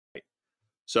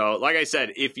So like I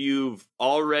said, if you've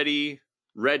already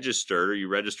registered or you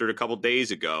registered a couple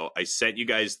days ago, I sent you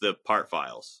guys the part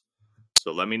files.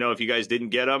 So let me know if you guys didn't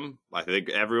get them. I think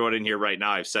everyone in here right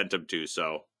now I've sent them to,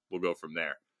 so we'll go from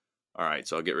there. All right,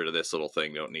 so I'll get rid of this little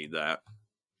thing. Don't need that.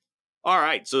 All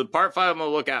right, so the part file I'm going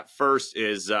to look at first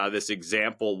is this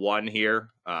example one here.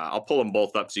 I'll pull them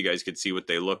both up so you guys can see what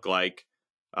they look like.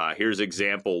 Here's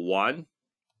example one.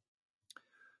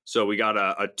 So we got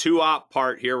a 2-op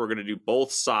part here. We're going to do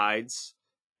both sides.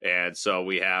 And so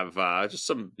we have just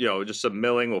some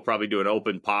milling. We'll probably do an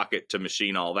open pocket to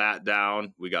machine all that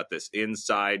down. We got this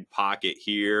inside pocket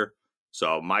here.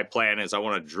 So my plan is I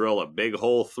want to drill a big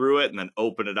hole through it and then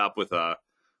open it up with a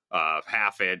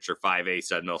 1/2 inch or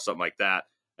 5/8 end mill, something like that.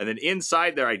 And then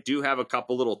inside there, I do have a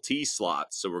couple little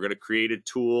T-slots. So we're going to create a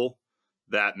tool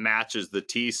that matches the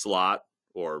T-slot,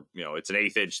 or, it's an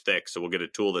 1/8 inch thick. So we'll get a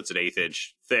tool that's an 1/8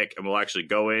 inch thick, and we'll actually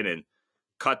go in and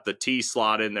cut the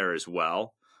T-slot in there as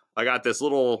well. I got this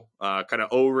little kind of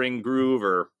O-ring groove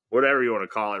or whatever you want to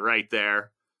call it right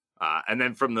there. And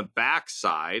then from the back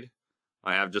side,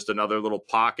 I have just another little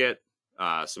pocket,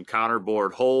 some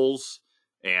counterbored holes,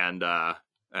 and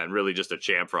really just a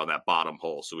chamfer on that bottom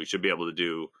hole. So we should be able to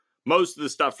do most of the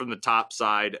stuff from the top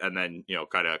side and then,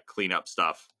 kind of clean up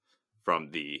stuff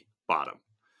from the bottom.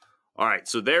 All right,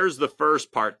 so there's the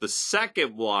first part. The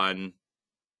second one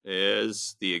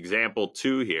is the example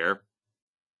 2 here.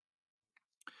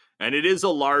 And it is a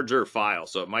larger file,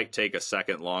 so it might take a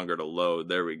second longer to load.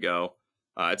 There we go.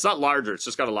 It's not larger, it's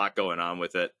just got a lot going on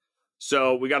with it.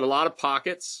 So we got a lot of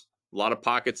pockets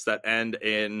that end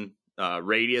in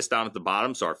radius down at the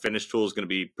bottom. So our finish tool is going to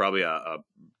be probably a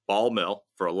ball mill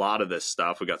for a lot of this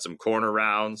stuff. We got some corner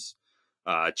rounds,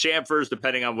 chamfers,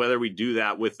 depending on whether we do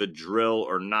that with the drill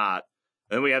or not.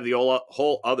 And then we have the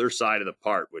whole other side of the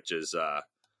part, which is a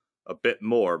bit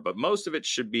more, but most of it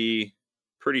should be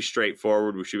pretty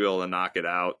straightforward. We should be able to knock it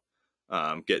out,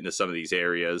 get into some of these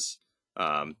areas.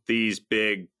 These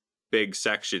big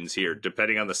sections here,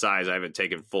 depending on the size, I haven't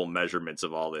taken full measurements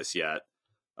of all this yet.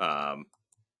 That's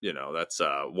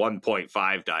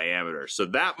 1.5 diameter. So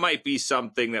that might be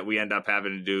something that we end up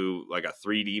having to do like a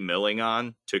 3D milling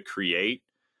on to create,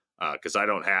 because I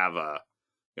don't have a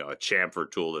chamfer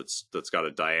tool that's got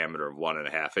a diameter of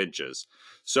 1.5 inches.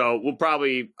 So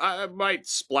I might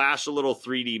splash a little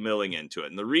 3D milling into it.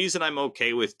 And the reason I'm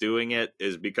okay with doing it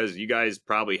is because you guys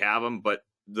probably have them, but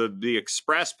the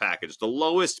express package, the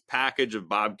lowest package of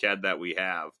BobCAD that we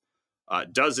have,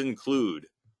 does include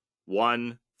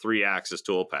one 3-axis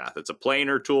toolpath. It's a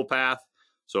planar toolpath,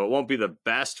 so it won't be the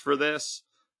best for this,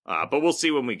 but we'll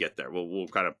see when we get there. We'll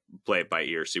kind of play it by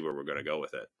ear, see where we're going to go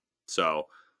with it. So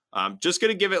I'm just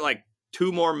going to give it like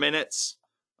 2 more minutes,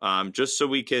 just so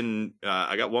we can,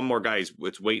 I got one more guy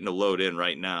it's waiting to load in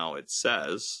right now, it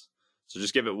says. So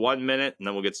just give it 1 minute and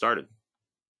then we'll get started.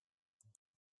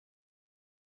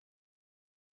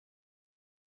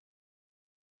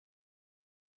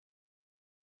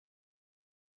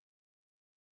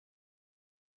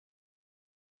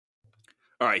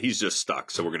 All right, he's just stuck,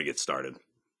 so we're going to get started.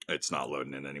 It's not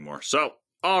loading in anymore. So,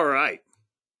 all right.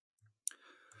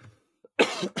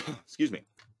 Excuse me.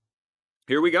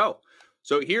 Here we go.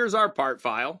 So here's our part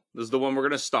file. This is the one we're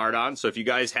going to start on. So if you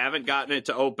guys haven't gotten it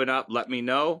to open up, let me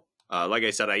know. Like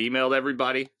I said, I emailed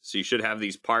everybody, so you should have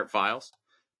these part files.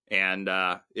 And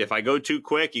if I go too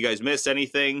quick, you guys miss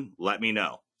anything, let me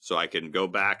know so I can go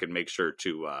back and make sure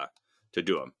to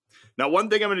do them. Now, one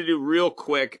thing I'm going to do real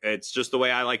quick, it's just the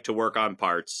way I like to work on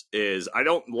parts, is I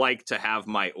don't like to have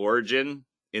my origin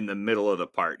in the middle of the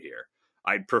part here.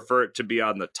 I'd prefer it to be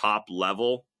on the top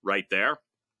level right there.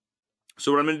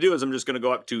 So what I'm going to do is I'm just going to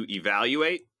go up to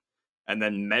evaluate and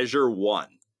then measure 1.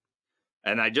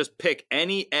 And I just pick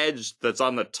any edge that's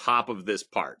on the top of this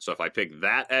part. So if I pick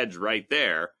that edge right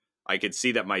there, I can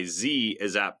see that my Z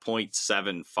is at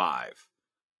 0.75.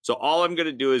 So all I'm going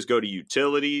to do is go to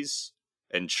utilities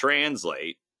and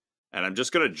translate, and I'm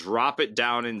just going to drop it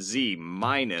down in Z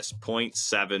minus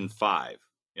 0.75,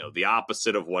 the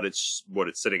opposite of what it's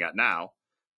sitting at now.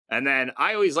 And then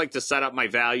I always like to set up my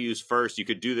values first. You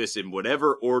could do this in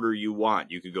whatever order you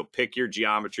want. You could go pick your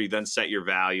geometry, then set your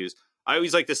values. I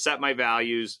always like to set my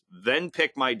values, then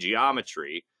pick my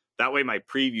geometry. That way my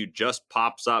preview just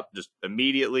pops up just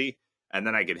immediately, and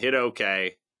then I can hit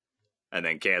OK and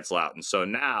then cancel out. And so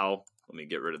now, let me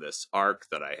get rid of this arc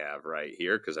that I have right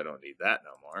here because I don't need that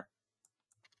no more.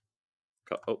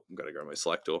 Oh, I'm going to grab my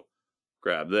select tool.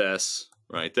 Grab this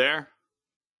right there.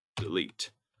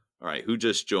 Delete. All right, who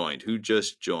just joined? Who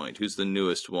just joined? Who's the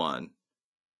newest one?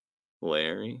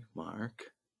 Larry,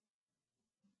 Mark,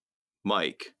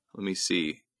 Mike. Let me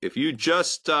see. If you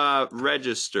just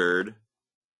registered,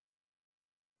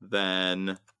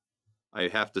 then I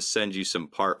have to send you some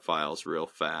part files real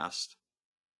fast.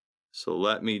 So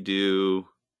let me do,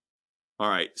 all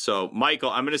right, so Michael,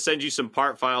 I'm going to send you some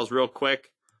part files real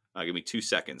quick. Give me 2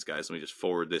 seconds, guys. Let me just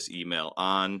forward this email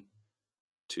on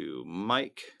to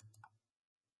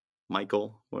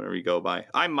Michael, whatever you go by.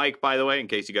 I'm Mike, by the way, in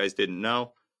case you guys didn't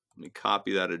know. Let me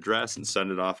copy that address and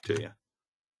send it off to you.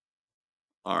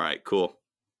 All right, cool.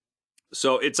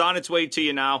 So it's on its way to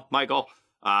you now, Michael.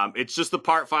 It's just the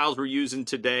part files we're using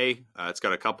today. It's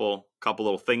got a couple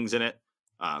little things in it.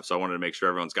 So I wanted to make sure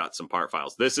everyone's got some part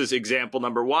files. This is example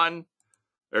number 1.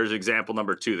 There's example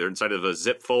number 2. They're inside of a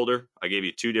zip folder. I gave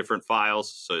you 2 different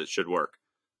files, so it should work.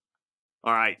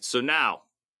 All right, so now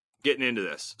getting into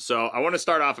this. So I want to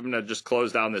start off, I'm going to just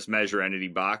close down this measure entity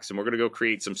box, and we're going to go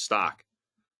create some stock.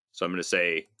 So I'm going to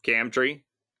say CAM tree.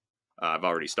 I've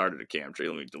already started a CAM tree.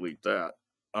 Let me delete that.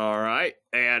 All right,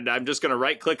 and I'm just going to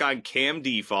right-click on CAM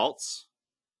defaults.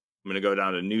 I'm going to go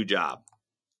down to new job.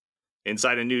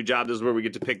 Inside a new job, this is where we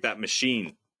get to pick that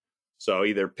machine. So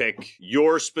either pick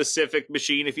your specific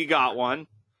machine if you got one,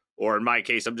 or in my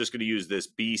case, I'm just going to use this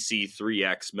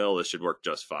BC3X mill. This should work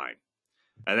just fine.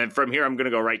 And then from here, I'm going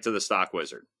to go right to the stock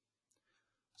wizard.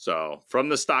 So from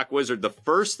the stock wizard, the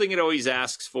first thing it always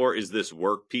asks for is this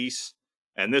workpiece.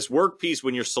 And this workpiece,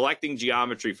 when you're selecting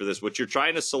geometry for this, what you're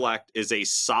trying to select is a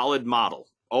solid model,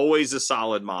 always a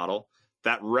solid model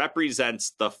that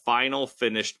represents the final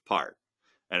finished part.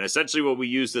 And essentially what we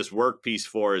use this workpiece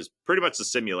for is pretty much the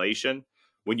simulation.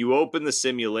 When you open the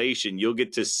simulation, you'll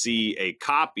get to see a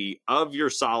copy of your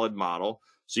solid model,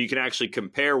 so you can actually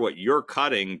compare what you're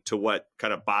cutting to what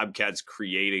kind of BobCAD's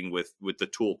creating with the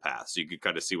tool path. So you can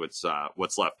kind of see what's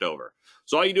left over.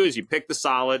 So all you do is you pick the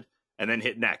solid and then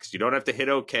hit next. You don't have to hit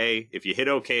OK. If you hit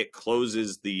OK, it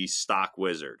closes the stock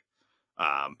wizard.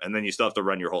 And then you still have to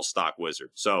run your whole stock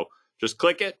wizard. So just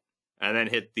click it and then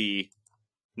hit the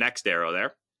next arrow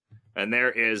there. And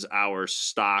there is our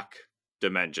stock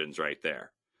dimensions right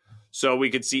there. So we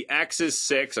could see X is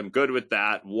 6. I'm good with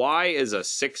that. Y is a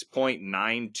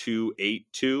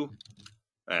 6.9282.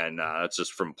 And that's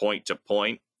just from point to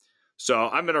point. So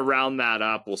I'm going to round that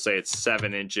up. We'll say it's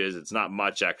 7 inches. It's not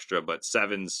much extra, but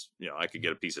 7's, I could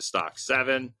get a piece of stock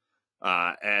 7.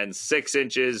 And 6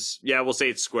 inches, yeah, we'll say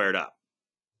it's squared up.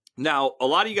 Now, a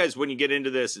lot of you guys, when you get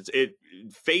into this,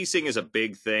 facing is a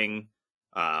big thing.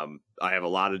 I have a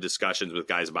lot of discussions with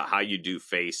guys about how you do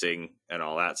facing and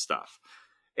all that stuff.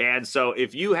 And so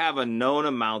if you have a known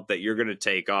amount that you're going to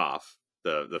take off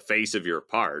the face of your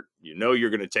part, you're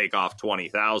going to take off 20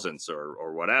 thousandths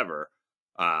or whatever,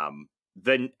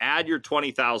 then add your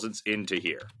 20 thousandths into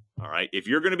here. All right. If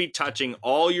you're going to be touching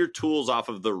all your tools off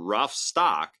of the rough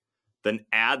stock, then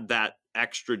add that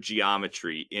extra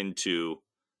geometry into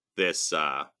this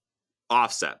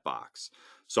offset box.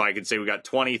 So I could say we got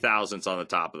 20 thousandths on the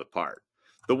top of the part.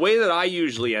 The way that I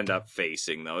usually end up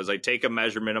facing, though, is I take a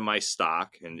measurement of my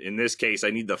stock. And in this case, I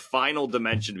need the final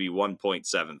dimension to be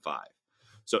 1.75.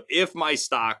 So if my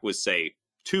stock was, say,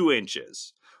 2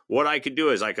 inches, what I could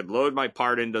do is I could load my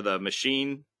part into the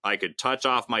machine. I could touch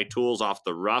off my tools off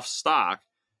the rough stock.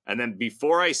 And then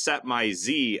before I set my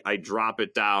Z, I drop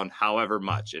it down however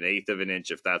much, 1/8 of an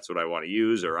inch if that's what I want to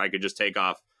use. Or I could just take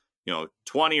off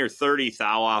 20 or 30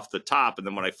 thou off the top, and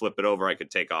then when I flip it over, I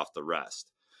could take off the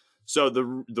rest. So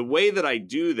the way that I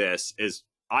do this is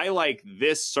I like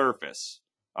this surface.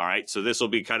 All right, so this will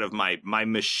be kind of my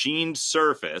machined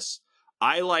surface.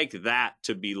 I like that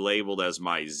to be labeled as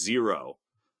my 0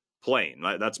 plane.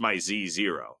 That's my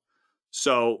Z0.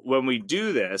 So when we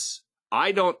do this,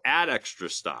 I don't add extra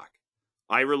stock.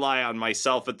 I rely on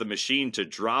myself at the machine to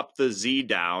drop the Z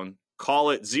down, call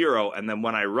it 0, and then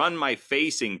when I run my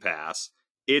facing pass,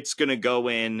 it's going to go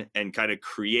in and kind of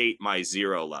create my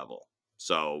 0 level.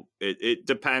 So it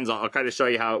depends. I'll kind of show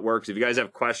you how it works. If you guys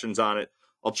have questions on it,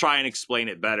 I'll try and explain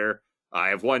it better. I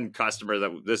have one customer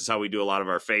that this is how we do a lot of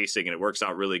our facing, and it works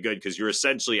out really good because you're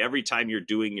essentially, every time you're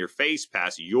doing your face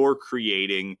pass, you're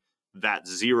creating that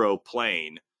 0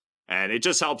 plane. And it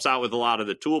just helps out with a lot of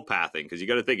the tool pathing, because you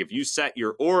got to think, if you set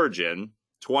your origin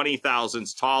 20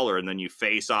 thousandths taller and then you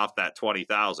face off that 20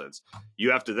 thousandths, you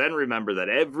have to then remember that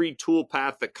every tool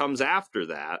path that comes after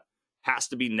that has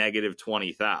to be negative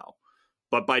 20 thou.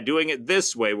 But by doing it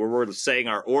this way, where we're saying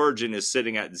our origin is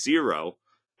sitting at 0,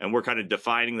 and we're kind of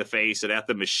defining the face, and at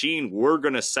the machine, we're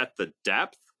going to set the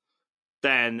depth,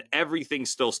 then everything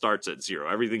still starts at 0.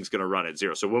 Everything's going to run at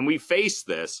 0. So when we face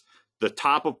this, the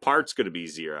top of part's going to be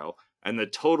 0, and the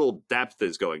total depth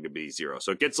is going to be 0.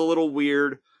 So it gets a little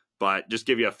weird, but just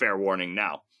give you a fair warning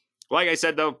now. Like I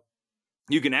said, though,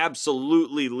 you can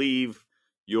absolutely leave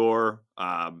your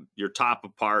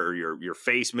top part or your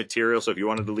face material. So if you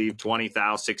wanted to leave 20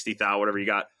 thou, 60 thou, whatever you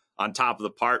got on top of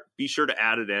the part, be sure to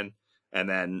add it in. And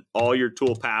then all your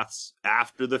tool paths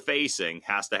after the facing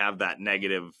has to have that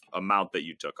negative amount that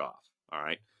you took off. All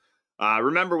right.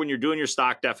 Remember, when you're doing your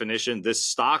stock definition, this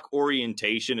stock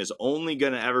orientation is only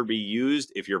going to ever be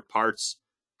used if your part's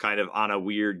kind of on a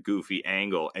weird, goofy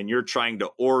angle and you're trying to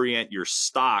orient your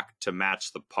stock to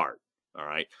match the part. All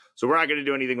right. So we're not going to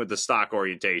do anything with the stock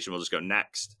orientation. We'll just go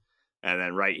next. And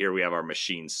then right here, we have our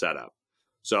machine setup.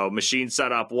 So machine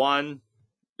setup 1.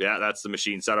 Yeah, that's the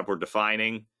machine setup we're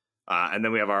defining. And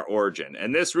then we have our origin.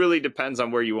 And this really depends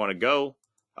on where you want to go.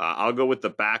 I'll go with the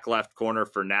back left corner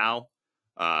for now.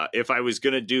 If I was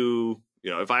going to do,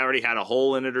 if I already had a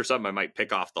hole in it or something, I might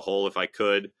pick off the hole if I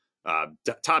could.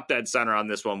 Top dead center on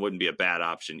this one wouldn't be a bad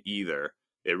option either.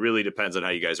 It really depends on how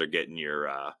you guys are getting your,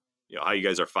 how you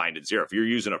guys are finding zero. If you're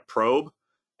using a probe,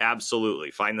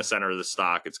 absolutely. Find the center of the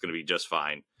stock. It's going to be just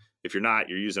fine. If you're not,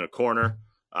 you're using a corner,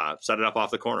 set it up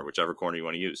off the corner, whichever corner you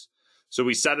want to use. So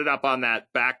we set it up on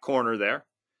that back corner there.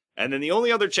 And then the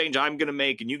only other change I'm going to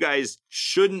make, and you guys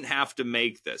shouldn't have to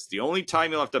make this, the only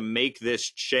time you'll have to make this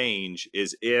change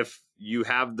is if you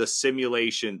have the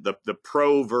simulation, the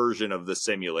pro version of the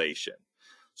simulation.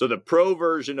 So the pro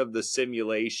version of the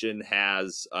simulation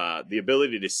has the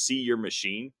ability to see your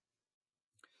machine.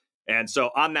 And so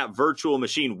on that virtual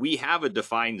machine, we have a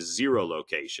defined zero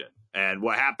location. And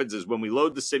what happens is when we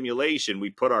load the simulation, we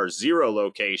put our zero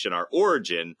location, our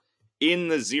origin, in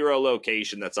the zero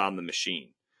location that's on the machine.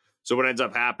 So what ends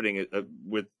up happening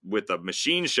with the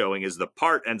machine showing is the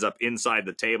part ends up inside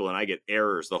the table and I get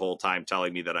errors the whole time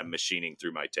telling me that I'm machining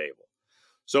through my table.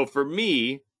 So for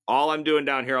me, all I'm doing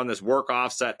down here on this work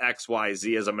offset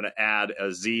XYZ is I'm going to add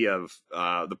a Z of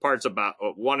the part's about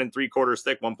 1 3/4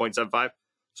 thick, 1.75.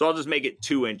 So I'll just make it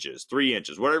 2 inches, 3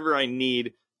 inches, whatever I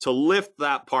need to lift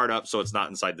that part up so it's not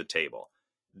inside the table.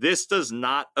 This does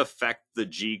not affect the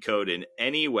G code in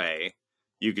any way.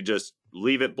 You could just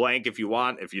leave it blank if you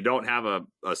want. If you don't have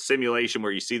a simulation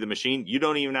where you see the machine, you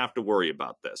don't even have to worry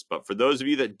about this. But for those of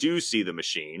you that do see the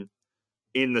machine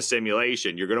in the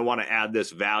simulation, you're going to want to add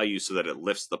this value so that it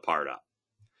lifts the part up.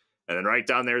 And then right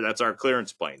down there, that's our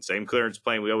clearance plane. Same clearance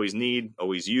plane we always need,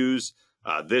 always use.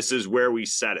 This is where we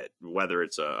set it, whether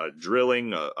it's a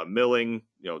drilling, a milling,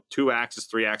 2 axis,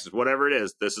 3 axis, whatever it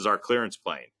is, this is our clearance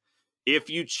plane.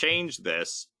 If you change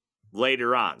this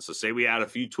later on, so say we add a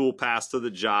few tool paths to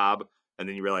the job, and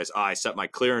then you realize, I set my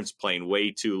clearance plane way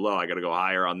too low. I got to go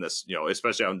higher on this,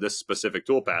 especially on this specific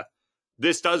tool path.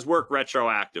 This does work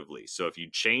retroactively. So if you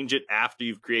change it after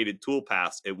you've created tool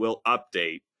paths, it will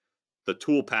update the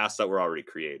tool paths that were already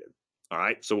created. All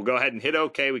right, so we'll go ahead and hit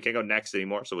OK. We can't go next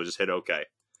anymore, so we'll just hit OK.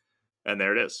 And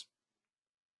there it is.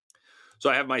 So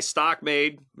I have my stock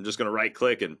made. I'm just going to right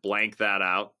click and blank that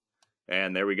out.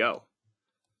 And there we go.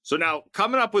 So now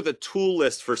coming up with a tool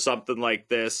list for something like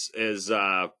this is,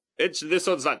 this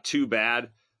one's not too bad,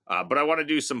 but I want to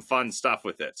do some fun stuff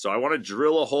with it. So I want to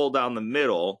drill a hole down the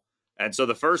middle. And so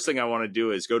the first thing I want to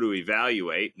do is go to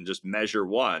evaluate and just measure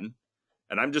 1.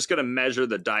 And I'm just going to measure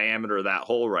the diameter of that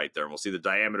hole right there. And we'll see the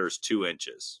diameter is 2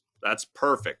 inches. That's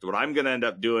perfect. What I'm going to end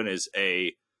up doing is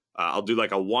I'll do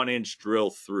like a 1-inch drill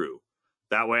through.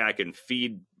 That way I can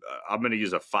feed, I'm going to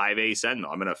use a 5/8 end mill.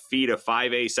 I'm going to feed a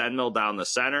 5/8 end mill down the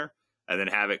center and then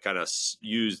have it kind of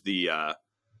use the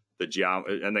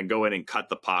geometry and then go in and cut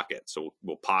the pocket. So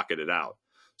we'll pocket it out.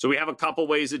 So we have a couple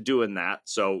ways of doing that.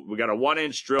 So we got a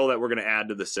 1-inch drill that we're going to add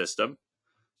to the system.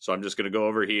 So I'm just going to go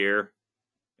over here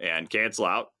and cancel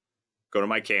out, go to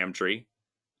my cam tree.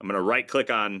 I'm going to right click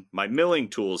on my milling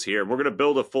tools here. We're going to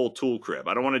build a full tool crib.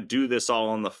 I don't want to do this all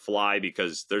on the fly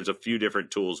because there's a few different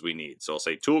tools we need. So I'll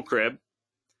say tool crib,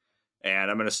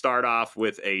 and I'm going to start off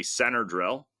with a center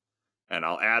drill, and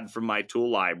I'll add from my tool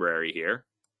library here.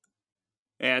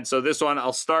 And so this one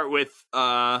I'll start with,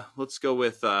 let's go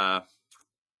with, let's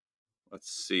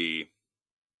see.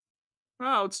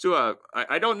 Oh, let's do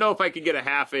I don't know if I can get a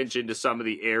 1/2 inch into some of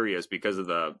the areas because of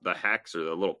the hex or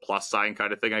the little plus sign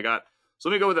kind of thing I got. So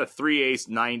let me go with a 3/8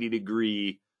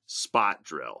 90-degree spot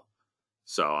drill.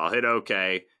 So I'll hit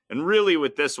OK. And really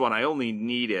with this one, I only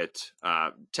need it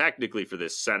technically for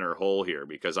this center hole here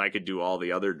because I could do all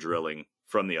the other drilling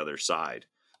from the other side.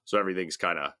 So everything's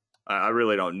kind of, I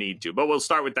really don't need to. But we'll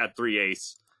start with that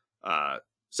 3/8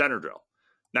 center drill.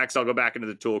 Next, I'll go back into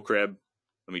the tool crib.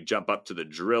 Let me jump up to the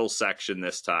drill section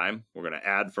this time. We're going to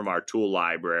add from our tool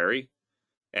library.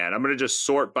 And I'm going to just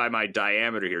sort by my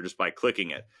diameter here just by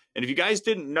clicking it. And if you guys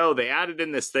didn't know, they added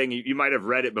in this thing, you might have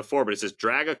read it before, but it says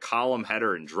drag a column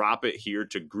header and drop it here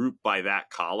to group by that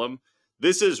column.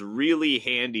 This is really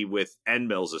handy with end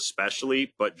mills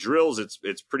especially, but drills,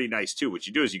 it's pretty nice too. What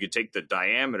you do is you could take the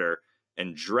diameter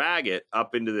and drag it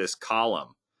up into this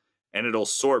column, and it'll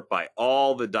sort by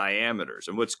all the diameters.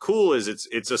 And what's cool is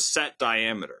it's a set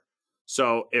diameter.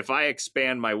 So if I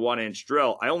expand my 1-inch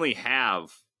drill, I only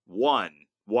have one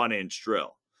 1-inch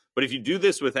drill. But if you do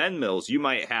this with end mills, you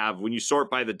might have, when you sort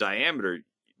by the diameter,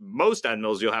 most end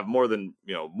mills, you'll have more than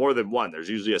one. There's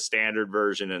usually a standard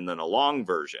version and then a long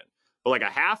version. But like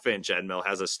a 1/2-inch end mill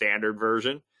has a standard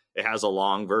version, it has a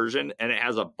long version, and it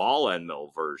has a ball end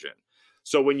mill version.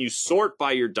 So when you sort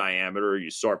by your diameter, or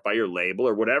you sort by your label,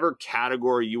 or whatever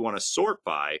category you want to sort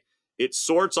by, it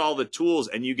sorts all the tools,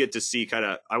 and you get to see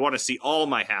I want to see all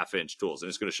my 1/2-inch tools, and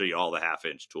it's going to show you all the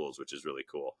 1/2-inch tools, which is really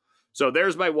cool. So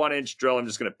there's my 1-inch drill. I'm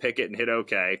just going to pick it and hit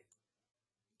OK.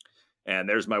 And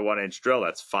there's my 1-inch drill.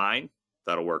 That's fine.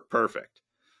 That'll work perfect.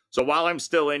 So while I'm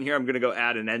still in here, I'm going to go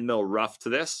add an end mill rough to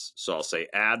this. So I'll say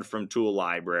add from tool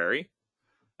library.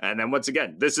 And then once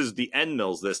again, this is the end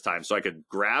mills this time. So I could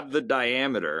grab the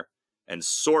diameter and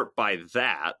sort by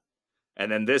that.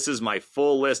 And then this is my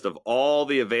full list of all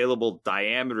the available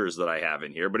diameters that I have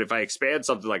in here. But if I expand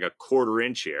something like a 1/4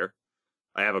 inch here,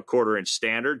 I have a 1/4 inch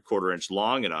standard, 1/4 inch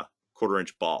long, and a 1/4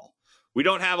 inch ball. We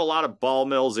don't have a lot of ball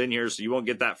mills in here, so you won't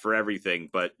get that for everything,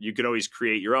 but you can always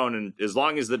create your own. And as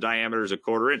long as the diameter is a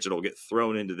 1/4 inch, it'll get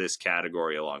thrown into this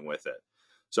category along with it.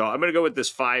 So I'm going to go with this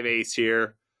 5/8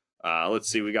 here. Let's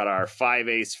see, we got our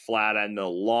 5/8 flat end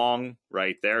mill long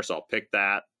right there. So I'll pick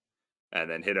that and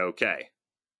then hit OK.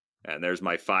 And there's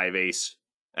my 5/8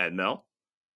 end mill.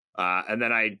 And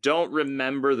then I don't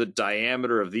remember the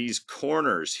diameter of these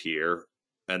corners here,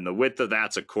 and the width of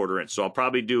that's a 1/4 inch. So I'll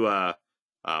probably do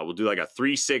we'll do like a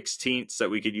 3/16 that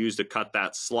we could use to cut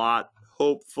that slot.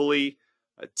 Hopefully,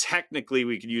 technically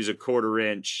we could use a 1/4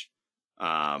 inch.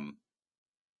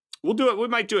 We'll do it. We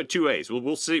might do it 2 ways.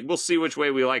 We'll see. We'll see which way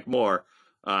we like more,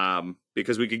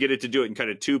 because we could get it to do it in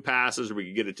kind of 2 passes, or we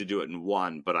could get it to do it in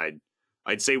 1. But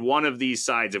I'd say one of these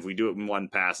sides, if we do it in 1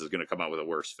 pass, is going to come out with a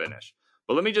worse finish.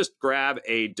 But let me just grab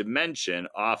a dimension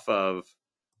off of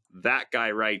that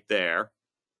guy right there,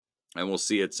 and we'll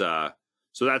see it's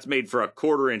so that's made for a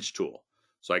 1/4 inch tool.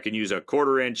 So I can use a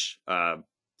 1/4 inch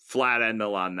flat end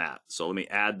mill on that. So let me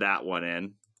add that one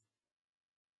in.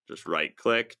 Just right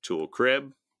click, tool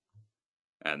crib,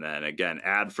 and then again,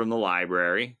 add from the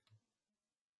library.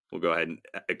 We'll go ahead and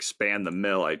expand the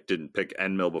mill. I didn't pick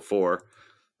end mill before.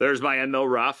 There's my end mill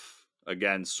rough.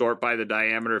 Again, sort by the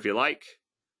diameter if you like.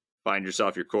 Find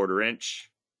yourself your 1/4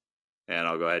 inch. And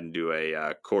I'll go ahead and do a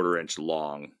 1/4 inch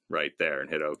long right there and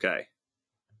hit OK.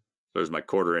 There's my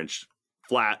 1/4 inch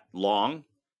flat long.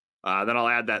 Then I'll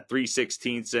add that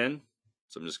 3/16 in.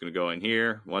 So I'm just going to go in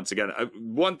here. Once again,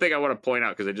 one thing I want to point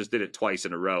out, because I just did it twice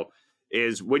in a row,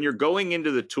 is when you're going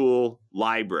into the tool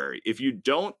library, if you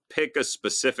don't pick a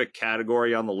specific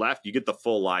category on the left, you get the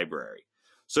full library.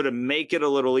 So to make it a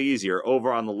little easier,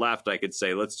 over on the left, I could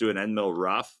say, let's do an end mill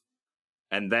rough,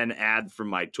 and then add from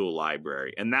my tool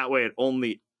library. And that way it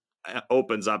only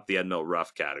opens up the end mill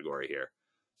rough category here.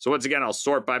 So once again, I'll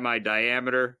sort by my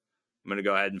diameter. I'm going to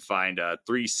go ahead and find a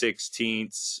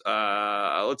 3/16.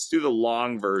 Let's do the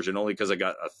long version, only because I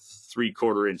got a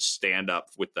 3/4 inch stand up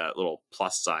with that little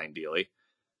plus sign dealy.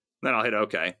 Then I'll hit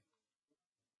OK.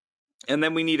 And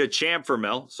then we need a chamfer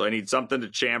mill. So I need something to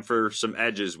chamfer some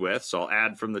edges with. So I'll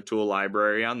add from the tool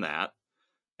library on that.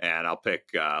 And I'll pick,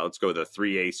 let's go with a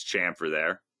 3/8 chamfer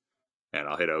there. And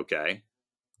I'll hit OK.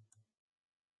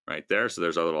 Right there. So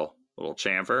there's a little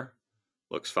chamfer.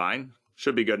 Looks fine.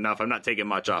 Should be good enough. I'm not taking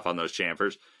much off on those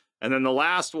chamfers. And then the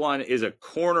last one is a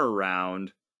corner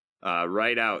round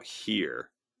right out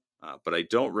here. But I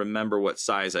don't remember what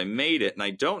size I made it. And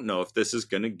I don't know if this is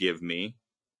going to give me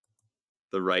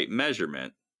the right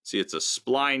measurement. See, it's a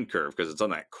spline curve because it's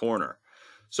on that corner.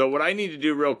 So what I need to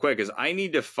do real quick is I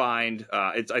need to find,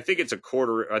 I think it's an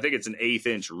 1/8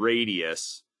 inch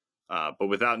radius. But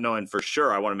without knowing for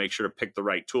sure, I want to make sure to pick the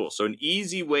right tool. So an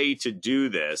easy way to do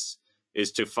this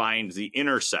is to find the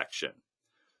intersection.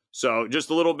 So just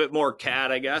a little bit more CAD,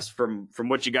 I guess, from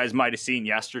what you guys might have seen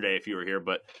yesterday if you were here.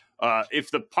 But if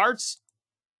the part's,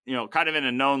 kind of in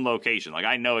a known location, like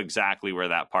I know exactly where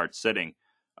that part's sitting,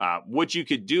 what you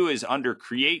could do is under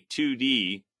Create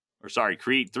 3D,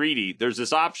 there's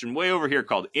this option way over here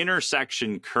called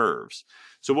Intersection Curves.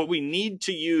 So what we need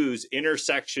to use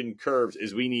intersection curves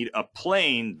is we need a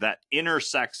plane that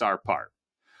intersects our part.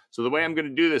 So the way I'm going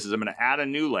to do this is I'm going to add a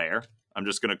new layer. I'm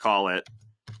just going to call it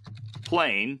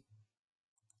plane.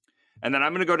 And then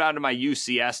I'm going to go down to my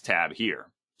UCS tab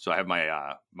here. So I have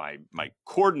my my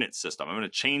coordinate system. I'm going to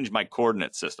change my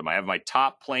coordinate system. I have my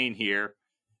top plane here,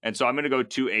 And so I'm going to go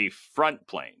to a front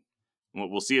plane. And what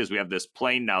we'll see is we have this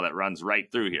plane now that runs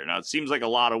right through here. Now, it seems like a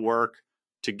lot of work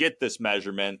to get this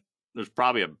measurement. There's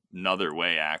probably another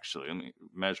way, actually. Let me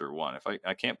measure one. If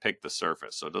I can't pick the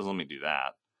surface, so it doesn't let me do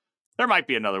that. There might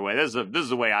be another way. This is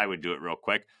the way I would do it real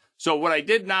quick. So what I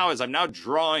did now is I'm now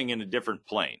drawing in a different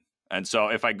plane. And so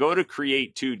if I go to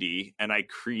create 2D and I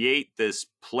create this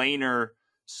planar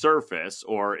surface,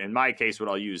 or in my case, what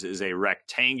I'll use is a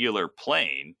rectangular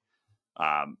plane.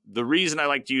 The reason I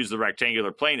like to use the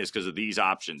rectangular plane is because of these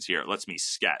options here. It lets me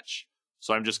sketch.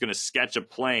 So I'm just going to sketch a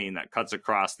plane that cuts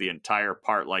across the entire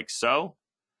part like so.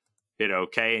 Hit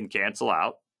OK and cancel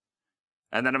out.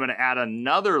 And then I'm going to add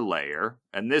another layer.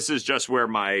 And this is just where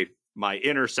my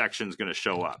intersection is going to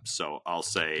show up. So I'll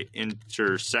say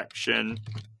intersection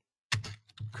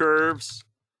curves.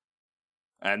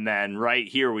 And then right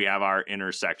here we have our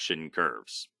intersection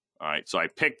curves. All right, so I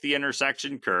pick the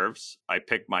intersection curves. I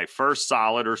pick my first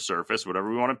solid or surface, whatever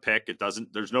we want to pick.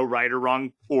 There's no right or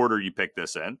wrong order you pick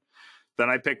this in. Then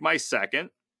I pick my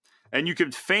second, and you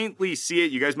can faintly see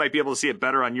it. You guys might be able to see it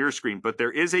better on your screen, but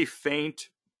there is a faint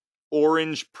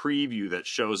orange preview that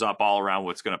shows up all around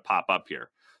what's going to pop up here.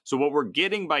 So what we're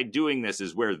getting by doing this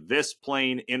is where this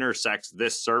plane intersects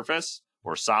this surface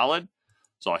or solid.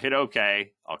 So I'll hit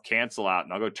OK, I'll cancel out,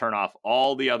 and I'll go turn off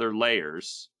all the other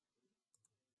layers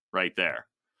right there.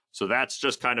 So that's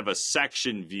just kind of a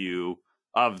section view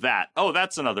of that. Oh,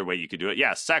 that's another way you could do it.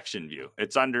 Yeah, section view.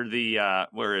 It's under the,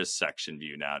 where is section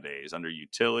view nowadays? Under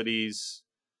utilities.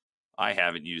 I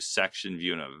haven't used section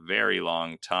view in a very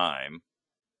long time.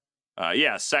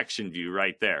 Yeah, section view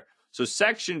right there. So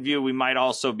section view, we might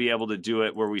also be able to do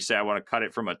it where we say I want to cut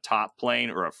it from a top plane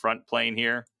or a front plane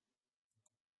here.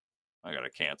 I got to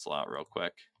cancel out real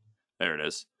quick. There it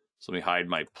is. So let me hide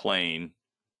my plane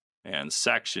and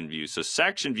section view. So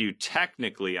section view,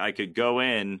 technically, I could go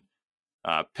in,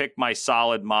 pick my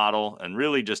solid model, and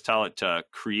really just tell it to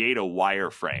create a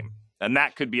wireframe. And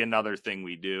that could be another thing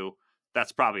we do.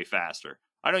 That's probably faster.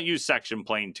 I don't use section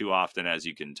plane too often, as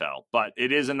you can tell, but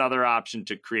it is another option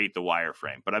to create the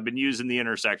wireframe. But I've been using the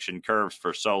intersection curves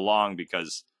for so long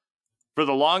because for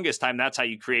the longest time, that's how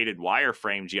you created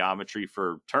wireframe geometry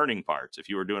for turning parts. If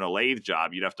you were doing a lathe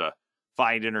job, you'd have to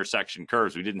find intersection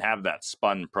curves. We didn't have that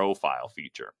spun profile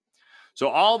feature. So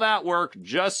all that work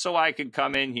just so I could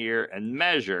come in here and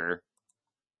measure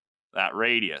that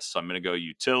radius. So I'm going to go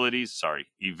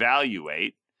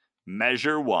evaluate,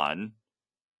 measure 1,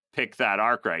 pick that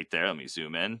arc right there. Let me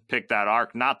zoom in. Pick that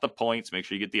arc, not the points. Make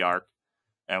sure you get the arc.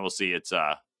 And we'll see it's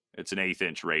an 1/8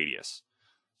 inch radius.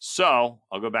 So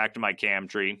I'll go back to my cam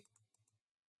tree.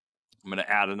 I'm going to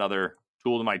add another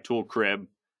tool to my tool crib.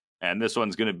 And this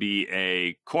one's going to be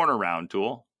a corner round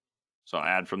tool. So I'll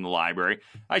add from the library.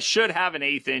 I should have an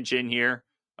 1/8 inch in here.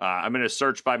 I'm going to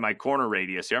search by my corner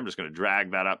radius here. I'm just going to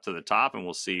drag that up to the top, and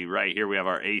we'll see right here we have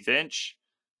our 1/8 inch.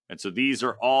 And so these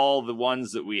are all the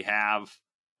ones that we have.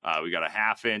 We got a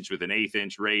 1/2 inch with an 1/8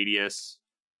 inch radius.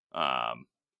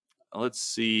 Let's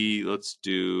see. Let's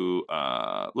use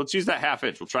that 1/2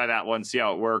 inch. We'll try that one, see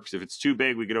how it works. If it's too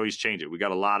big, we could always change it. We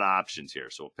got a lot of options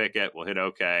here. So we'll pick it. We'll hit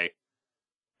OK.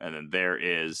 And then there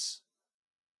is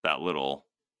that little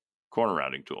corner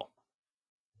rounding tool.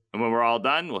 And when we're all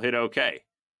done, we'll hit OK.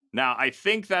 Now, I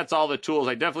think that's all the tools.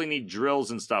 I definitely need drills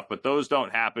and stuff, but those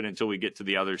don't happen until we get to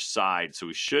the other side. So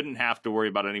we shouldn't have to worry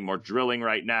about any more drilling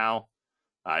right now.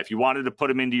 If you wanted to put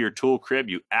them into your tool crib,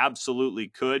 you absolutely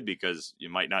could, because you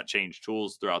might not change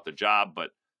tools throughout the job,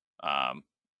 but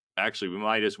actually we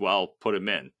might as well put them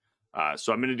in.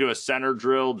 So I'm going to do a center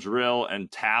drill,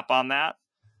 and tap on that.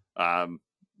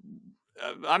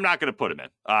 I'm not going to put them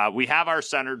in. We have our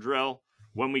center drill.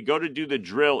 When we go to do the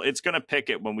drill, it's going to pick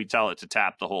it when we tell it to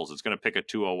tap the holes. It's going to pick a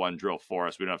 201 drill for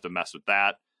us. We don't have to mess with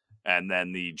that. And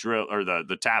then the drill, or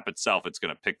the tap itself, it's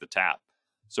going to pick the tap.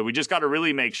 So we just got to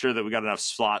really make sure that we got enough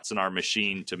slots in our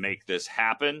machine to make this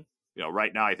happen. You know,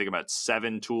 right now I think I'm at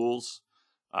 7 tools.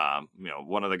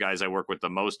 One of the guys I work with the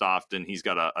most often, he's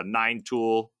got a 9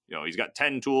 tool. He's got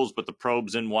 10 tools, but the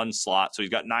probe's in 1 slot. So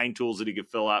he's got 9 tools that he could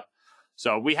fill up.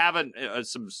 So we have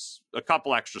a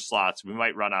couple extra slots. We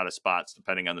might run out of spots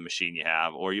depending on the machine you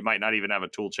have, or you might not even have a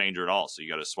tool changer at all. So you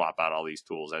got to swap out all these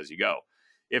tools as you go.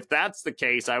 If that's the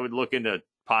case, I would look into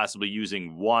possibly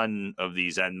using one of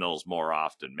these end mills more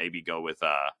often. Maybe go with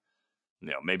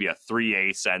maybe a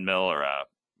 3/8 end mill, or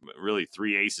really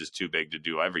 3/8 is too big to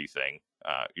do everything.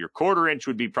 Your 1/4 inch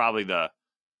would be probably the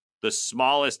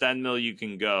smallest end mill you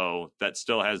can go that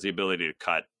still has the ability to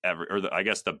cut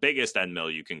the biggest end mill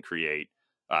you can create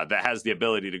that has the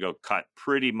ability to go cut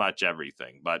pretty much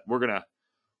everything. But we're gonna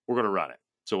run it.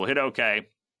 So we'll hit OK.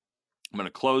 I'm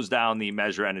gonna close down the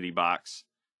measure entity box,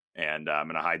 And I'm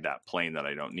going to hide that plane that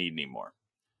I don't need anymore.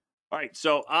 All right,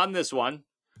 so on this one,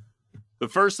 the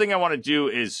first thing I want to do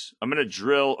is I'm going to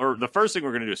drill, or the first thing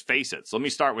we're going to do is face it. So let me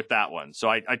start with that one. So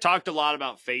I talked a lot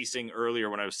about facing earlier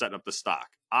when I was setting up the stock.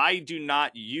 I do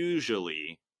not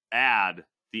usually add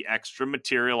the extra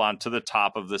material onto the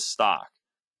top of the stock.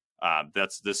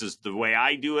 This is the way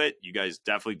I do it. You guys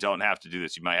definitely don't have to do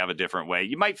this. You might have a different way.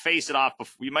 You might face it off.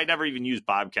 You might never even use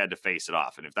BobCAD to face it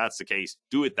off. And if that's the case,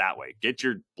 do it that way. Get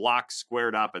your blocks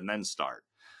squared up and then start.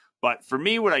 But for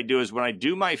me, what I do is when I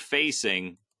do my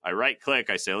facing, I right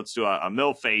click, I say, let's do a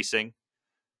mill facing.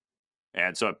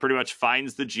 And so it pretty much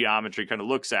finds the geometry, kind of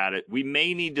looks at it. We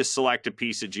may need to select a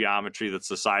piece of geometry that's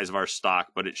the size of our stock,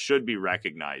 but it should be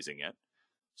recognizing it.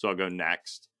 So I'll go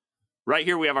next. Right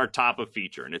here, we have our top of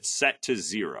feature, and it's set to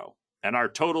 0. And our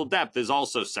total depth is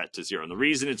also set to 0. And the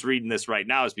reason it's reading this right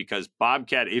now is because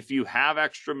BobCAD, if you have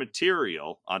extra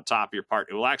material on top of your part,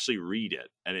 it will actually read it,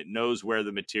 and it knows where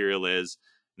the material is,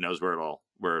 knows where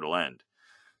it'll end.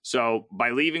 So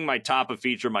by leaving my top of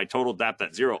feature, my total depth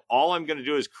at 0, all I'm going to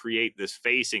do is create this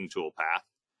facing toolpath.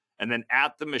 And then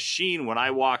at the machine, when I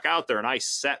walk out there and I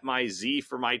set my Z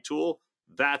for my tool,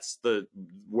 that's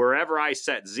wherever I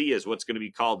set Z is what's going to be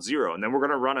called 0. And then we're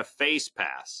going to run a face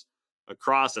pass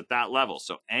across at that level.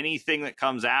 So anything that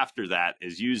comes after that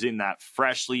is using that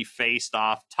freshly faced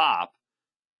off top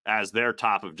as their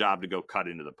top of job to go cut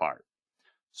into the part.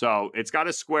 So it's got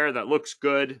a square that looks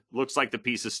good, looks like the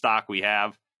piece of stock we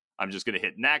have. I'm just going to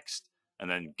hit next, and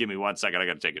then give me 1 second. I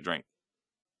got to take a drink.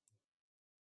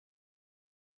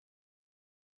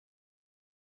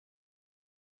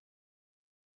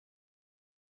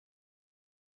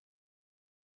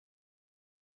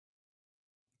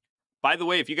 By the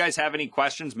way, if you guys have any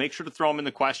questions, make sure to throw them in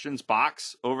the questions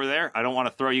box over there. I don't want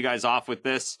to throw you guys off with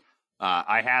this.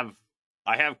 I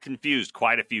have confused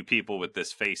quite a few people with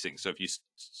this facing. So if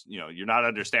you're not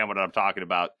understand what I'm talking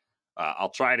about, I'll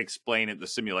try to explain it. The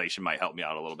simulation might help me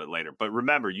out a little bit later. But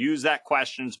remember, use that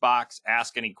questions box.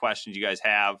 Ask any questions you guys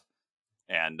have.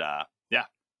 And yeah.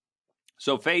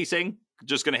 So facing,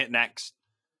 just going to hit next.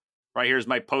 Right here's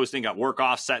my posting. Got work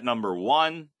offset number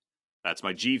 1. That's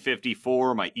my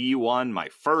G54, my E1, my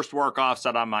first work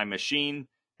offset on my machine.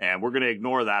 And we're going to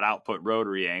ignore that output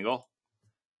rotary angle.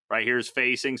 Right here's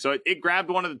facing. So it grabbed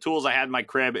one of the tools I had in my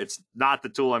crib. It's not the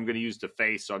tool I'm going to use to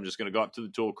face. So I'm just going to go up to the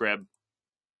tool crib.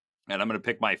 And I'm going to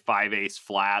pick my 5/8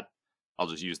 flat. I'll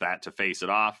just use that to face it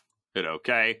off. Hit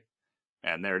OK.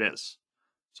 And there it is.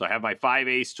 So I have my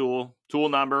 5/8 tool, tool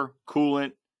number,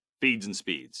 coolant, feeds and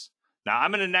speeds. Now,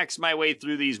 I'm going to next my way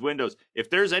through these windows.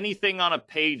 If there's anything on a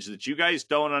page that you guys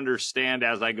don't understand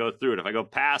as I go through it, if I go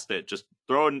past it, just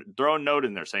throw a note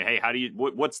in there saying, hey, how do you,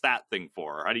 what's that thing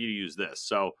for? Or how do you use this?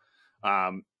 So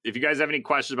if you guys have any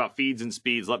questions about feeds and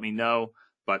speeds, let me know.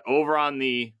 But over on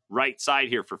the right side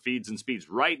here for feeds and speeds,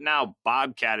 right now,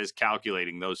 BobCAD is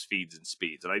calculating those feeds and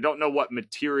speeds. And I don't know what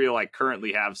material I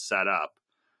currently have set up.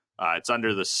 It's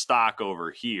under the stock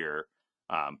over here.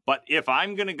 But if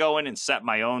I'm going to go in and set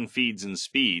my own feeds and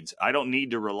speeds, I don't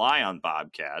need to rely on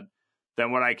BobCAD.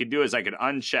 Then what I could do is I could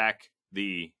uncheck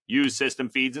the use system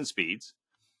feeds and speeds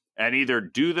and either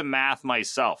do the math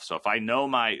myself. So if I know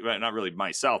not really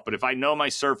myself, but if I know my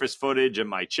surface footage and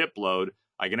my chip load,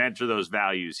 I can enter those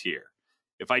values here.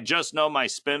 If I just know my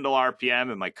spindle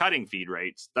RPM and my cutting feed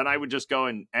rates, then I would just go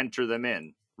and enter them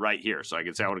in right here. So I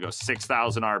can say I want to go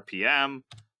 6,000 RPM.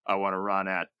 I want to run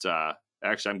at...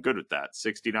 actually, I'm good with that.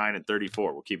 69 and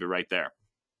 34. We'll keep it right there.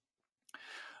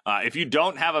 If you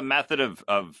don't have a method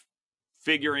of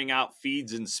figuring out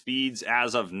feeds and speeds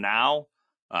as of now,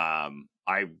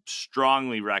 I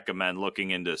strongly recommend looking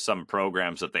into some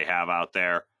programs that they have out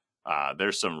there.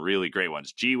 There's some really great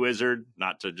ones. G-Wizard,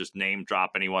 not to just name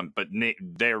drop anyone, but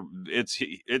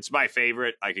it's my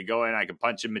favorite. I could go in, I could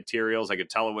punch in materials, I could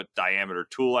tell it what diameter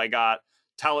tool I got,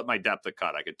 tell it my depth of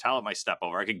cut, I could tell it my step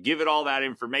over, I could give it all that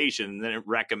information, and then it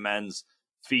recommends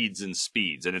feeds and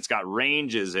speeds. And it's got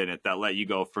ranges in it that let you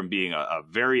go from being a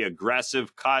very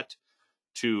aggressive cut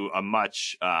to a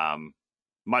much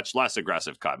less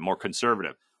aggressive cut, more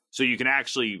conservative. So you can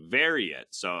actually vary it.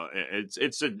 So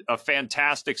it's a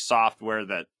fantastic software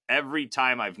that every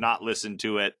time I've not listened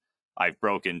to it, I've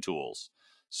broken tools.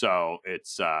 So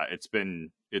it's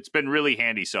been really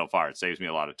handy so far. It saves me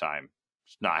a lot of time,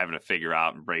 just not having to figure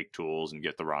out and break tools and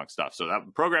get the wrong stuff. So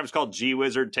that program is called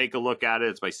G-Wizard. Take a look at it.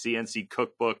 It's by CNC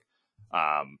Cookbook.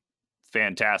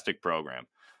 Fantastic program.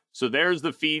 So there's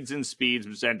the feeds and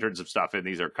speeds, entered some stuff in.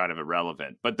 These are kind of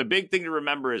irrelevant. But the big thing to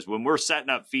remember is when we're setting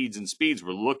up feeds and speeds,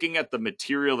 we're looking at the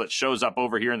material that shows up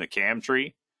over here in the CAM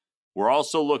tree. we're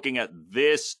also looking at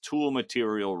this tool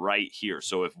material right here.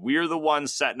 So if we're the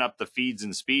ones setting up the feeds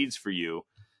and speeds for you,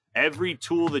 every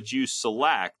tool that you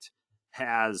select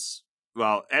has,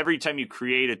 well, every time you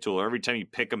create a tool or every time you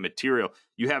pick a material,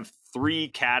 you have 3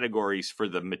 categories for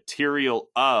the material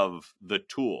of the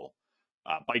tool.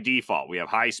 By default, we have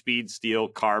high-speed, steel,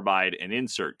 carbide, and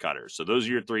insert cutters. So those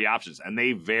are your 3 options, and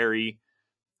they vary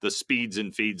the speeds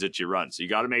and feeds that you run. So you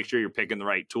got to make sure you're picking the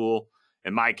right tool.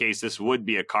 In my case, this would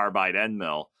be a carbide end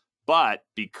mill, but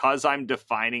because I'm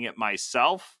defining it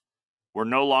myself, we're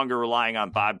no longer relying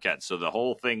on BobCAD. So the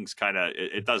whole thing's kind of,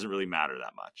 it doesn't really matter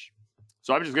that much.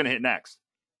 So I'm just going to hit next.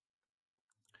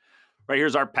 Right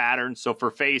here's our pattern. So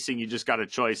for facing, you just got a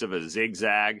choice of a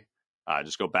zigzag.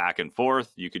 Just go back and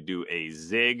forth. You could do a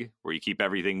zig where you keep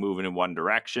everything moving in one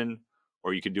direction,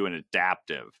 or you could do an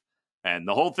adaptive. And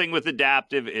the whole thing with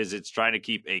adaptive is it's trying to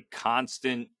keep a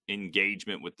constant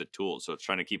engagement with the tool. So it's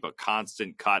trying to keep a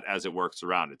constant cut as it works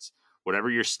around. It's whatever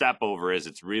your step over is,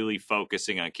 it's really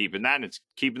focusing on keeping that, and it's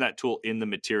keeping that tool in the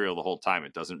material the whole time.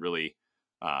 It doesn't really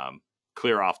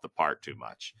clear off the part too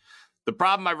much. The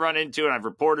problem I've run into, and I've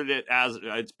reported it as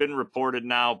it's been reported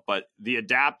now, but the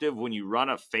adaptive, when you run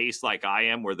a face like I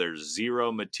am, where there's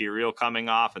 0 material coming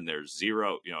off and there's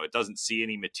 0, it doesn't see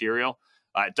any material,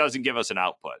 it doesn't give us an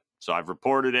output. So I've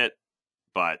reported it,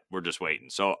 but we're just waiting.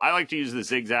 So I like to use the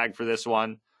zigzag for this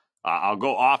one. I'll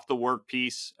go off the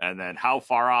workpiece, and then how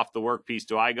far off the workpiece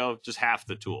do I go? Just half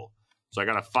the tool. So I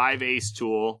got a 5/8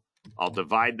 tool. I'll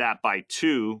divide that by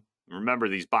 2. Remember,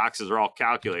 these boxes are all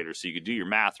calculators, so you can do your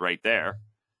math right there.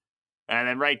 And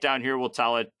then right down here, we'll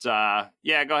tell it,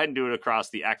 yeah, go ahead and do it across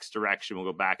the X direction.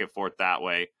 We'll go back and forth that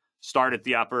way. Start at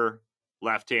the upper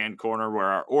left-hand corner where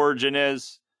our origin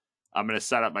is. I'm going to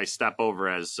set up my step over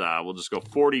as, we'll just go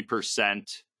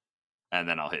 40%, and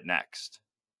then I'll hit next.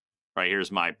 Right,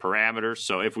 here's my parameters.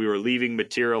 So if we were leaving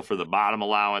material for the bottom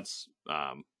allowance,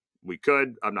 we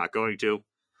could. I'm not going to.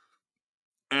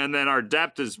 And then our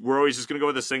depth is, we're always just going to go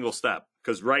with a single step,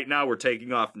 because right now we're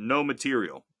taking off no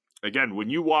material. Again, when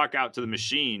you walk out to the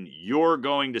machine, you're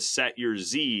going to set your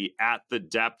Z at the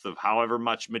depth of however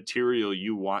much material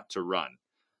you want to run.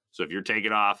 So if you're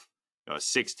taking off a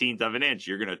 1/16 of an inch,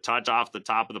 you're going to touch off the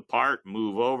top of the part,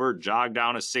 move over, jog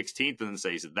down a 1/16, and then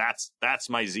say, that's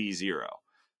my Z0.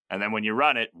 And then when you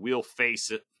run it, we'll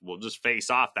just face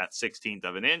off that 1/16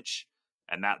 of an inch.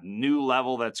 And that new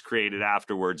level that's created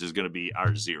afterwards is going to be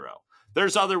our 0.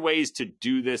 There's other ways to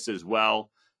do this as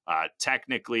well.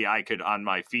 Technically, I could, on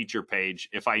my feature page,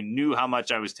 if I knew how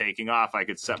much I was taking off, I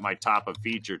could set my top of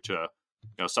feature to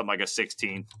something like a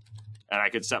 1/16, and I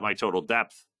could set my total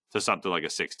depth to something like a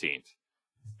 1/16.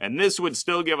 And this would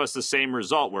still give us the same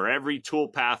result, where every tool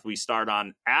path we start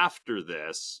on after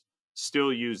this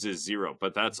still uses 0.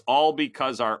 But that's all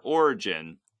because our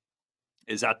origin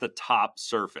is at the top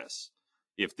surface.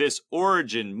 If this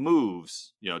origin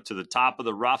moves, to the top of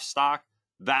the rough stock,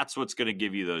 that's what's going to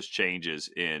give you those changes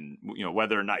in,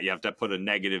 whether or not you have to put a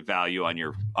negative value on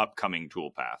your upcoming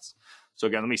tool paths. So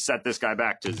again, let me set this guy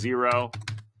back to 0.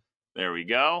 There we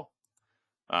go.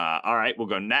 All right, we'll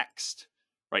go next.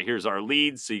 Right, here's our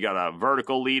leads. So you got a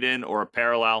vertical lead in or a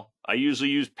parallel. I usually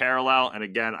use parallel. And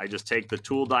again, I just take the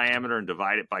tool diameter and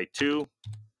divide it by 2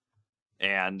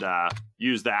 and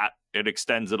use that. It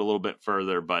extends it a little bit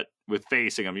further, but with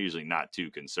facing, I'm usually not too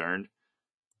concerned.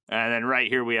 And then right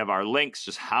here, we have our links.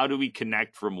 Just how do we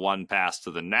connect from one pass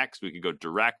to the next? We could go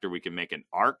direct, or we can make an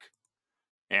arc.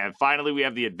 And finally, we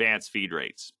have the advanced feed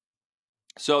rates.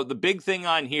 So the big thing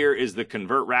on here is the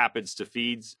convert rapids to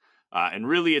feeds. And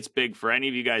really, it's big for any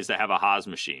of you guys that have a Haas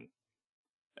machine.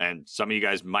 And some of you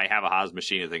guys might have a Haas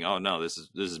machine and think, oh, no, this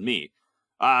is me.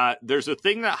 There's a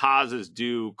thing that Haas's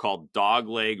do called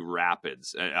dogleg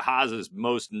rapids. Haas is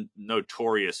most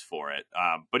notorious for it.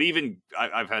 But even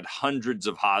I've had hundreds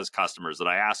of Haas customers that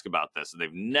I ask about this, and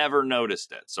they've never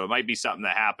noticed it. So it might be something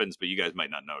that happens, but you guys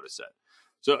might not notice it.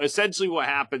 So essentially what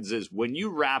happens is when you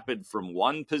rapid from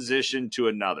one position to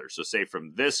another, so say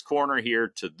from this corner here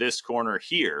to this corner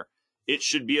here, it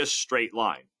should be a straight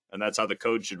line. And that's how the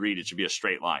code should read. It should be a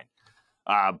straight line.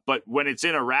 But when it's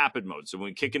in a rapid mode, so when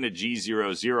we kick into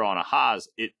G00 on a Haas,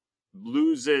 it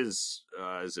loses,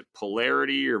 is it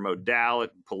polarity or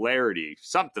modality? Polarity,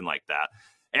 something like that.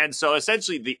 And so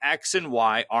essentially the X and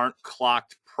Y aren't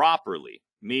clocked properly,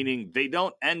 meaning they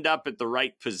don't end up at the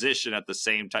right position at the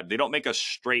same time. They don't make a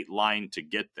straight line to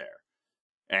get there.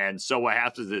 And so what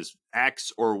happens is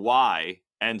X or Y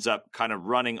ends up kind of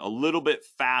running a little bit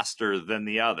faster than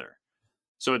the other.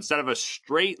 So instead of a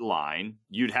straight line,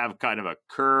 you'd have kind of a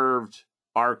curved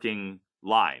arcing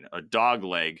line, a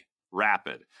dogleg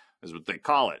rapid. is what they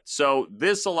call it. So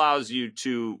this allows you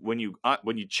to, when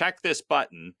you check this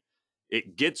button,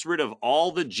 it gets rid of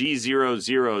all the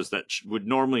G00s that would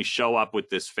normally show up with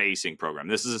this facing program.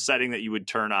 This is a setting that you would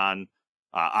turn on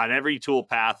every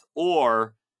toolpath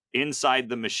or inside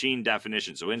the machine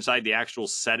definition. So inside the actual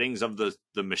settings of the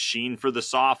machine for the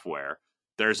software,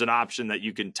 there's an option that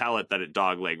you can tell it that it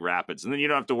dogleg rapids. And then you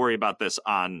don't have to worry about this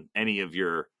on any of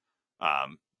your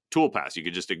toolpaths. You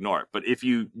could just ignore it. But if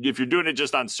you're doing it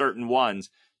just on certain ones,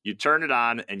 you turn it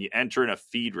on and you enter in a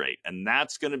feed rate. And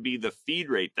that's going to be the feed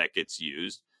rate that gets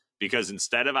used, because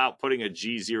instead of outputting a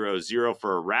G00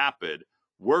 for a rapid,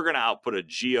 we're going to output a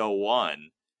G01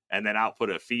 and then output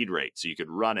a feed rate. So you could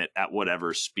run it at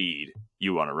whatever speed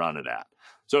you want to run it at.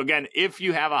 So again, if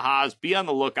you have a Haas, be on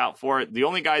the lookout for it. The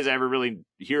only guys I ever really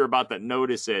hear about that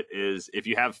notice it is if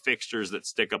you have fixtures that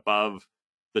stick above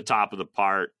the top of the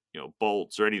part,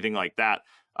 bolts or anything like that.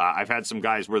 I've had some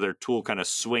guys where their tool kind of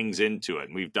swings into it,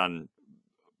 and we've done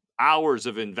hours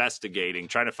of investigating,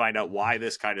 trying to find out why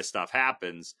this kind of stuff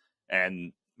happens.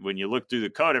 And when you look through the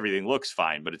code, everything looks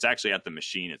fine, but it's actually at the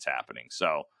machine it's happening.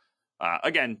 So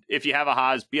again, if you have a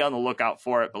Haas, be on the lookout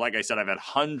for it. But like I said, I've had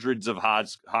hundreds of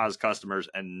Haas customers,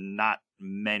 and not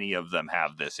many of them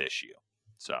have this issue.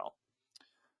 So,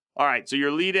 all right. So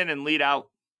your lead in and lead out,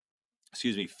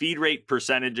 feed rate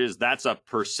percentages, that's a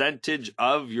percentage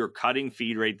of your cutting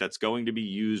feed rate that's going to be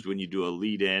used when you do a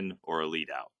lead in or a lead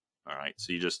out. All right.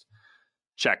 So you just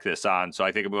check this on. So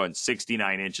I think I'm going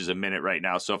 69 inches a minute right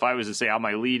now. So if I was to say on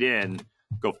my lead in,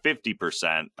 go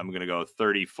 50%, I'm going to go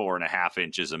 34.5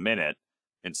 inches a minute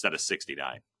instead of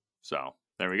 69. So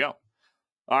there we go.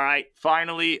 All right.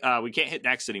 Finally, we can't hit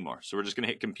next anymore. So we're just going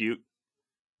to hit compute.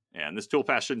 And this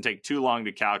toolpath shouldn't take too long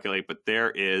to calculate, but there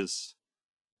is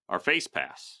our face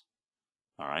pass.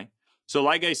 All right. So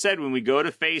like I said, when we go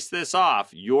to face this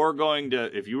off, you're going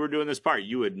to, if you were doing this part,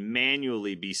 you would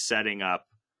manually be setting up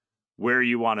where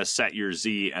you want to set your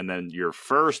Z, and then your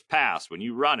first pass, when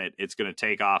you run it, it's going to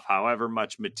take off however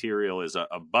much material is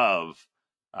above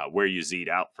where you Z'd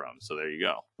out from. So there you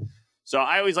go. So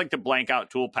I always like to blank out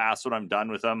tool paths when I'm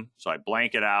done with them. So I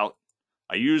blank it out.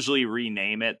 I usually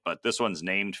rename it, but this one's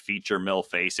named feature mill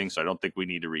facing, so I don't think we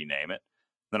need to rename it.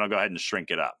 Then I'll go ahead and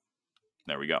shrink it up.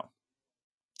 There we go.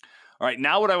 All right,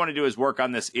 now what I want to do is work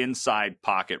on this inside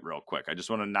pocket real quick. I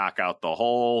just want to knock out the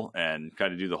hole and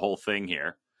kind of do the whole thing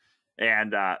here.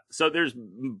 And so there's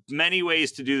many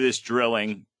ways to do this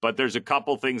drilling, but there's a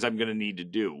couple things I'm going to need to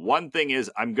do. One thing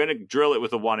is I'm going to drill it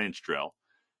with a 1-inch drill,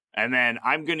 and then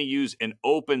I'm going to use an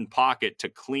open pocket to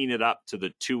clean it up to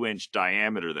the 2-inch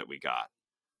diameter that we got.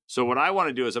 So what I want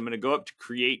to do is I'm going to go up to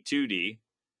Create 2D,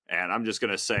 and I'm just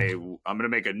going to say, I'm going to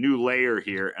make a new layer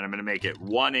here, and I'm going to make it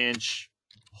 1-inch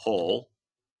hole.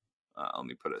 Let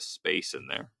me put a space in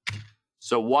there.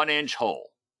 So 1-inch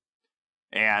hole.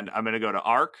 And I'm going to go to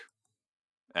arc,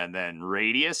 and then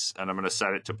radius, and I'm going to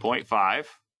set it to 0.5,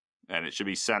 and it should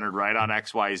be centered right on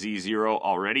XYZ0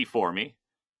 already for me.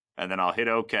 And then I'll hit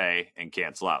OK and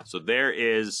cancel out. So there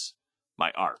is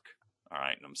my arc. All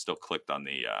right, and I'm still clicked on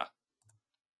the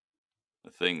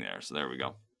thing there. So there we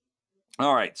go.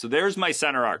 All right, so there's my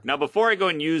center arc. Now, before I go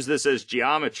and use this as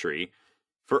geometry,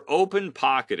 for open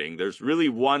pocketing, there's really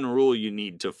one rule you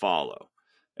need to follow.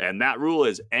 And that rule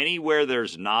is anywhere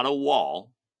there's not a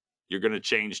wall, you're going to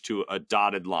change to a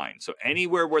dotted line. So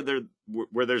anywhere where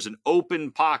there's an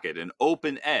open pocket, an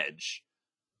open edge,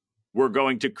 we're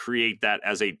going to create that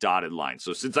as a dotted line.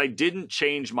 So since I didn't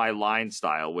change my line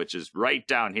style, which is right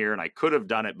down here, and I could have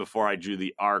done it before I drew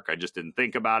the arc, I just didn't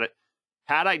think about it.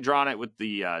 Had I drawn it with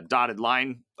the dotted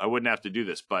line, I wouldn't have to do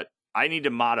this, but I need to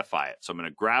modify it. So I'm going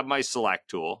to grab my select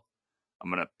tool. I'm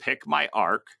going to pick my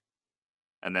arc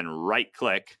and then right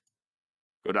click,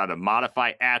 go down to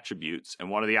modify attributes. And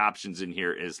one of the options in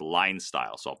here is line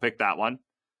style. So I'll pick that one.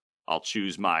 I'll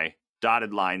choose my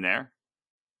dotted line there,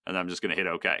 and I'm just going to hit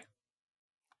OK.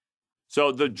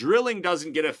 So the drilling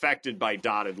doesn't get affected by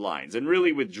dotted lines. And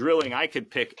really with drilling, I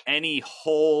could pick any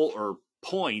hole or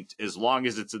point as long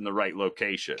as it's in the right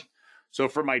location. So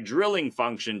for my drilling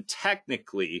function,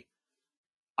 technically,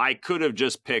 I could have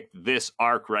just picked this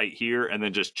arc right here and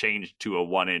then just changed to a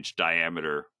 1-inch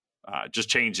diameter, just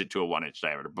changed it to a 1-inch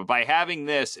diameter. But by having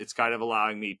this, it's kind of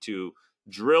allowing me to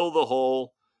drill the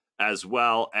hole as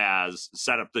well as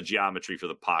set up the geometry for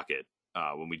the pocket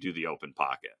when we do the open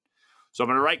pocket. So I'm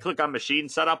going to right click on Machine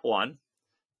Setup 1.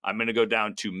 I'm going to go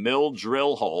down to Mill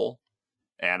Drill Hole,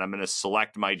 and I'm going to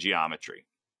select my geometry.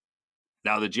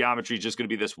 Now the geometry is just going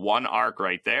to be this one arc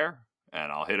right there,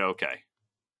 and I'll hit OK.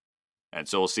 And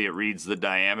so we'll see it reads the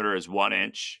diameter as 1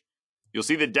 inch. You'll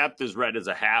see the depth is read as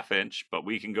a 1/2 inch, but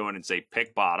we can go in and say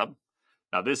pick bottom.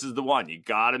 Now this is the one. You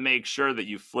got to make sure that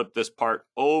you flip this part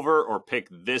over or pick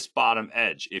this bottom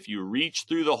edge. If you reach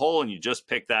through the hole and you just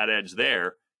pick that edge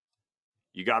there,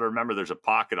 you got to remember there's a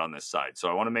pocket on this side. So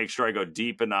I want to make sure I go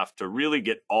deep enough to really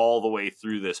get all the way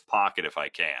through this pocket if I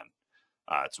can.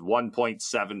 It's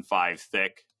 1.75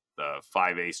 thick. The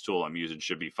 5/8 tool I'm using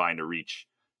should be fine to reach,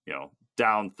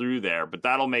 down through there. But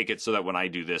that'll make it so that when I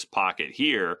do this pocket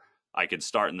here, I can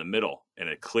start in the middle in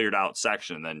a cleared out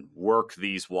section and then work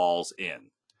these walls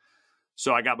in.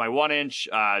 So I got my 1-inch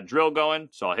drill going.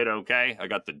 So I'll hit OK. I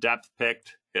got the depth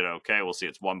picked. Hit OK. We'll see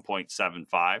it's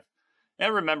 1.75.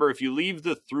 And remember, if you leave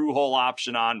the through hole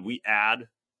option on, we add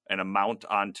an amount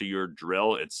onto your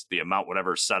drill. It's the amount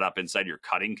whatever's set up inside your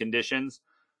cutting conditions.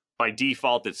 By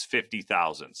default, it's 50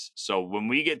 thousandths. So when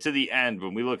we get to the end,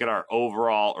 when we look at our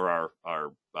overall, or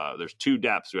our there's two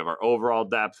depths. We have our overall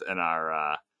depth and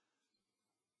our,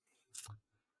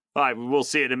 we'll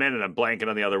see it in a minute. I'm blanking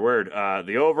on the other word.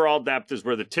 The overall depth is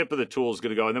where the tip of the tool is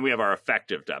going to go. And then we have our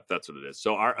effective depth. That's what it is.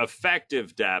 So our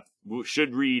effective depth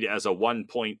should read as a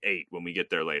 1.8 when we get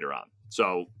there later on.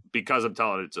 So because I'm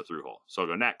telling it it's a through hole. So I'll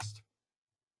go next.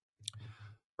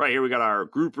 Right here, we got our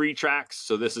group retracts.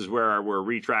 So this is where we're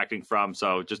retracting from.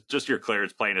 So just your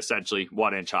clearance plane, essentially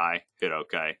 1 inch high. Hit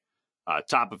OK.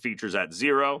 Top of features at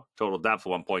 0. Total depth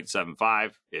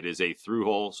 1.75. It is a through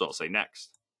hole. So I'll say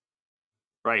next.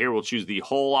 Right here, we'll choose the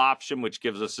hole option, which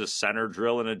gives us a center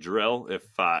drill and a drill. If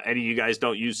any of you guys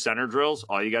don't use center drills,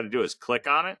 all you got to do is click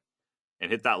on it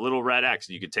and hit that little red X,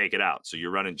 and you can take it out. So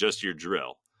you're running just your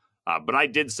drill. But I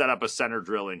did set up a center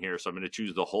drill in here, so I'm going to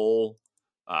choose the hole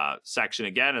section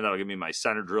again, and that'll give me my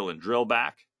center drill and drill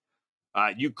back.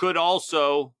 You could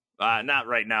also, not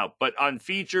right now, but on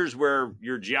features where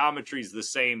your geometry is the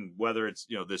same, whether it's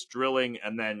this drilling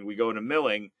and then we go into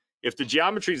milling, if the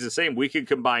geometry is the same, we can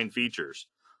combine features.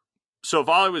 So if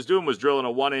all I was doing was drilling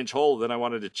a 1 inch hole, then I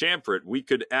wanted to chamfer it, we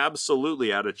could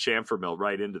absolutely add a chamfer mill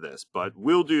right into this. But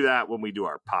we'll do that when we do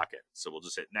our pocket. So we'll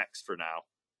just hit next for now.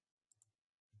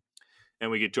 And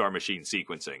we get to our machine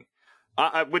sequencing.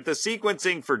 With the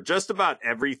sequencing for just about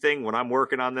everything, when I'm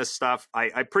working on this stuff,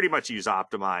 I pretty much use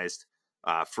Optimized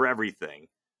for everything.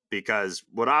 Because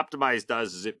what Optimized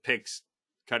does is it picks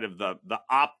kind of the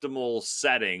optimal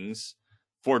settings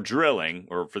for drilling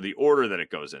or for the order that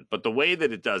it goes in. But the way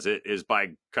that it does it is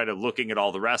by kind of looking at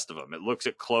all the rest of them. It looks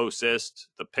at closest,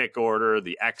 the pick order,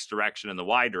 the X direction, and the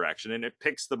Y direction, and it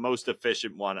picks the most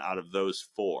efficient one out of those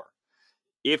 4.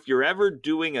 If you're ever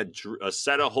doing a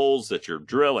set of holes that you're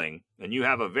drilling and you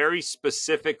have a very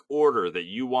specific order that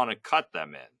you want to cut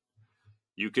them in,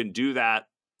 you can do that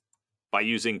by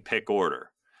using pick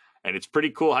order. And it's pretty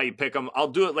cool how you pick them. I'll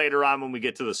do it later on when we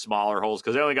get to the smaller holes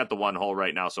because I only got the 1 hole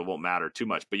right now, so it won't matter too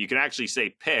much. But you can actually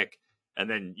say pick, and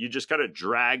then you just kind of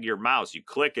drag your mouse. You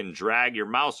click and drag your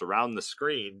mouse around the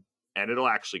screen, and it'll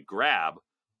actually grab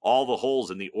all the holes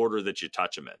in the order that you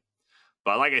touch them in.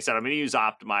 But like I said, I'm going to use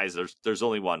Optimize. There's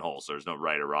only 1 hole, so there's no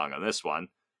right or wrong on this one.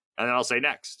 And then I'll say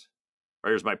next.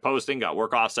 Here's my posting. Got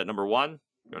work offset number 1.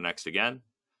 Go next again.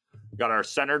 Got our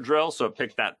center drill, so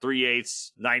pick that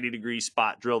 3/8 90-degree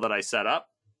spot drill that I set up.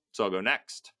 So I'll go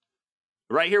next.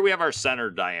 Right here we have our center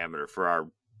diameter for our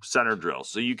center drill.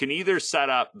 So you can either set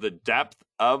up the depth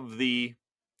of the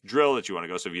drill that you want to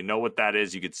go. So if you know what that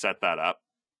is, you could set that up.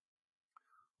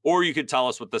 Or you could tell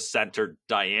us what the center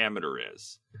diameter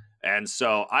is. And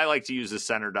so I like to use the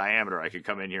center diameter. I could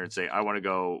come in here and say, I want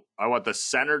the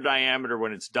center diameter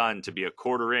when it's done to be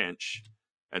 1/4 inch.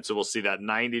 And so we'll see that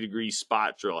 90-degree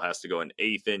spot drill has to go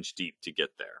 1/8 inch deep to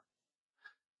get there.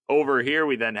 Over here,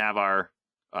 we then have our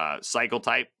cycle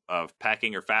type of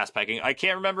packing or fast packing. I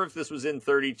can't remember if this was in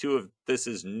 32, if this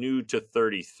is new to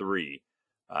 33.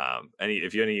 If any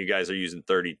of you guys are using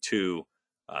 32,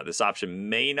 this option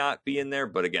may not be in there,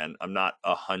 but again, I'm not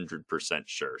 100%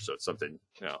 sure. So it's something,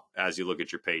 as you look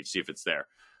at your page, see if it's there.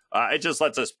 It just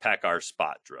lets us peck our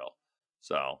spot drill.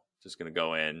 So just going to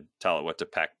go in, tell it what to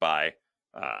peck by.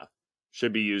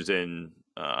 Should be using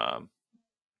 50%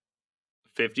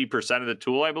 of the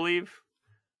tool, I believe.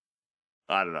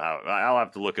 I don't know how. I'll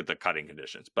have to look at the cutting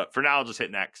conditions. But for now, I'll just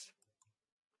hit next.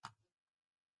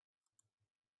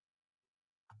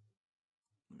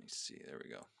 Let me see. There we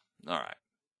go. All right.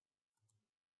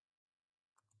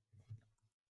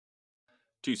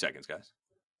 2 seconds, guys.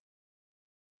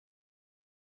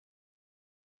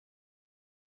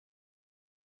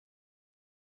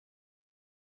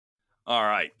 All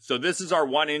right. So this is our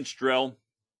 1 inch drill.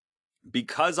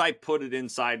 Because I put it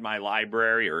inside my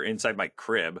library or inside my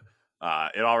crib,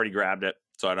 it already grabbed it.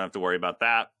 So I don't have to worry about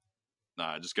that.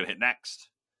 Just going to hit next.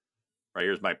 Right,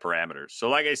 here's my parameters. So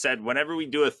like I said, whenever we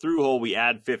do a through hole, we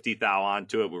add 50 thou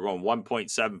onto it. We're going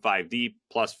 1.75 deep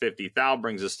plus 50 thou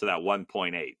brings us to that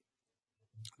 1.8.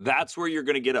 That's where you're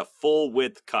going to get a full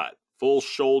width cut, full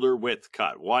shoulder width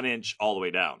cut, 1 inch all the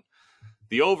way down.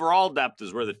 The overall depth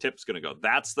is where the tip's going to go.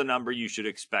 That's the number you should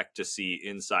expect to see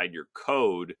inside your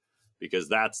code, because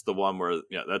that's the one where,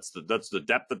 that's the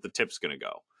depth that the tip's going to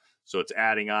go. So it's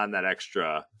adding on that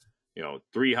extra,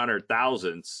 300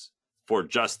 thousandths for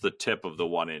just the tip of the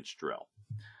 1 inch drill.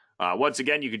 Once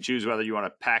again, you can choose whether you want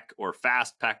to peck or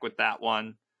fast peck with that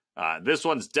one. This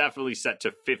one's definitely set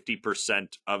to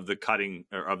 50% of the cutting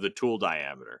or of the tool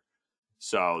diameter.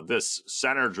 So this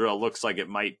center drill looks like it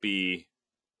might be,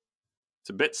 it's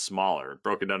a bit smaller,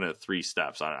 broken down into 3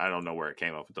 steps. I don't know where it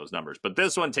came up with those numbers, but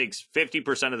this one takes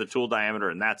 50% of the tool diameter,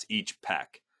 and that's each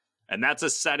peck. And that's a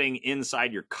setting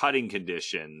inside your cutting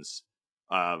conditions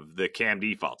of the CAM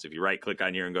defaults. If you right click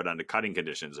on here and go down to cutting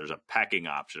conditions, there's a pecking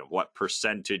option of what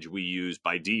percentage we use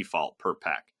by default per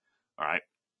peck. All right.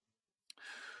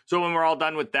 So when we're all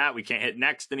done with that, we can't hit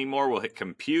next anymore. We'll hit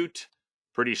compute.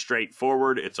 Pretty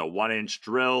straightforward. It's a 1 inch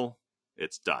drill.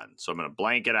 It's done. So I'm going to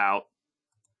blank it out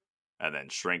and then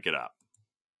shrink it up.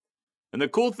 And the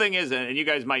cool thing is, and you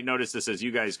guys might notice this as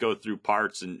you guys go through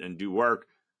parts and do work,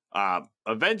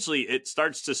 eventually it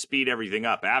starts to speed everything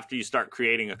up. After you start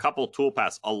creating a couple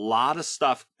toolpaths, a lot of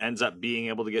stuff ends up being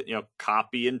able to get,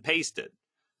 copy and pasted.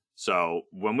 So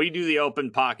when we do the open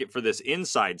pocket for this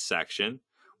inside section,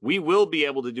 we will be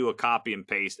able to do a copy and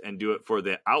paste and do it for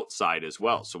the outside as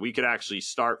well. So we could actually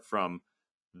start from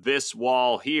this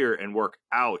wall here and work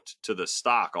out to the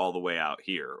stock all the way out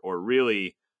here. Or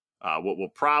really, what we'll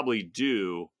probably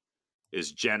do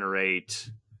is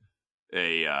generate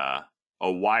a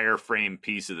wireframe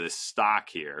piece of this stock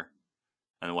here,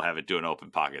 and we'll have it do an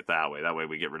open pocket that way. That way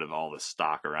we get rid of all the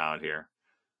stock around here.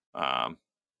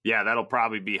 Yeah, that'll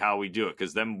probably be how we do it,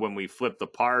 because then when we flip the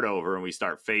part over and we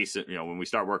start facing, when we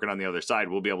start working on the other side,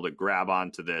 we'll be able to grab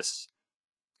onto this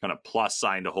kind of plus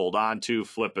sign to hold on to,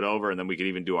 flip it over, and then we can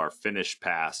even do our finish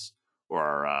pass,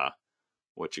 or our,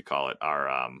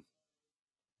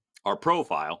 our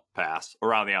profile pass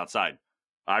around the outside.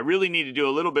 I really need to do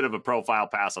a little bit of a profile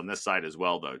pass on this side as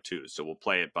well, though, too. So we'll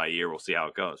play it by ear. We'll see how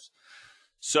it goes.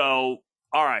 So,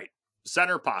 all right,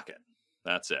 center pocket.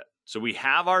 That's it. So we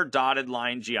have our dotted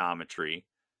line geometry,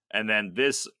 and then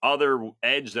this other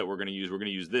edge that we're going to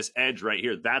use this edge right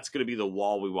here. That's going to be the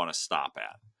wall we want to stop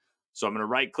at. So I'm going to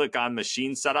right-click on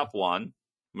Machine Setup 1. I'm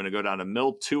going to go down to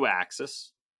Mill 2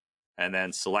 Axis, and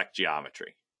then select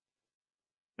Geometry.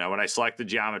 Now, when I select the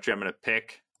geometry, I'm going to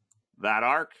pick that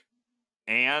arc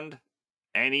and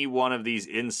any one of these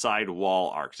inside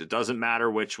wall arcs. It doesn't matter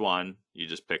which one. You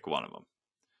just pick one of them.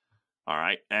 All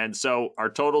right. And so our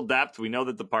total depth, we know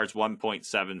that the part's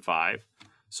 1.75.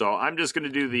 So I'm just going to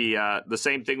do the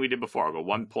same thing we did before. I'll go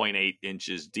 1.8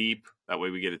 inches deep. That way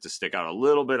we get it to stick out a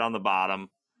little bit on the bottom,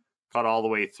 cut all the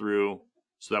way through,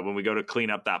 so that when we go to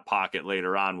clean up that pocket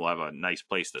later on, we'll have a nice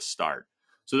place to start.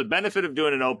 So the benefit of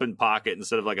doing an open pocket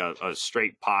instead of like a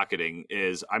straight pocketing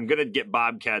is I'm going to get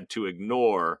BobCAD to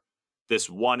ignore this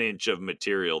 1 inch of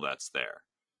material that's there.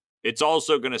 It's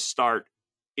also going to start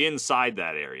inside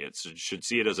that area. It should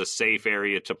see it as a safe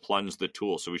area to plunge the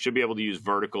tool. So we should be able to use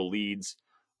vertical leads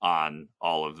on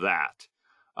all of that.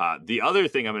 The other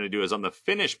thing I'm going to do is on the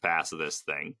finish pass of this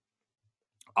thing,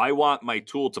 I want my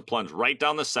tool to plunge right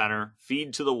down the center,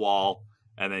 feed to the wall,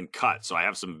 and then cut. So I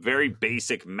have some very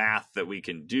basic math that we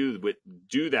can do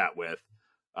that with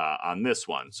on this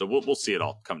one. So we'll see it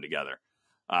all come together.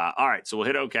 All right, so we'll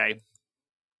hit OK,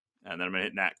 and then I'm going to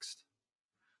hit Next.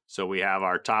 So we have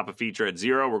our top of feature at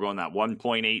 0. We're going that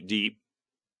 1.8 deep.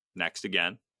 Next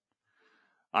again.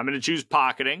 I'm going to choose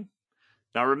pocketing.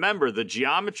 Now remember, the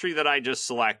geometry that I just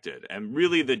selected, and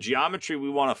really the geometry we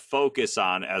want to focus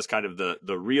on as kind of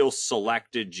the real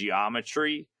selected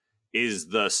geometry, is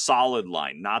the solid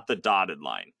line, not the dotted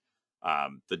line.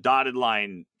 The dotted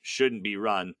line shouldn't be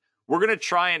run. We're going to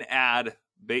try and add,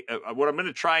 what I'm going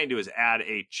to try and do is add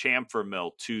a chamfer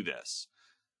mill to this.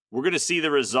 We're going to see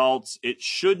the results. It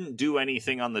shouldn't do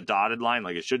anything on the dotted line.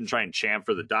 Like, it shouldn't try and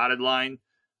chamfer the dotted line.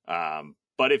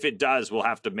 But if it does, we'll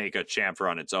have to make a chamfer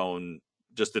on its own,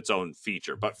 just its own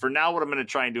feature. But for now, what I'm going to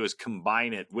try and do is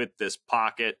combine it with this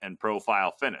pocket and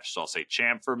profile finish. So I'll say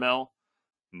chamfer mill,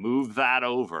 move that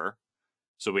over.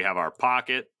 So we have our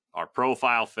pocket, our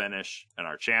profile finish, and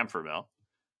our chamfer mill.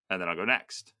 And then I'll go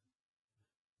next.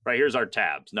 Right, here's our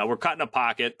tabs. Now we're cutting a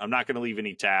pocket. I'm not going to leave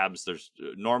any tabs. There's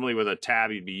normally with a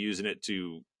tab, you'd be using it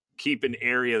to keep an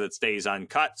area that stays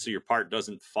uncut so your part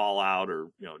doesn't fall out or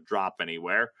drop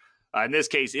anywhere. In this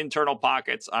case, internal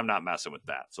pockets, I'm not messing with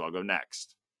that. So I'll go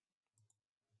next.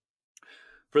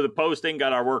 For the posting,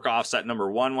 got our work offset number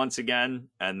 1 once again,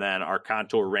 and then our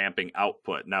contour ramping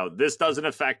output. Now, this doesn't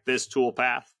affect this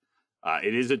toolpath.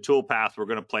 It is a toolpath we're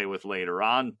going to play with later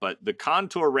on, but the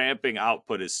contour ramping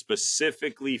output is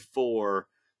specifically for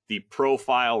the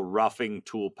profile roughing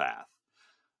toolpath.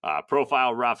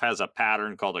 Profile rough has a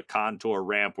pattern called a contour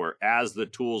ramp, where as the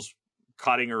tool's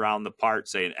cutting around the part,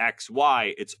 say in X,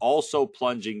 Y, it's also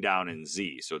plunging down in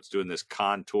Z. So it's doing this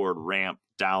contoured ramp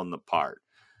down the part.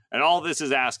 And all this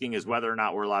is asking is whether or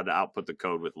not we're allowed to output the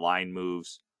code with line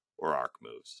moves or arc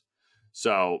moves.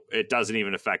 So it doesn't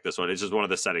even affect this one. It's just one of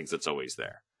the settings that's always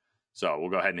there. So we'll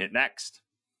go ahead and hit next.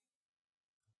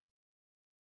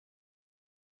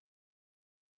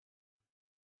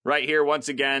 Right here, once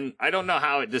again, I don't know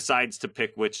how it decides to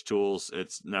pick which tools.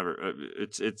 It's never,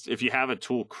 it's if you have a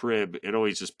tool crib, it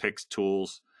always just picks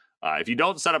tools. If you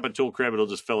don't set up a tool crib, it'll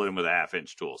just fill it in with a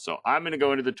 1/2-inch tool. So I'm going to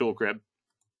go into the tool crib,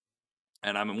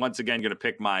 and I'm once again going to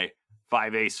pick my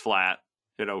 5/8 flat,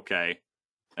 hit OK.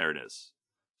 There it is.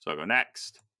 So I'll go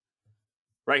next.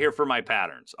 Right here for my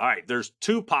patterns. All right, there's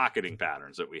 2 pocketing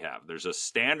patterns that we have. There's a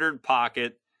standard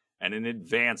pocket and an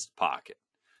advanced pocket.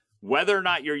 Whether or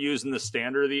not you're using the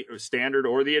standard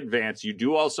or the advanced, you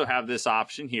do also have this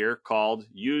option here called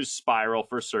use spiral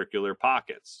for circular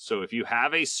pockets. So if you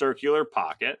have a circular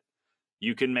pocket,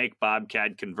 you can make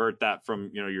BobCAD convert that from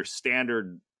your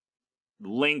standard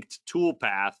linked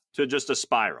toolpath to just a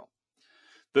spiral.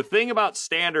 The thing about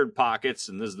standard pockets,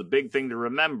 and this is the big thing to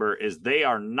remember, is they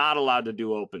are not allowed to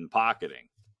do open pocketing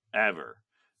ever,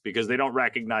 because they don't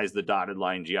recognize the dotted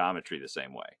line geometry the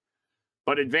same way.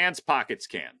 But advanced pockets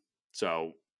can.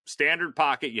 So standard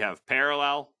pocket, you have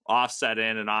parallel, offset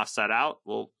in, and offset out.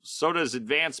 Well, so does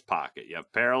advanced pocket. You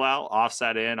have parallel,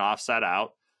 offset in, offset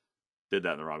out. Did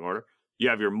that in the wrong order. You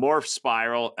have your morph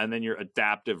spiral, and then your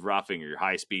adaptive roughing or your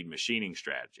high-speed machining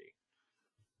strategy.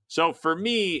 So for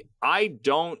me, I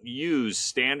don't use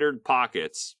standard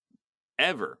pockets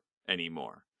ever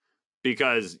anymore,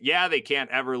 because, yeah, they can't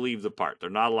ever leave the part. They're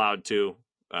not allowed to.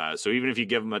 So even if you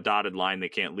give them a dotted line, they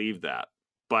can't leave that.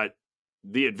 But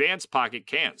the advanced pocket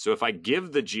can. So if I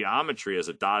give the geometry as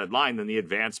a dotted line, then the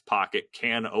advanced pocket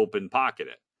can open pocket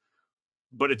it.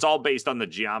 But it's all based on the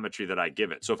geometry that I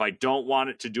give it. So if I don't want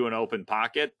it to do an open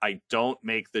pocket, I don't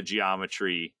make the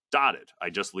geometry dotted. I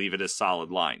just leave it as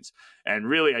solid lines. And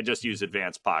really, I just use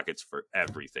advanced pockets for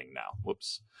everything now.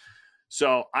 Whoops.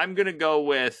 So I'm going to go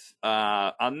with,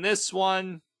 on this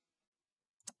one,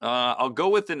 I'll go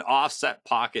with an offset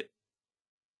pocket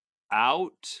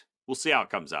out. We'll see how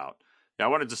it comes out. Now, I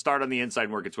wanted to start on the inside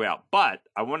and work its way out, but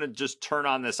I want to just turn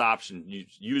on this option,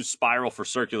 use spiral for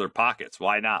circular pockets.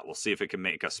 Why not? We'll see if it can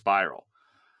make a spiral.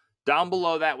 Down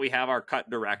below that, we have our cut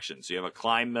direction. So you have a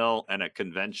climb mill and a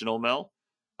conventional mill.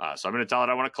 So I'm going to tell it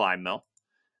I want a climb mill.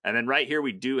 And then right here,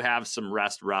 we do have some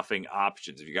rest roughing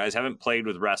options. If you guys haven't played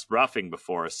with rest roughing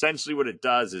before, essentially what it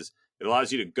does is it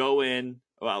allows you to go in.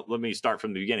 Well, let me start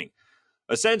from the beginning.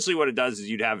 Essentially what it does is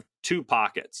you'd have 2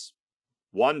 pockets.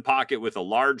 One pocket with a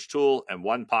large tool and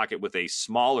one pocket with a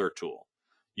smaller tool.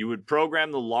 You would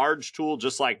program the large tool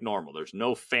just like normal. There's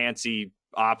no fancy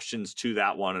options to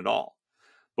that one at all.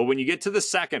 But when you get to the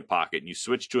second pocket, you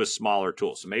switch to a smaller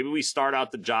tool. So maybe we start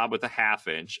out the job with a 1/2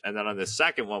 inch, and then on the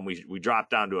second one, we drop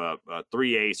down to a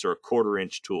 3/8 or a 1/4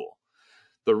 inch tool.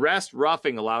 The rest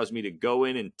roughing allows me to go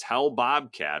in and tell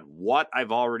BobCAD what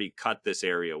I've already cut this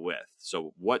area with.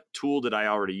 So what tool did I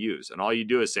already use? And all you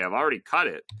do is say, I've already cut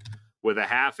it with a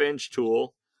 1/2 inch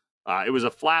tool. It was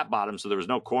a flat bottom, so there was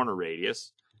no corner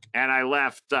radius. And I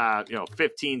left,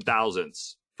 15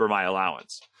 thousandths for my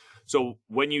allowance. So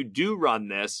when you do run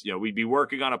this, we'd be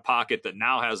working on a pocket that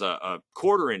now has a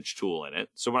 1/4 inch tool in it.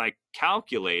 So when I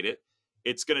calculate it,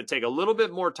 it's going to take a little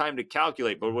bit more time to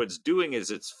calculate. But what it's doing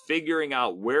is it's figuring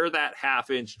out where that 1/2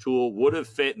 inch tool would have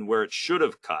fit and where it should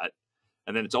have cut.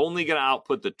 And then it's only going to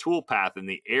output the tool path in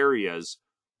the areas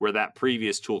where that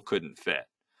previous tool couldn't fit.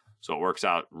 So it works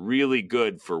out really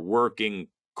good for working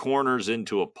corners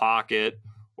into a pocket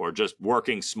or just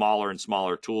working smaller and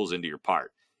smaller tools into your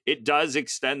part. It does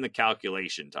extend the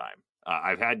calculation time.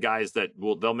 I've had guys that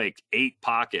they'll make 8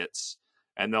 pockets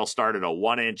and they'll start at a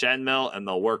 1-inch end mill and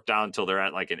they'll work down until they're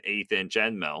at like an 1/8 inch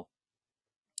end mill.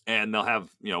 And they'll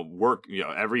have,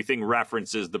 everything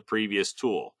references the previous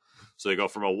tool. So they go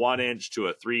from a 1 inch to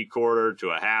a 3/4 to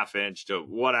a 1/2 inch to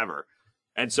whatever.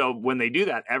 And so when they do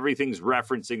that, everything's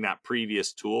referencing that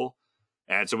previous tool.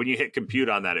 And so when you hit compute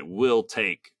on that, it will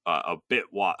take a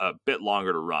bit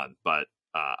longer to run. But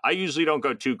I usually don't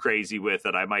go too crazy with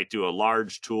it. I might do a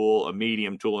large tool, a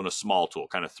medium tool, and a small tool,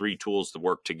 kind of 3 tools to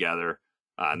work together.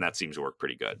 And that seems to work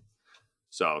pretty good.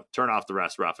 So turn off the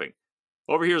rest roughing.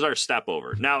 over here's our step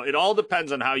over. Now, it all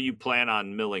depends on how you plan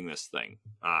on milling this thing.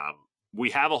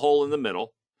 We have a hole in the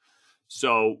middle.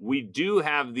 So we do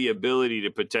have the ability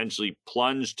to potentially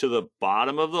plunge to the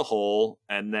bottom of the hole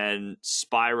and then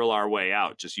spiral our way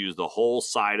out. Just use the whole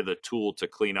side of the tool to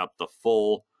clean up the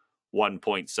full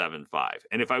 1.75.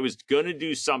 And if I was going to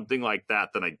do something like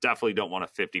that, then I definitely don't want a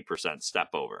 50% step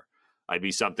over. I'd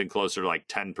be something closer to like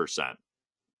 10%.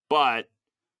 But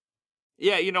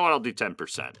yeah, you know what? I'll do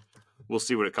 10%. We'll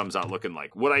see what it comes out looking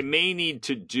like. What I may need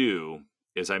to do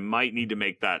is I might need to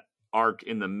make that arc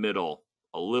in the middle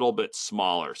a little bit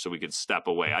smaller so we can step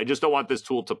away. I just don't want this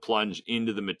tool to plunge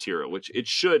into the material, which it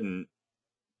shouldn't,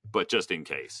 but just in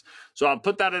case. So I'll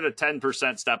put that at a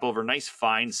 10% step over, nice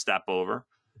fine step over,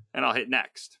 and I'll hit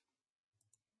next.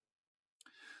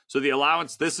 So the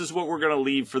allowance, this is what we're going to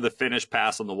leave for the finish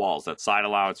pass on the walls. That side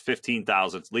allowance, 15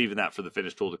 thousandths, leaving that for the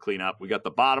finish tool to clean up. We got the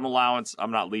bottom allowance.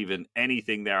 I'm not leaving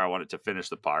anything there. I want it to finish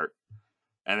the part.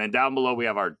 And then down below, we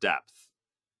have our depth.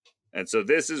 And so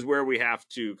this is where we have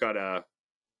to kind of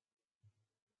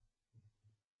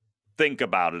think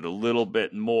about it a little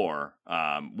bit more,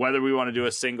 whether we want to do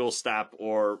a single step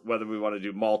or whether we want to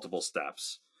do multiple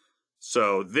steps.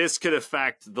 So this could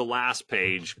affect the last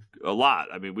page a lot.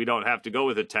 I mean, we don't have to go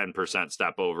with a 10%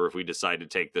 step over if we decide to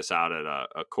take this out at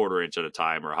a quarter inch at a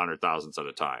time or 100 thousandths at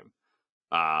a time.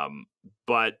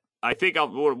 But I think what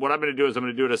I'm going to do is I'm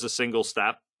going to do it as a single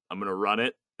step. I'm going to run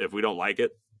it. If we don't like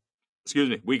it,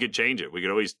 we could change it. We could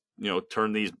always,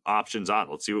 turn these options on.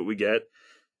 Let's see what we get.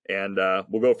 And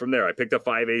we'll go from there. I picked a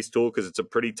 5/8 tool because it's a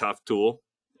pretty tough tool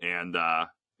and,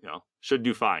 should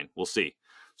do fine. We'll see.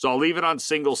 So I'll leave it on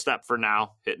single step for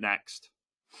now. Hit next.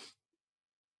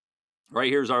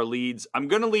 Right here's our leads. I'm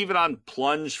going to leave it on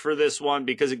plunge for this one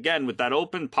because, again, with that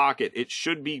open pocket, it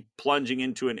should be plunging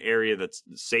into an area that's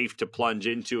safe to plunge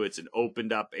into. It's an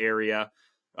opened up area.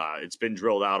 It's been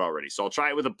drilled out already. So I'll try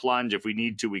it with a plunge. If we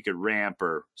need to, we could ramp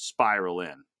or spiral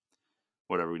in,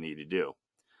 whatever we need to do.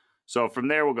 So from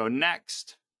there, we'll go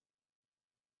next.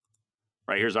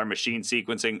 Right, here's our machine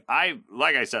sequencing.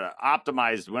 Like I said,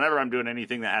 optimized. Whenever I'm doing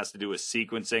anything that has to do with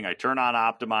sequencing, I turn on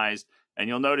optimized, and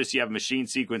you'll notice you have machine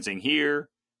sequencing here,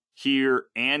 here,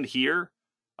 and here.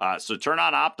 So turn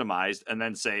on optimized, and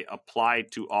then say apply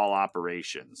to all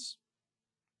operations.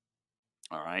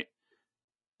 All right,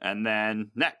 and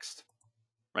then next.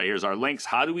 Right, here's our links.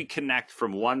 How do we connect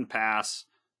from one pass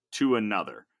to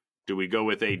another? Do we go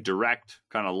with a direct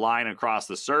kind of line across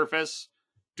the surface?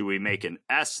 Do we make an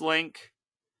S-link?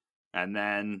 And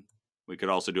then we could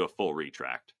also do a full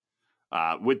retract.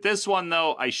 With this one,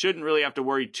 though, I shouldn't really have to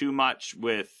worry too much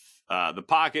with the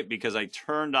pocket because I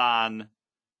turned on,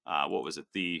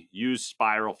 the use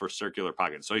spiral for circular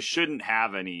pocket. So I shouldn't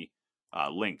have any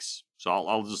links. So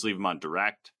I'll just leave them on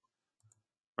direct.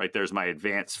 Right there's my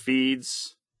advanced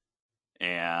feeds.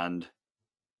 And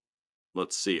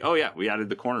let's see. Oh, yeah, we added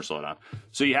the corner slowdown.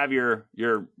 So you have your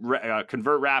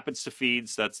convert rapids to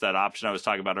feeds. That's that option I was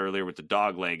talking about earlier with the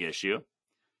dog leg issue.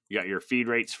 You got your feed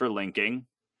rates for linking,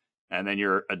 and then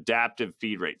your adaptive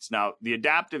feed rates. Now, the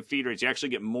adaptive feed rates, you actually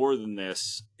get more than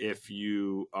this if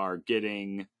you are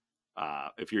getting,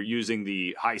 if you're using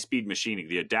the high-speed machining,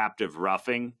 the adaptive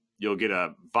roughing. You'll get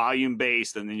a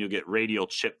volume-based, and then you'll get radial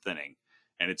chip thinning.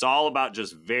 And it's all about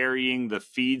just varying the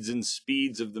feeds and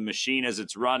speeds of the machine as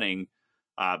it's running,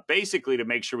 basically to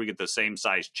make sure we get the same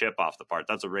size chip off the part.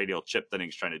 That's what radial chip thinning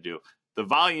is trying to do. The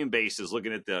volume base is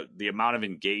looking at the amount of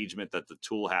engagement that the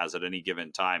tool has at any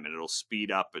given time, and it'll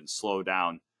speed up and slow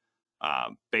down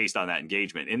based on that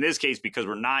engagement. In this case, because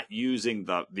we're not using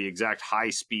the exact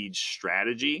high-speed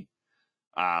strategy,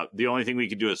 the only thing we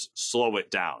can do is slow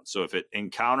it down. So if it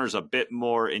encounters a bit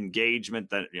more engagement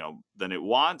than it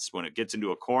wants, when it gets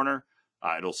into a corner,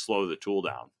 it'll slow the tool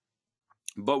down.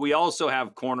 But we also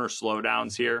have corner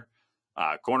slowdowns here.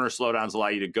 Corner slowdowns allow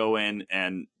you to go in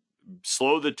and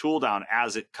slow the tool down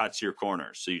as it cuts your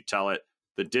corners. So you tell it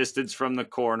the distance from the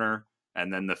corner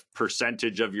and then the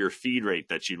percentage of your feed rate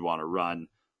that you'd want to run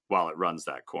while it runs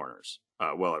that corner.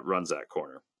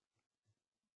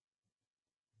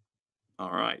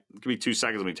 All right, give me 2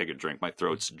 seconds. Let me take a drink. My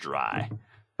throat's dry.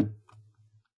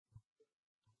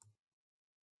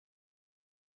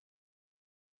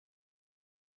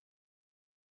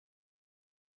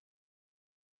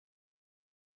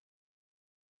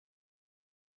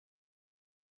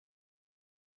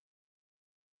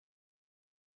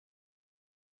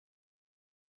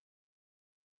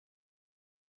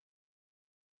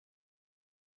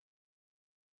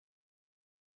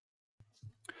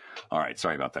 All right,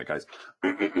 sorry about that, guys.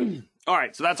 All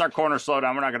right, so that's our corner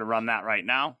slowdown. We're not going to run that right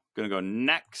now. Going to go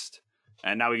next,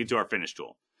 and now we get to our finish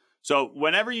tool. So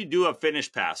whenever you do a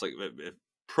finish pass, like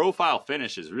profile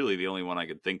finish is really the only one I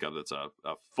could think of that's a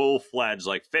full-fledged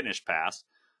like finish pass.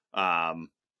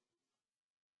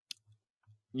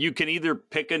 You can either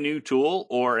pick a new tool,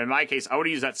 or in my case, I would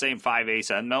use that same 5/8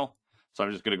 end mill. So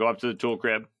I'm just going to go up to the tool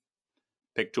crib,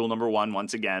 pick tool number 1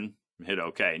 once again, and hit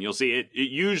OK. And you'll see it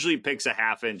usually picks a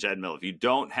 1/2-inch end mill. If you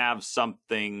don't have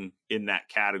something in that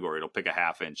category, it'll pick a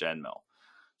 1/2-inch end mill.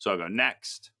 So I'll go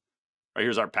next. Right,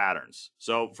 here's our patterns.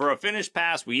 So for a finish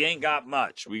pass, we ain't got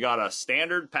much. We got a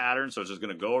standard pattern, so it's just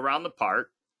going to go around the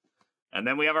part. And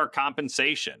then we have our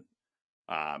compensation.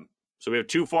 So we have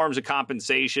 2 forms of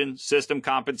compensation. System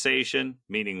compensation,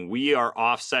 meaning we are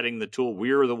offsetting the tool.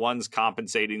 We're the ones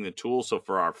compensating the tool. So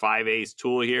for our 5/8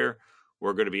 tool here,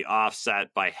 we're going to be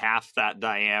offset by half that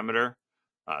diameter.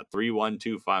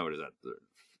 3/125, what is that?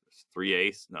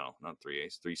 3/8? No, not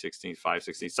 3/8. 3/16,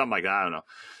 5/16, something like that. I don't know.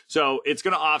 So it's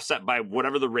going to offset by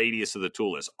whatever the radius of the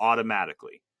tool is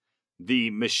automatically. The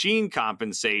machine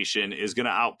compensation is going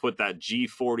to output that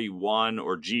G41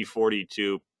 or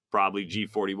G42, probably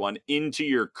G41, into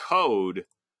your code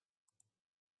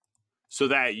so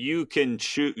that you can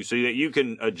choose, so that you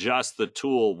can adjust the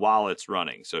tool while it's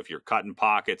running. So if you're cutting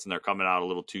pockets and they're coming out a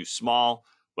little too small,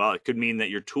 well, it could mean that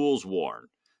your tool's worn.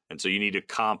 And so you need to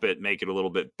comp it, make it a little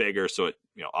bit bigger so it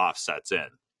offsets in.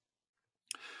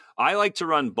 I like to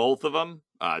run both of them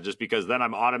just because then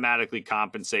I'm automatically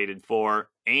compensated for,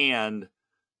 and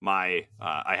I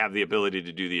have the ability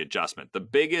to do the adjustment. The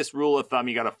biggest rule of thumb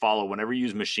you got to follow whenever you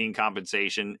use machine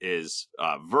compensation is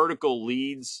vertical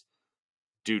leads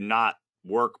do not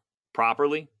work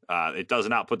properly. It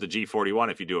doesn't output the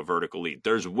G41 if you do a vertical lead.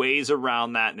 There's ways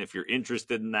around that, and if you're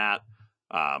interested in that,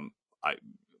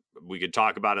 we could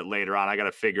talk about it later on. I got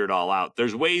to figure it all out.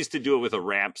 There's ways to do it with a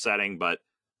ramp setting, but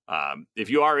if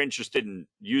you are interested in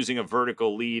using a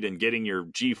vertical lead and getting your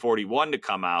G41 to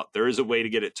come out, there is a way to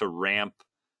get it to ramp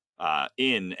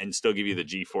in and still give you the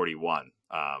G41.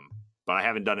 But I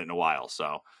haven't done it in a while.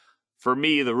 So for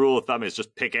me, the rule of thumb is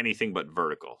just pick anything but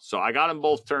vertical. So I got them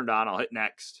both turned on. I'll hit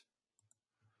next.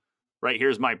 Right,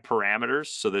 here's my parameters.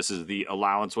 So this is the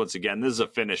allowance. Once again, this is a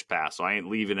finish pass, so I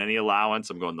ain't leaving any allowance.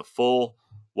 I'm going the full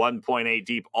 1.8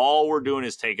 deep. All we're doing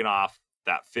is taking off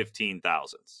that 15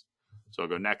 thousandths. So I'll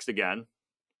go next again.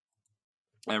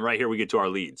 And right here we get to our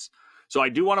leads. So I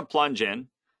do want to plunge in,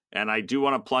 and I do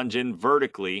want to plunge in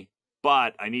vertically,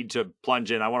 but I need to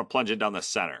plunge in. I want to plunge in down the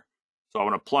center. So I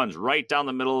want to plunge right down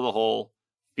the middle of the hole,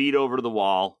 feed over to the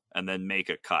wall, and then make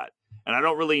a cut. And I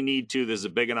don't really need to. This is a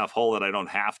big enough hole that I don't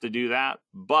have to do that.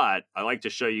 But I like to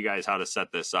show you guys how to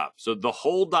set this up. So the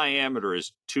hole diameter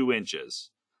is 2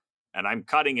 inches. And I'm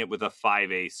cutting it with a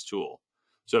 5/8 tool.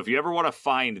 So if you ever want to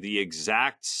find the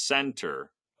exact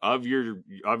center of your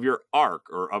arc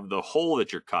or of the hole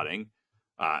that you're cutting,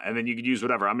 and then you could use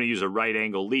whatever. I'm going to use a right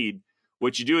angle lead.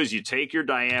 What you do is you take your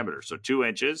diameter, so 2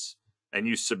 inches, and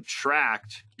you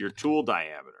subtract your tool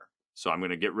diameter. So I'm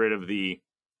going to get rid of the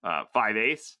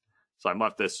 5/8. So I'm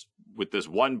left with this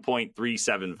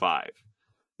 1.375.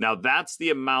 Now that's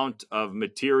the amount of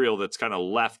material that's kind of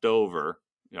left over,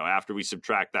 after we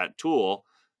subtract that tool,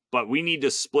 but we need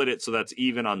to split it so that's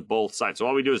even on both sides. So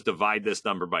all we do is divide this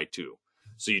number by 2.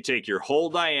 So you take your hole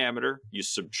diameter, you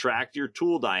subtract your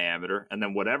tool diameter, and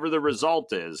then whatever the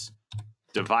result is,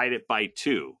 divide it by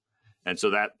 2. And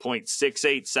so that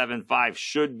 0.6875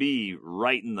 should be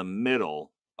right in the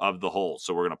middle of the hole.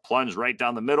 So we're going to plunge right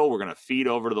down the middle. We're going to feed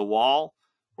over to the wall.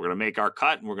 We're going to make our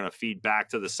cut, and we're going to feed back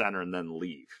to the center and then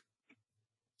leave.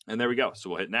 And there we go. So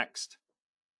we'll hit next.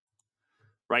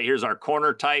 Right, here's our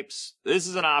corner types. This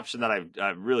is an option that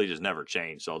I've really just never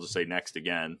changed. So I'll just say next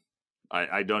again.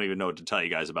 I don't even know what to tell you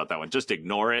guys about that one. Just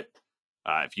ignore it.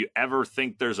 If you ever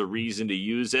think there's a reason to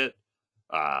use it,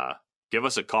 give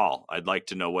us a call. I'd like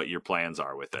to know what your plans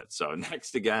are with it. So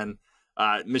next again.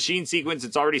 Machine sequence,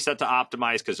 it's already set to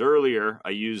optimize because earlier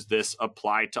I used this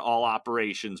apply to all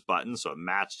operations button. So it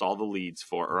matched all the leads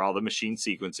or all the machine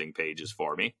sequencing pages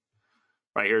for me.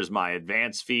 Right here's my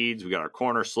advanced feeds. We got our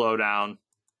corner slowdown.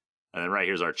 And then right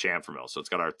here's our chamfer mill. So it's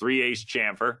got our 3/8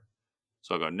 chamfer.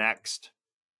 So I'll go next.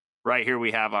 Right here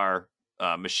we have our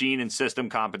machine and system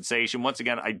compensation. Once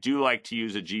again, I do like to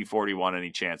use a G41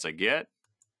 any chance I get.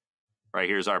 Right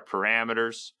here's our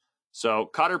parameters. So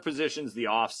cutter positions the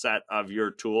offset of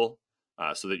your tool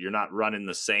so that you're not running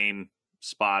the same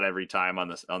spot every time on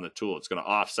the tool. It's going to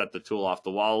offset the tool off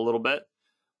the wall a little bit.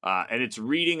 And it's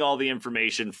reading all the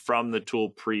information from the tool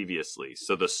previously.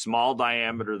 So the small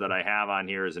diameter that I have on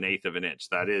here is 1/8 of an inch.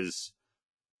 That is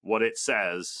what it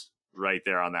says right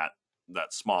there on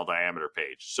that small diameter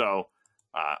page. So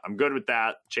I'm good with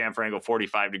that. Chamfer angle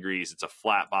 45 degrees. It's a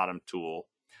flat bottom tool.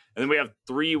 And then we have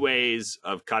 3 ways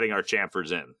of cutting our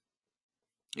chamfers in.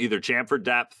 Either chamfer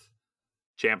depth,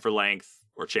 chamfer length,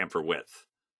 or chamfer width.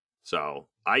 So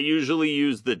I usually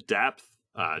use the depth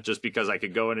just because I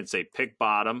could go in and say pick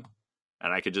bottom,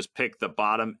 and I could just pick the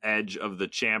bottom edge of the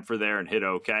chamfer there and hit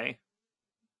OK.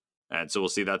 And so we'll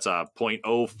see that's a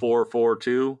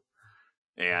 0.0442.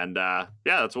 And yeah,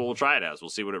 that's what we'll try it as. We'll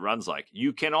see what it runs like.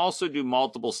 You can also do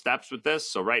multiple steps with this.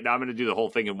 So right now I'm going to do the whole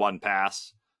thing in one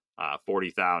pass.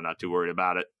 40 thou, not too worried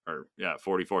about it. Or yeah,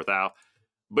 44 thou.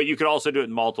 But you could also do it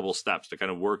in multiple steps to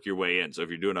kind of work your way in. So if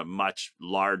you're doing a much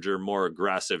larger, more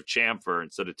aggressive chamfer,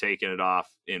 instead of taking it off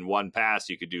in one pass,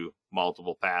 you could do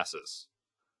multiple passes.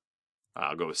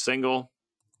 I'll go with single.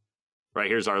 Right,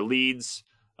 here's our leads.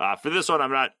 For this one,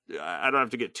 I don't have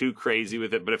to get too crazy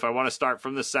with it, but if I want to start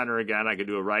from the center again, I could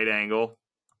do a right angle,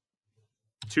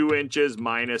 2 inches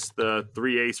minus the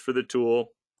 3/8 for the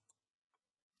tool,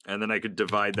 and then I could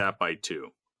divide that by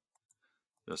 2,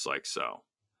 just like so.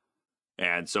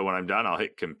 And so when I'm done, I'll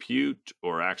hit compute,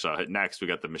 or actually I'll hit next. We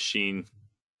got the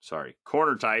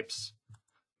corner types,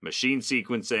 machine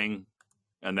sequencing,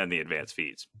 and then the advanced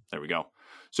feeds. There we go.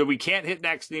 So we can't hit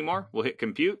next anymore. We'll hit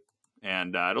compute.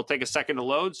 And it'll take a second to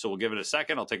load, so we'll give it a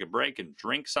second. I'll take a break and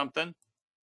drink something.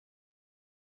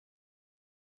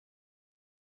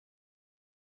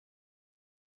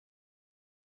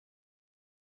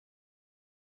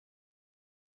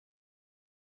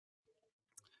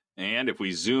 And if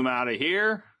we zoom out of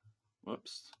here,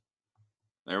 whoops,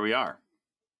 there we are.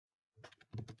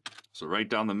 So right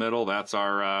down the middle, that's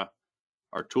our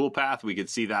tool path. We can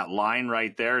see that line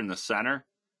right there in the center.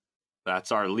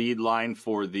 That's our lead line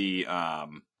for the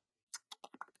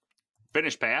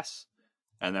finish pass.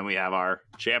 And then we have our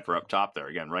chamfer up top there,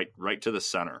 again, right to the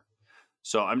center.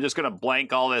 So I'm just going to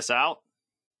blank all this out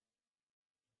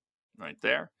right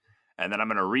there. And then I'm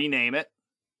going to rename it.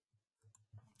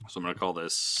 So I'm going to call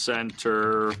this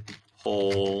center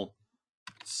hole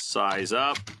size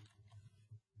up.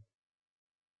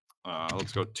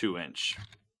 Let's go 2 inch.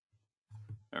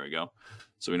 There we go.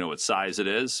 So we know what size it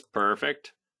is.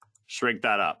 Perfect. Shrink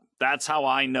that up. That's how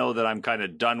I know that I'm kind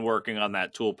of done working on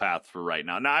that tool path for right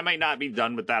now. Now, I might not be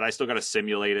done with that. I still got to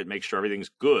simulate it, make sure everything's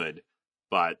good.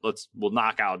 But we'll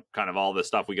knock out kind of all the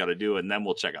stuff we got to do, and then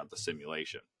we'll check out the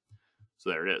simulation.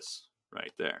 So there it is,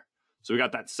 right there. So we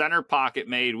got that center pocket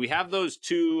made. We have those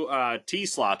 2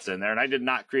 T-slots in there, and I did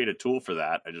not create a tool for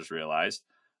that. I just realized.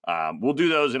 We'll do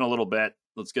those in a little bit.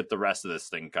 Let's get the rest of this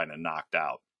thing kind of knocked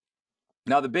out.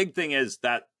 Now, the big thing is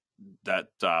that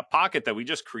pocket that we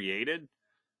just created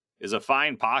is a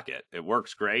fine pocket. It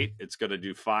works great. It's going to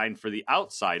do fine for the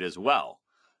outside as well.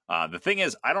 The thing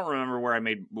is, I don't remember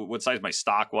what size my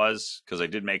stock was, because I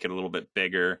did make it a little bit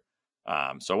bigger.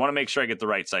 So I want to make sure I get the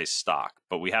right size stock,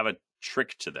 but we have a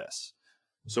trick to this.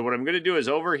 So what I'm going to do is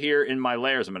over here in my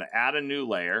layers, I'm going to add a new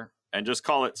layer and just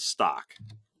call it stock.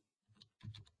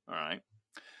 All right.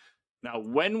 Now,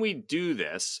 when we do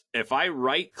this, if I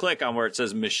right click on where it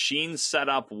says machine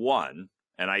setup 1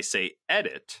 and I say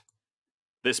edit,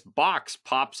 this box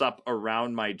pops up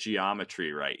around my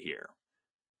geometry right here.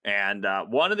 And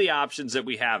one of the options that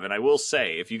we have, and I will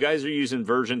say, if you guys are using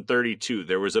version 32,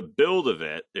 there was a build of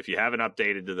it. If you haven't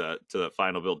updated to the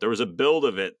final build, there was a build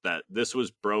of it that this was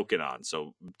broken on.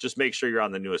 So just make sure you're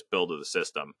on the newest build of the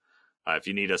system. If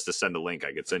you need us to send a link,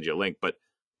 I could send you a link. But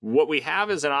what we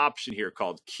have is an option here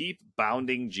called Keep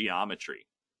Bounding Geometry.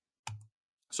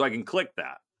 So I can click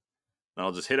that. And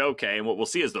I'll just hit OK. And what we'll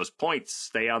see is those points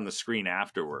stay on the screen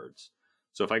afterwards.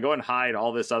 So if I go and hide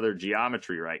all this other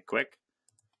geometry right quick,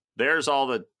 there's all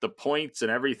the points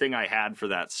and everything I had for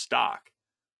that stock.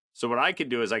 So what I could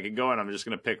do is I could go and I'm just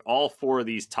going to pick all 4 of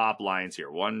these top lines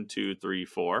here. 1, 2, 3,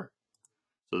 4.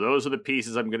 So those are the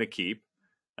pieces I'm going to keep.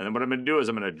 And then what I'm going to do is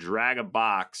I'm going to drag a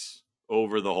box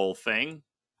over the whole thing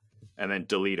and then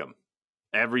delete them.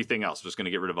 Everything else, just going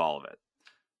to get rid of all of it.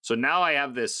 So now I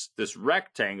have this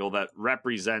rectangle that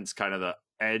represents kind of the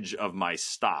edge of my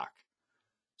stock.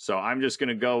 So I'm just going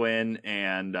to go in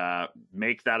and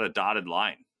make that a dotted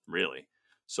line, really.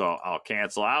 So I'll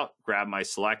cancel out, grab my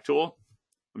select tool.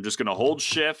 I'm just going to hold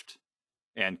shift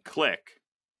and click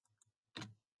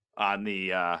on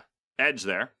the edge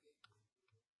there.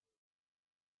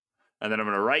 And then I'm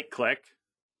going to right click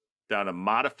down to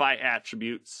modify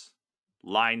attributes,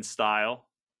 line style,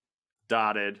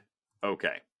 dotted,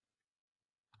 okay.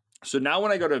 So now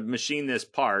when I go to machine this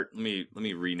part, let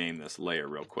me rename this layer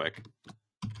real quick.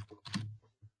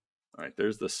 All right,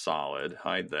 there's the solid.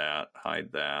 Hide that,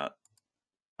 hide that.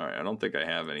 All right, I don't think I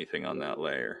have anything on that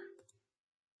layer.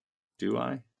 Do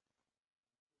I?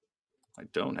 I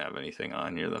don't have anything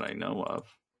on here that I know of.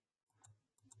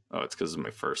 Oh, it's because it's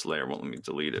my first layer. Won't let me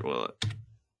delete it, will it?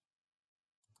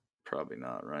 Probably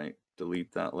not, right?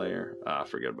 Delete that layer.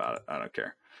 Forget about it. I don't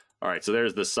care. All right, so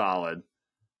there's the solid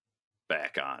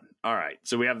back on. All right,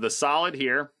 so we have the solid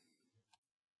here,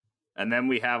 and then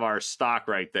we have our stock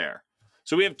right there.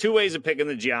 So we have two ways of picking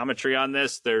the geometry on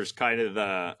this. There's kind of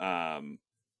the,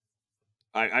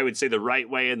 I would say the right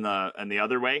way and the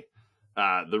other way.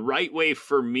 The right way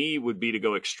for me would be to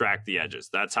go extract the edges.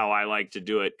 That's how I like to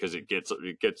do it because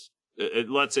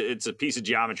it's a piece of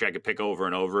geometry I could pick over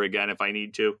and over again if I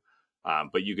need to.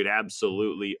 But you could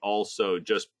absolutely also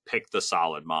just pick the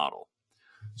solid model.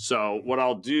 So what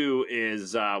I'll do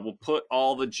is we'll put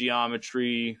all the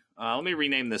geometry. Let me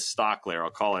rename this stock layer. I'll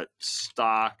call it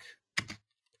stock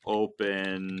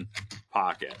open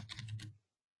pocket.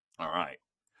 All right.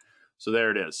 So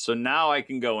there it is. So now I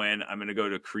can go in. I'm going to go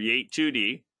to create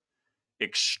 2D,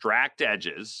 extract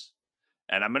edges,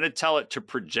 and I'm going to tell it to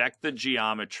project the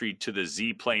geometry to the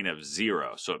z-plane of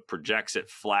 0. So it projects it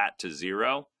flat to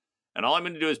 0. And all I'm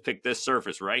going to do is pick this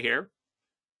surface right here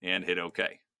and hit OK.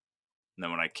 And then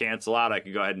when I cancel out, I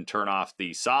can go ahead and turn off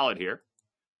the solid here.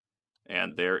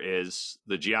 And there is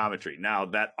the geometry. Now,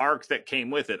 that arc that came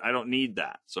with it, I don't need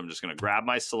that. So I'm just going to grab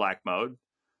my select mode.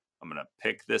 I'm going to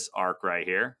pick this arc right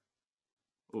here.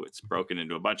 Ooh, it's broken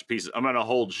into a bunch of pieces. I'm going to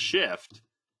hold shift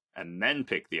and then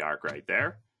pick the arc right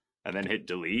there and then hit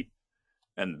delete.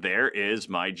 And there is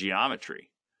my geometry.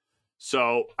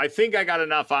 So I think I got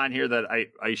enough on here that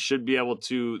I should be able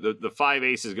to, the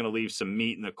 5/8 is going to leave some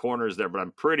meat in the corners there, but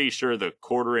I'm pretty sure the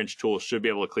 1/4" tool should be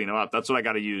able to clean them up. That's what I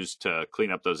got to use to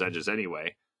clean up those edges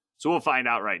anyway. So we'll find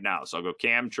out right now. So I'll go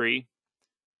cam tree.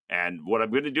 And what I'm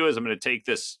going to do is I'm going to take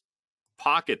this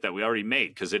pocket that we already made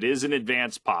because it is an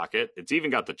advanced pocket. It's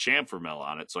even got the chamfer mill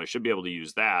on it, so I should be able to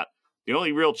use that. The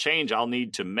only real change I'll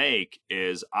need to make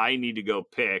is I need to go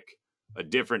pick a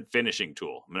different finishing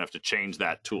tool. I'm going to have to change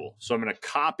that tool. So I'm going to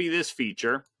copy this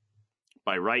feature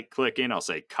by right-clicking. I'll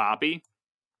say copy.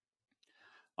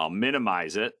 I'll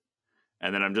minimize it,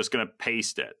 and then I'm just going to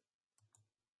paste it.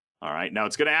 All right, now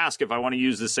it's going to ask if I want to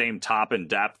use the same top and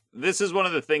depth. This is one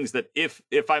of the things that if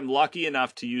I'm lucky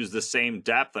enough to use the same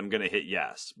depth, I'm going to hit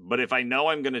yes. But if I know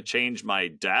I'm going to change my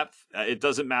depth, it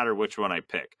doesn't matter which one I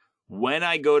pick. When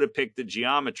I go to pick the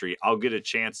geometry, I'll get a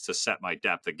chance to set my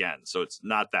depth again. So it's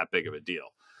not that big of a deal.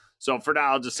 So for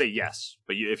now, I'll just say yes.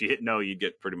 But if you hit no, you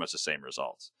get pretty much the same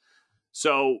results.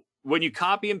 So when you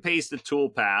copy and paste the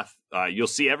toolpath, you'll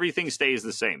see everything stays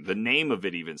the same. The name of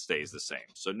it even stays the same.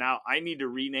 So now I need to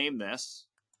rename this.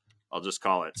 I'll just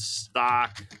call it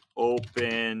stock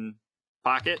open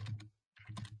pocket.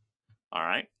 All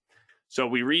right. So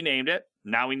we renamed it.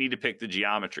 Now we need to pick the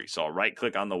geometry. So I'll right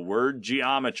click on the word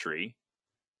geometry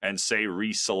and say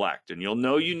reselect. And you'll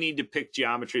know you need to pick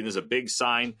geometry. And there's a big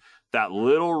sign. That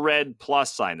little red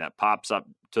plus sign that pops up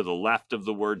to the left of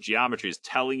the word geometry is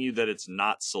telling you that it's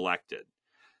not selected.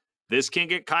 This can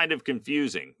get kind of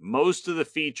confusing. Most of the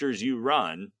features you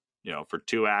run, for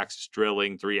 2-axis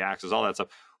drilling, 3-axis, all that stuff,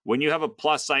 when you have a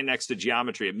plus sign next to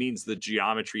geometry, it means the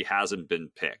geometry hasn't been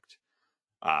picked.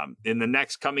 In the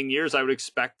next coming years, I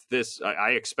expect this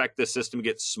system to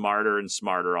get smarter and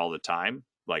smarter all the time,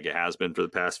 like it has been for the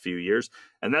past few years.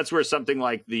 And that's where something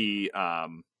like the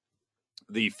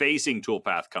facing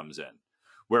toolpath comes in,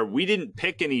 where we didn't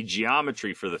pick any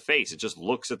geometry for the face. It just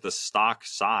looks at the stock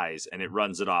size and it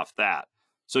runs it off that.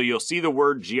 So you'll see the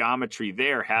word geometry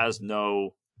there has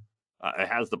it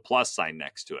has the plus sign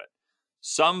next to it.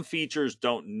 Some features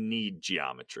don't need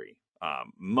geometry.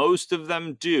 Most of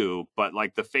them do, but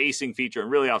like the facing feature, and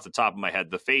really off the top of my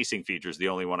head, the facing feature is the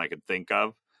only one I could think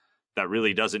of that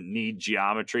really doesn't need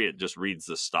geometry. It just reads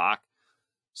the stock.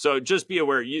 So just be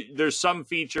aware, there's some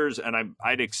features, and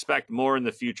I'd expect more in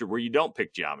the future where you don't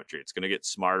pick geometry. It's going to get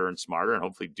smarter and smarter, and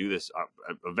hopefully do this.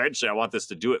 Eventually, I want this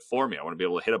to do it for me. I want to be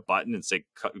able to hit a button and say,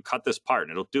 cut this part,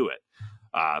 and it'll do it.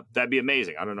 That'd be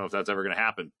amazing. I don't know if that's ever going to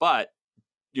happen, but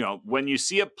when you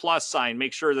see a plus sign,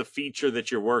 make sure the feature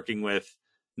that you're working with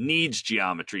needs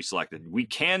geometry selected. We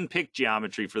can pick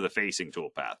geometry for the facing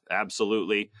toolpath,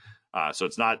 absolutely. So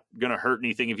it's not going to hurt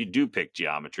anything if you do pick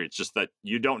geometry. It's just that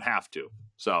you don't have to.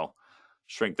 So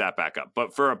shrink that back up.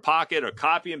 But for a pocket, a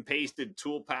copy and pasted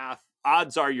toolpath,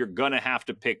 odds are you're going to have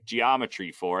to pick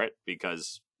geometry for it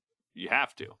because you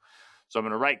have to. So I'm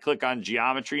going to right click on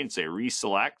geometry and say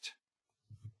reselect.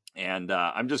 And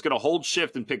I'm just going to hold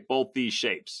shift and pick both these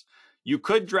shapes. You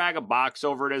could drag a box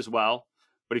over it as well.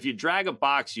 But if you drag a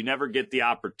box, you never get the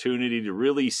opportunity to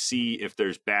really see if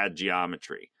there's bad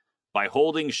geometry. By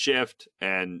holding shift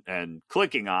and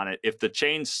clicking on it, if the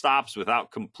chain stops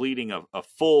without completing a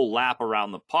full lap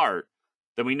around the part,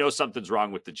 then we know something's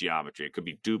wrong with the geometry. It could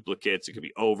be duplicates, it could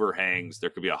be overhangs, there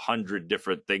could be 100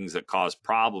 different things that cause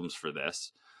problems for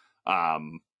this.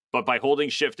 But by holding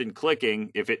shift and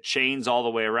clicking, if it chains all the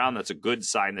way around, that's a good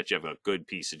sign that you have a good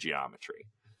piece of geometry.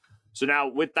 So now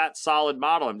with that solid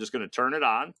model, I'm just going to turn it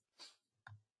on.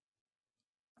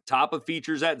 Top of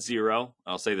features at 0.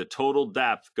 I'll say the total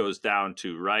depth goes down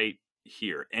to right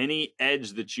here. Any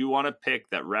edge that you want to pick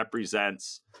that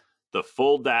represents the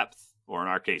full depth, or in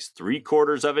our case,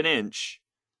 3/4 of an inch,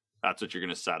 that's what you're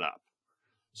going to set up.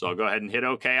 So I'll go ahead and hit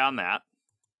OK on that.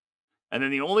 And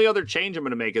then the only other change I'm going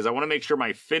to make is I want to make sure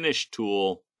my finish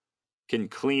tool can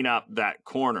clean up that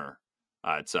corner.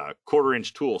 It's a 1/4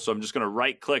 inch tool. So I'm just going to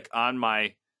right click on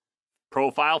my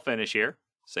profile finish here,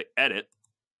 say edit.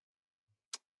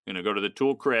 I'm going to go to the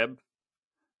tool crib,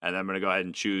 and then I'm going to go ahead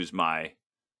and choose my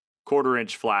 1/4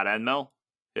 inch flat end mill,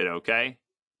 hit OK,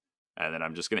 and then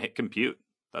I'm just going to hit compute.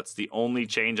 That's the only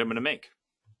change I'm going to make.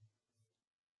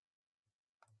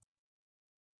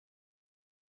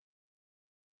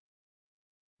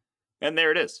 And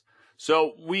there it is.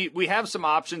 So we have some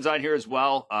options on here as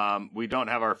well. We don't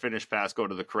have our finish pass go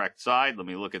to the correct side. Let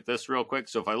me look at this real quick.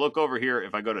 So if I look over here,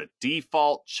 if I go to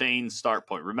default chain start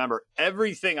point, remember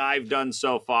everything I've done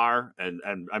so far, and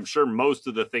I'm sure most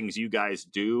of the things you guys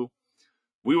do,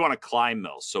 we want to climb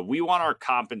mills. So we want our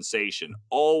compensation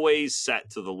always set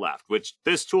to the left, which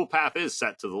this toolpath is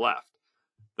set to the left.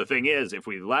 The thing is, if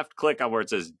we left click on where it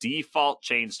says default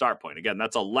chain start point, again,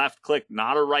 that's a left click,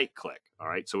 not a right click. All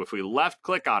right. So if we left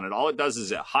click on it, all it does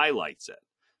is it highlights it.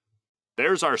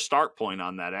 There's our start point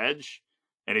on that edge.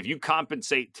 And if you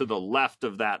compensate to the left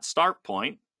of that start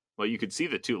point, well, you could see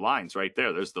the 2 lines right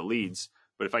there. There's the leads.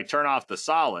 But if I turn off the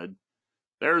solid,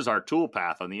 there's our tool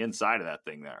path on the inside of that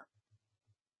thing there.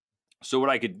 So what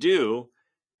I could do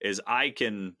is I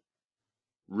can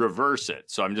reverse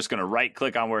it. So I'm just going to right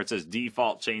click on where it says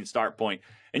default chain start point,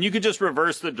 and you could just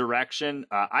reverse the direction.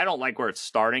 I don't like where it's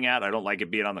starting at. I don't like it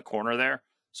being on the corner there.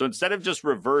 So instead of just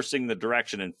reversing the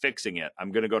direction and fixing it,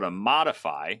 I'm going to go to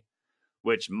modify,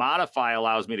 which modify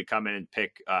allows me to come in and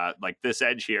pick like this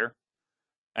edge here,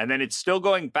 and then it's still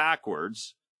going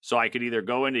backwards. So I could either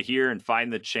go into here and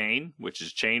find the chain, which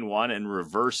is chain 1, and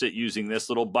reverse it using this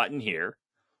little button here,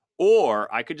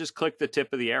 or I could just click the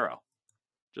tip of the arrow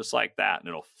just like that, and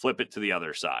it'll flip it to the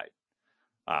other side.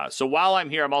 So while I'm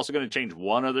here, I'm also going to change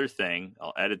one other thing.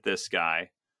 I'll edit this guy.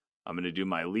 I'm going to do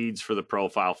my leads for the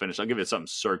profile finish. I'll give it something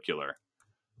circular.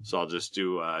 So I'll just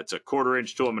do, it's a 1/4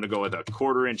 inch tool. I'm going to go with a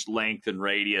 1/4 inch length and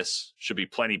radius. Should be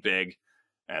plenty big.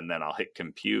 And then I'll hit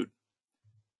compute.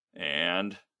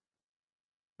 And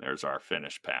there's our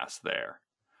finish pass there.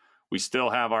 We still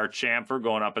have our chamfer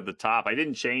going up at the top. I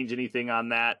didn't change anything on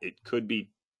that. It could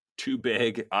be too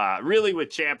big. Really with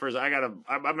chamfers,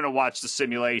 I'm going to watch the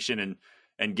simulation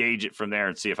and gauge it from there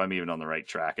and see if I'm even on the right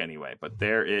track anyway. But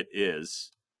there it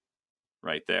is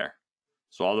right there.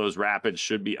 So all those rapids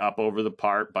should be up over the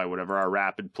part by whatever our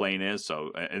rapid plane is.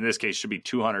 So in this case, should be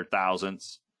 200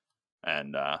 thousandths.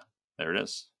 And there it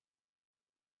is.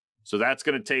 So that's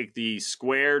going to take the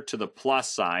square to the plus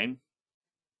sign.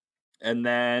 And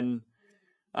then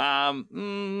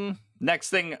next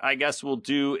thing I guess we'll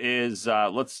do is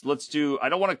let's do, I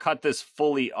don't want to cut this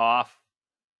fully off.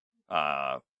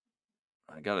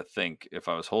 I got to think, if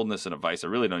I was holding this in a vise, I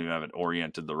really don't even have it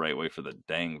oriented the right way for the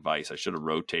dang vise. I should have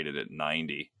rotated it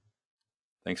 90.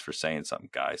 Thanks for saying something,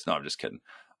 guys. No, I'm just kidding.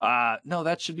 No,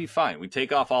 that should be fine. We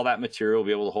take off all that material, we'll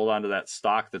be able to hold on to that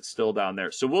stock that's still down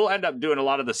there. So we'll end up doing a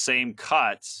lot of the same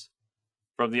cuts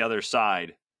from the other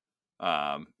side,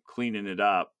 cleaning it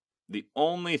up. The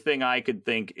only thing I could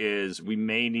think is we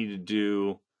may need to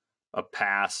do a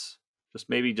pass,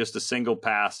 maybe just a single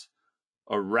pass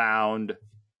around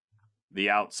the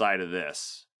outside of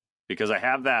this, because I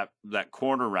have that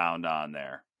corner round on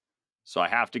there. So I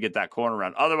have to get that corner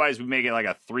round. Otherwise, we make it like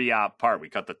a 3-op part. We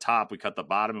cut the top, we cut the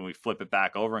bottom, and we flip it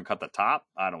back over and cut the top.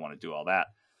 I don't want to do all that.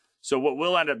 So what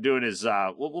we'll end up doing is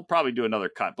we'll probably do another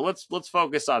cut. But let's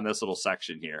focus on this little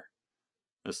section here.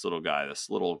 This little guy, this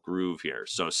little groove here.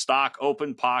 So stock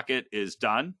open pocket is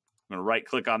done. I'm going to right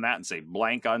click on that and say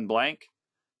blank unblank.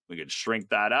 We could shrink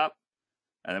that up.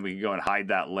 And then we can go and hide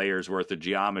that layer's worth of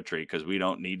geometry because we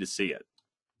don't need to see it.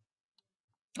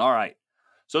 All right.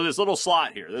 So this little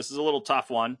slot here, this is a little tough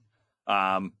one,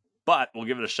 but we'll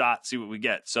give it a shot, see what we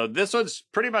get. So this one's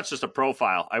pretty much just a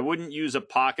profile. I wouldn't use a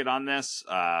pocket on this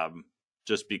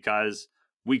just because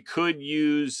we could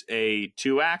use a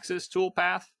 2-axis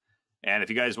toolpath. And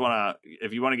if you guys want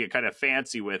to get kind of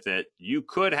fancy with it, you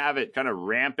could have it kind of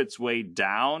ramp its way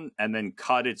down and then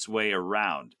cut its way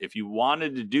around. If you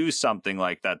wanted to do something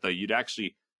like that, though, you'd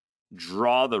actually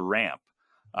draw the ramp.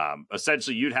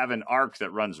 Essentially, you'd have an arc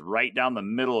that runs right down the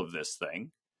middle of this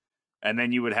thing, and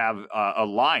then you would have a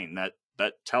line that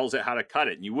tells it how to cut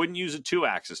it. And you wouldn't use a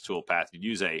 2-axis toolpath. You'd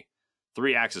use a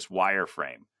 3-axis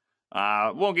wireframe.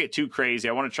 Won't get too crazy.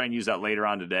 I want to try and use that later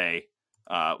on today.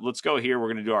 Let's go here. We're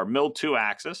going to do our mill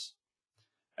 2-axis.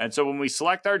 And so when we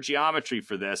select our geometry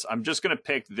for this, I'm just going to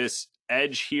pick this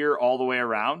edge here all the way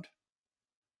around.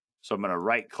 So I'm going to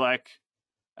right-click,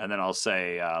 and then I'll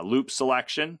say loop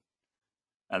selection.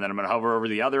 And then I'm going to hover over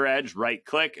the other edge,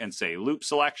 right-click, and say loop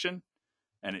selection.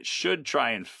 And it should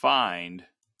try and find,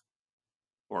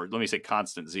 or let me say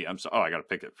constant Z. I got to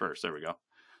pick it first. There we go.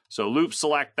 So loop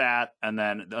select that, and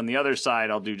then on the other side,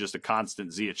 I'll do just a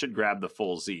constant Z. It should grab the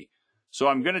full Z. So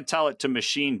I'm going to tell it to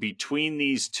machine between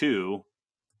these two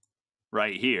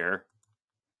right here.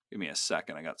 Give me a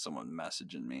second. I got someone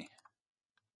messaging me.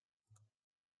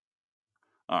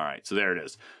 All right, so there it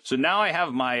is. So now I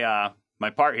have my my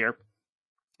part here.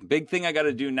 Big thing I got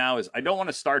to do now is I don't want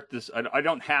to start this. I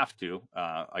don't have to.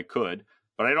 I could,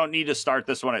 but I don't need to start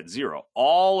this one at 0.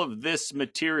 All of this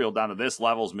material down to this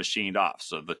level is machined off.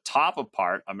 So the top of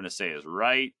part, I'm going to say, is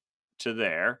right to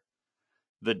there.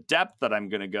 The depth that I'm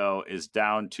going to go is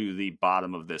down to the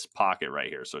bottom of this pocket right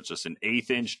here. So it's just an 1/8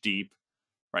 inch deep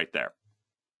right there.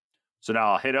 So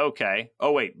now I'll hit OK.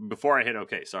 Oh, wait, before I hit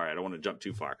OK, sorry, I don't want to jump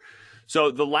too far.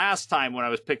 So the last time when I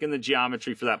was picking the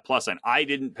geometry for that plus sign, I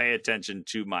didn't pay attention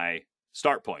to my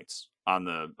start points on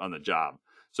the job.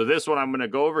 So this one, I'm going to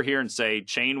go over here and say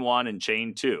chain 1 and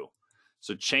chain 2.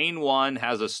 So chain 1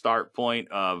 has a start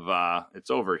point of,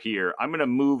 it's over here. I'm going to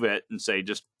move it and say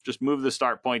just move the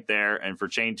start point there. And for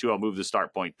chain 2, I'll move the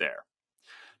start point there.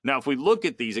 Now, if we look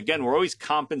at these, again, we're always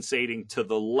compensating to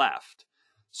the left.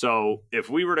 So if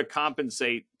we were to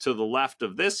compensate to the left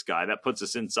of this guy, that puts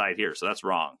us inside here. So that's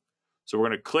wrong. So we're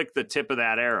going to click the tip of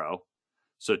that arrow.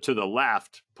 So to the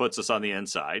left puts us on the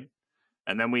inside.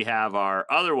 And then we have our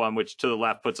other one, which to the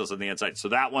left puts us on the inside. So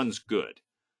that one's good.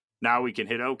 Now we can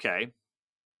hit OK.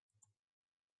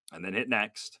 And then hit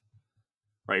next.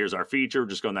 Right, here's our feature. We're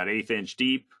just going that 1/8 inch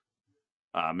deep.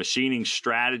 Machining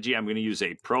strategy. I'm going to use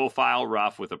a profile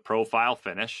rough with a profile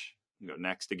finish. Go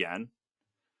next again.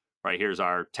 Right, here's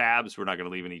our tabs. We're not going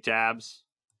to leave any tabs.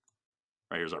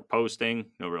 Right, here's our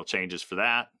posting. No real changes for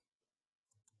that.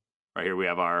 Right here we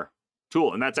have our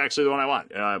tool, and that's actually the one I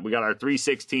want. We got our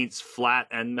 3/16 flat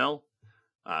end mill.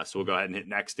 So we'll go ahead and hit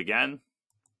next again.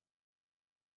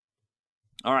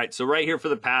 All right, so right here for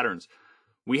the patterns,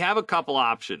 we have a couple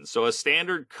options. So a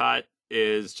standard cut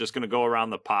is just going to go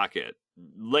around the pocket.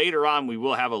 Later on, we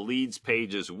will have a leads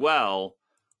page as well,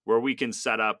 where we can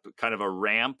set up kind of a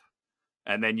ramp,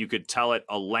 and then you could tell it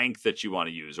a length that you want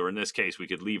to use. Or in this case, we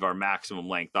could leave our maximum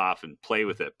length off and play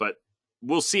with it. But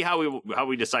we'll see how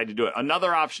we decide to do it.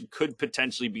 Another option could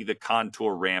potentially be the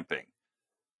contour ramping.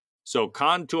 So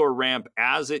contour ramp,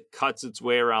 as it cuts its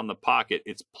way around the pocket,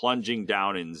 it's plunging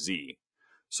down in Z.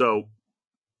 So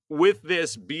with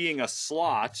this being a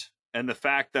slot and the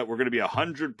fact that we're going to be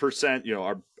 100%, you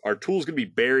know, our tool's going to be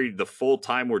buried the full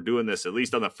time we're doing this, at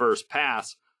least on the first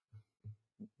pass,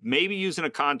 maybe using a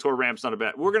contour ramp's not a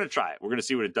bad. We're going to try it. We're going to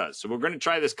see what it does. So we're going to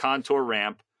try this contour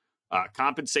ramp,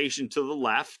 compensation to the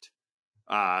left.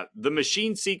 The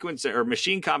machine sequence or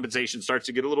machine compensation starts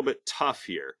to get a little bit tough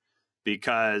here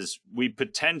because we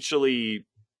potentially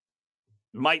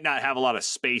might not have a lot of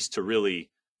space to really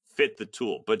fit the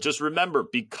tool. But just remember,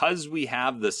 because we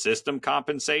have the system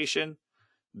compensation,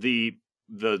 the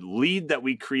lead that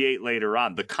we create later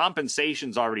on, the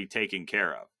compensation's already taken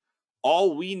care of.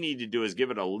 All we need to do is give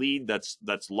it a lead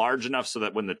that's large enough so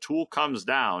that when the tool comes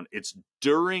down, it's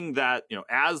during that, you know,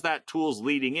 as that tool's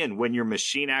leading in, when your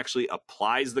machine actually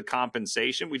applies the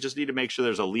compensation, we just need to make sure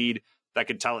there's a lead that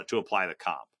can tell it to apply the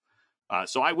comp.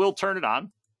 So I will turn it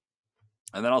on,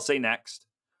 and then I'll say next.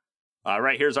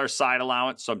 Right, here's our side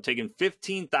allowance. So I'm taking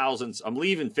 15 thousandths. I'm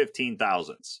leaving 15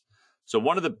 thousandths. So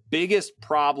one of the biggest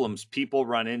problems people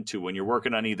run into when you're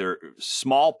working on either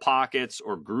small pockets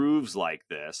or grooves like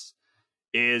this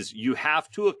is you have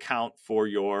to account for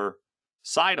your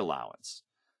side allowance.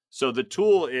 So the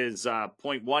tool is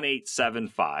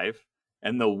 0.1875,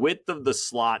 and the width of the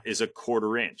slot is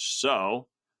 1/4 inch. So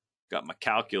got my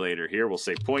calculator here. We'll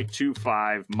say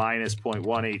 0.25 minus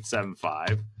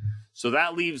 0.1875. So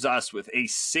that leaves us with a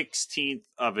 1/16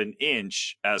 of an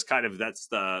inch as kind of, that's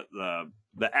the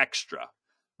extra.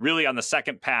 Really on the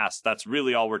second pass, that's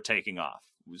really all we're taking off.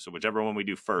 So whichever one we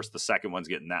do first, the second one's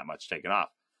getting that much taken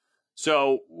off.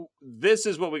 So this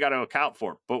is what we got to account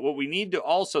for. But what we need to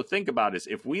also think about is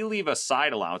if we leave a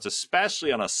side allowance,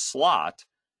 especially on a slot,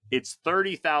 it's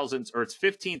 30 thousandths or it's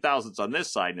 15 thousandths on this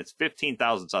side and it's 15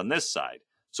 thousandths on this side.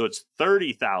 So it's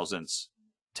 30 thousandths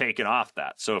taken off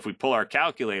that. So if we pull our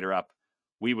calculator up,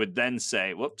 we would then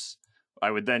say, whoops,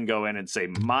 I would then go in and say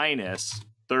minus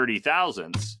 30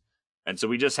 thousandths. And so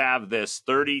we just have this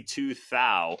 32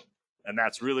 thou, and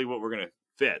that's really what we're going to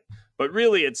fit. But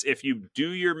really, it's if you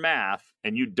do your math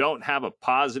and you don't have a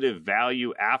positive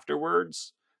value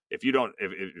afterwards, if you don't,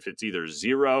 if it's either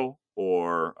zero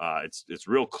or it's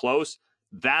real close,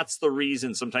 that's the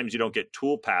reason sometimes you don't get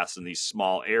tool paths in these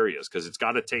small areas, because it's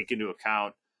got to take into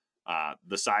account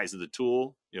the size of the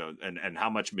tool, and how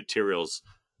much materials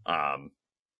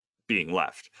being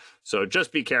left. So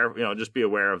just be careful, just be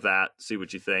aware of that. See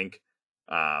what you think.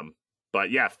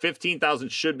 But yeah,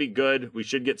 15,000 should be good. We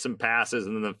should get some passes,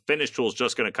 and then the finish tool is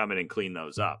just going to come in and clean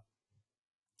those up.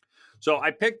 So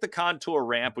I picked the contour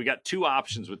ramp. We got two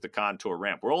options with the contour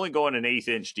ramp. We're only going an 1/8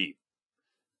 inch deep.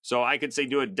 So I could say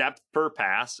do a depth per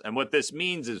pass. And what this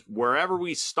means is wherever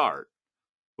we start,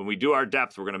 when we do our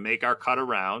depth, we're going to make our cut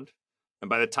around. And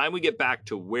by the time we get back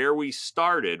to where we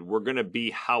started, we're going to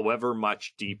be however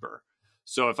much deeper.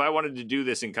 So if I wanted to do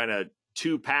this in kind of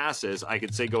 2 passes, I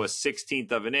could say go a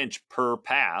 1/16 of an inch per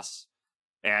pass.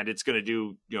 And it's going to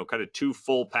do, kind of 2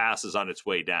 full passes on its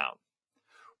way down.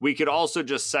 We could also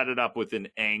just set it up with an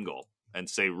angle and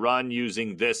say run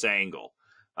using this angle.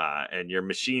 And your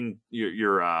machine,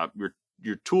 your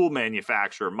tool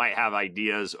manufacturer might have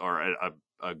ideas or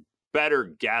a better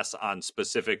guess on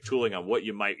specific tooling on what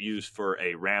you might use for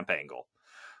a ramp angle.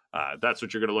 That's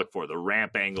what you're going to look for, the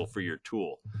ramp angle for your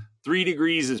tool. 3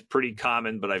 degrees is pretty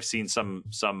common, but I've seen some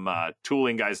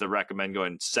tooling guys that recommend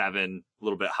going 7, a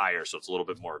little bit higher, so it's a little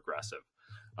bit more aggressive.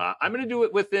 I'm going to do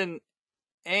it with an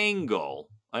angle.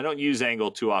 I don't use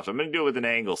angle too often. I'm going to do it with an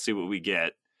angle, see what we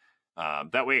get.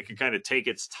 That way it can kind of take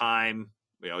its time.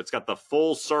 It's got the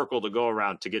full circle to go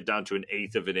around to get down to an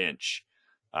 1/8 of an inch.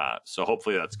 So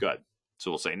hopefully that's good.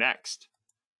 So we'll say next.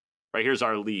 Right here's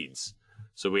our leads.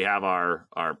 So we have our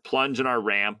plunge and our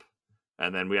ramp,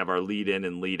 and then we have our lead in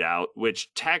and lead out,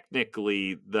 which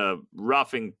technically the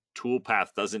roughing tool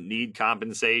path doesn't need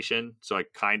compensation. So I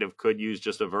kind of could use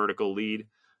just a vertical lead.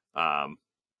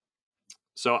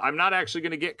 So I'm not actually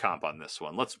going to get comp on this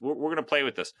one. We're going to play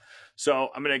with this. So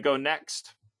I'm going to go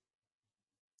next.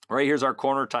 Right here's our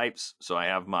corner types. So I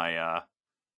have my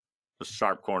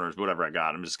sharp corners, whatever I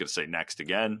got. I'm just going to say next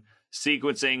again.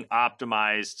 Sequencing,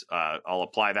 optimized. I'll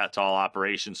apply that to all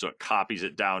operations, so it copies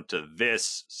it down to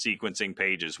this sequencing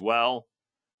page as well.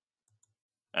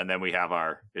 And then we have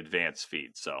our advanced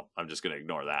feed. So I'm just going to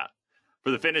ignore that. For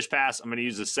the finish pass, I'm going to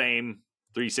use the same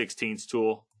 3/16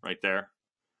 tool right there.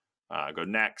 Go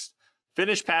next.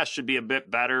 Finish pass should be a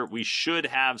bit better. We should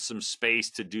have some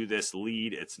space to do this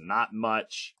lead. It's not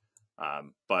much,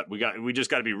 but we just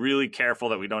got to be really careful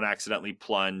that we don't accidentally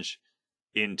plunge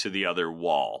into the other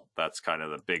wall. That's kind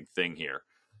of the big thing here.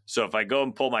 So if I go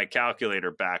and pull my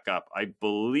calculator back up, I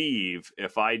believe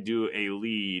if I do a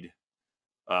lead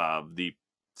of the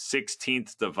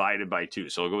 16th divided by 2,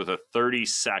 so I'll go with a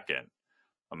 32nd.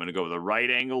 I'm going to go with a right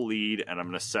angle lead, and I'm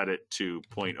going to set it to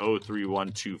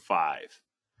 0.03125.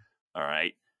 All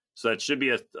right. So that should be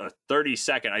a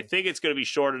 32nd. I think it's going to be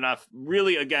short enough.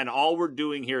 Really, again, all we're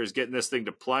doing here is getting this thing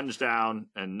to plunge down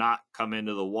and not come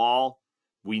into the wall.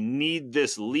 We need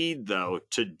this lead, though,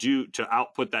 to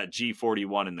output that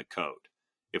G41 in the code.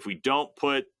 If we don't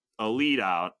put a lead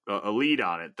on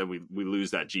it, then we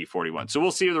lose that G41. So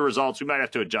we'll see the results. We might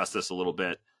have to adjust this a little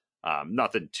bit.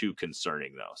 Nothing too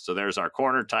concerning, though. So there's our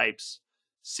corner types,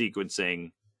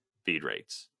 sequencing, feed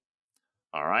rates.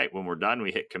 All right, when we're done,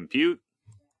 we hit compute.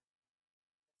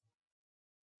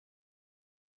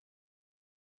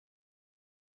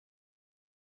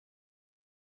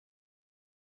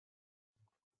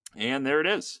 And there it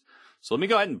is. So let me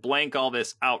go ahead and blank all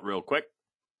this out real quick.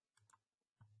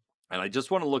 And I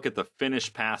just want to look at the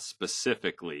finish pass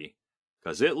specifically,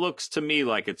 because it looks to me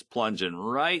like it's plunging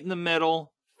right in the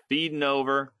middle, feeding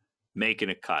over, making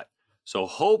a cut. So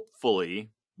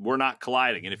hopefully we're not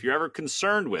colliding. And if you're ever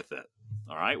concerned with it,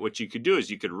 all right, what you could do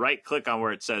is you could right click on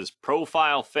where it says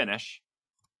profile finish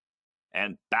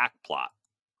and backplot.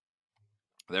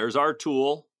 There's our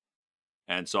tool.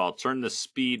 And so I'll turn the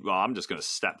speed. Well, I'm just going to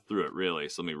step through it really.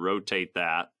 So let me rotate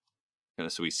that.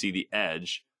 So we see the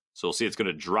edge. So we'll see it's going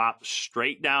to drop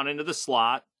straight down into the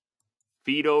slot,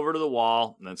 feed over to the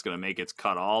wall, and then it's going to make its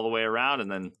cut all the way around and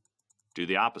then do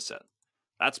the opposite.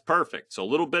 That's perfect. So a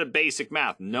little bit of basic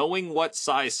math, knowing what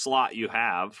size slot you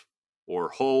have or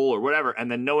hole or whatever, and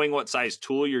then knowing what size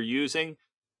tool you're using,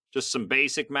 just some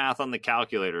basic math on the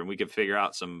calculator, and we can figure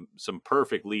out some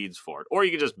perfect leads for it. Or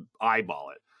you can just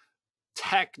eyeball it.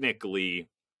 Technically,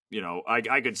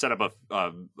 I could set up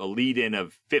a lead in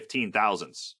of 15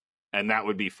 thousandths and that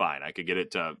would be fine. I could get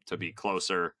it to be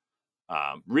closer.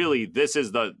 Really, this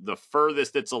is the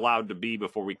furthest it's allowed to be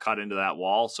before we cut into that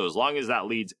wall. So as long as that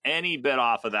leads any bit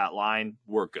off of that line,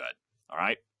 we're good. All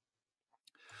right.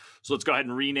 So let's go ahead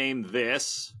and rename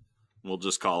this. We'll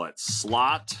just call it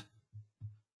slot.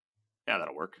 Yeah,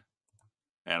 that'll work.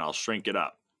 And I'll shrink it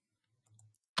up.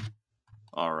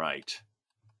 All right.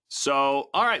 So,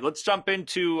 all right, let's jump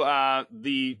into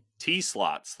the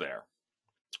T-slots there.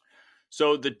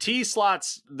 So the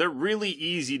T-slots, they're really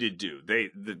easy to do.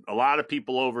 A lot of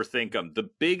people overthink them. The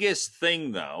biggest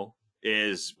thing, though,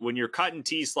 is when you're cutting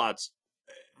T-slots,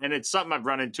 and it's something I've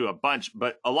run into a bunch,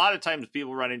 but a lot of times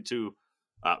people run into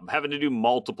having to do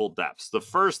multiple depths. The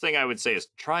first thing I would say is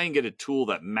try and get a tool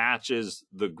that matches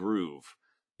the groove.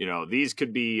 You know, these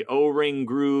could be O-ring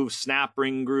grooves, snap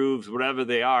ring grooves, whatever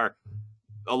they are.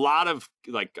 A lot of,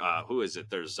 like, who is it?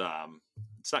 There's,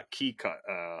 it's not Key Cut.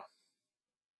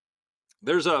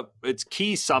 It's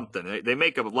Key something. They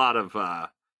make a lot of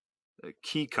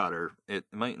Key Cutter. It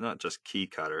might not just Key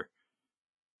Cutter,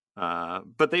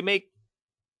 but they make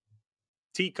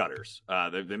T cutters.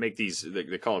 They make these,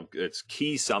 they call them, it's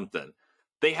Key something.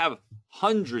 They have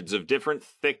hundreds of different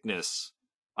thickness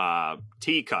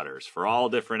T cutters for all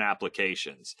different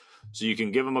applications. So you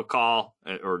can give them a call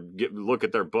or look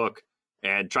at their book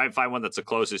and try and find one that's the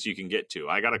closest you can get to.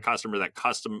 I got a customer that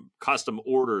custom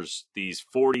orders these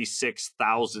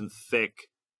 46,000 thick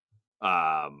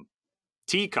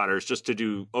T cutters just to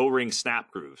do O-ring snap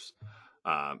grooves.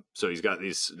 So he's got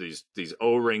these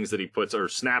O-rings that he puts, or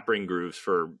snap ring grooves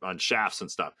on shafts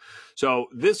and stuff. So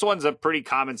this one's a pretty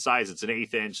common size. It's an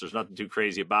 1/8 inch. There's nothing too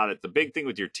crazy about it. The big thing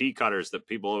with your T cutters that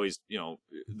people always,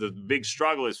 the big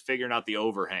struggle is figuring out the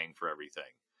overhang for everything.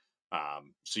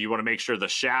 So you want to make sure the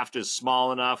shaft is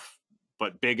small enough,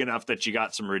 but big enough that you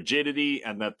got some rigidity,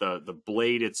 and that the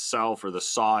blade itself, or the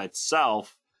saw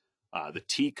itself, the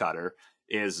T cutter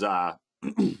is,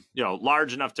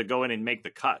 large enough to go in and make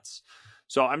the cuts.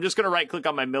 So I'm just going to right click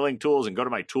on my milling tools and go to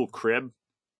my tool crib.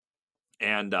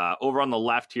 And over on the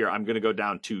left here, I'm going to go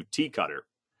down to T cutter,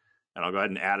 and I'll go ahead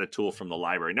and add a tool from the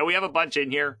library. Now we have a bunch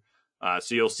in here.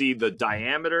 So you'll see the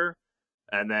diameter,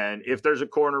 and then if there's a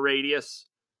corner radius,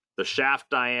 the shaft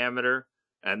diameter,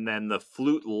 and then the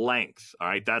flute length. All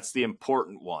right, that's the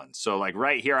important one. So like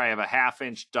right here, I have a 1/2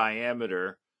 inch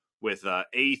diameter with a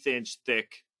 1/8 inch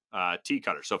thick T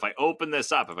cutter. So if I open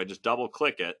this up, if I just double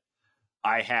click it,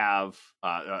 I have,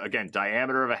 again,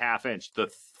 diameter of a 1/2 inch. The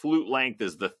flute length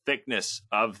is the thickness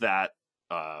of that,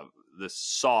 this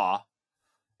saw.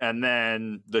 And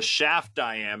then the shaft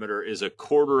diameter is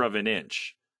 1/4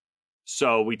 inch.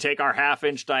 So we take our 1/2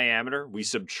 inch diameter, we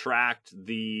subtract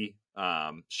the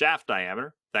shaft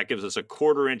diameter. That gives us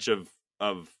 1/4 inch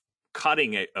of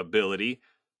cutting ability.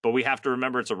 But we have to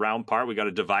remember it's a round part. We got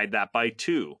to divide that by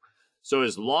 2. So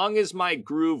as long as my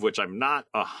groove, which I'm not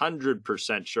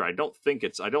 100% sure, I don't think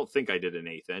I did an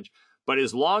 1/8 inch, but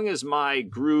as long as my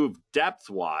groove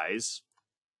depth-wise,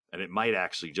 and it might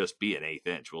actually just be an 1/8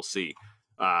 inch, we'll see.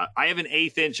 I have an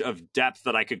 1/8 inch of depth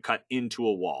that I could cut into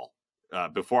a wall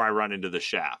before I run into the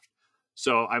shaft.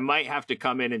 So I might have to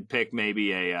come in and pick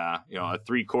maybe a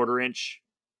 3/4 inch.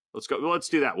 Let's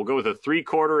do that. We'll go with a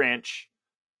 3/4 inch,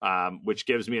 which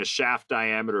gives me a shaft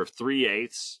diameter of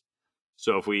 3/8.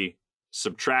 So if we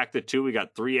subtract the 2, we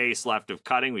got 3/8 left of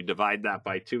cutting. We divide that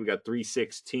by 2. We got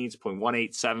 3/16,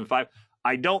 0.1875.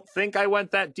 I don't think I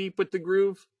went that deep with the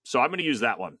groove, so I'm going to use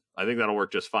that one. I think that'll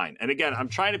work just fine. And again, I'm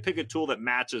trying to pick a tool that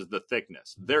matches the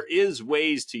thickness. There is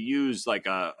ways to use like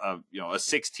a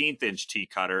 1/16 inch T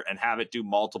cutter and have it do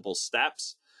multiple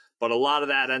steps, but a lot of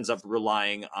that ends up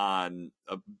relying on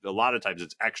a lot of times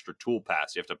it's extra tool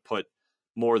paths. You have to put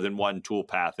more than one tool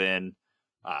path in.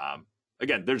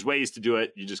 Again, there's ways to do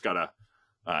it. You just gotta,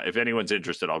 if anyone's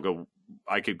interested,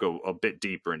 I could go a bit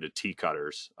deeper into T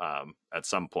cutters at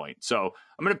some point. So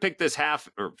I'm going to pick this half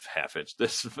inch,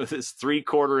 this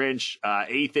 3/4 inch,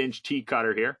 1/8 inch T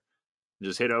cutter here.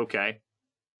 Just hit OK.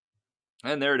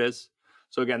 And there it is.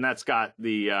 So again, that's got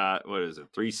the,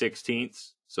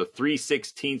 3/16. So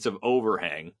 3/16 of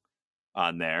overhang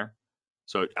on there.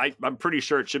 So I'm pretty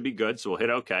sure it should be good. So we'll hit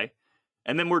OK.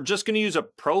 And then we're just going to use a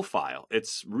profile.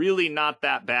 It's really not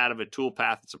that bad of a tool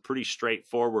path. It's a pretty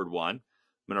straightforward one. I'm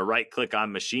going to right click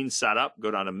on machine setup, go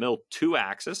down to mill 2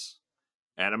 axis,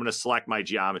 and I'm going to select my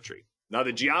geometry. Now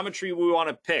the geometry we want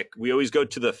to pick, we always go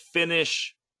to the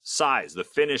finish size, the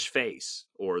finish face,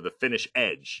 or the finish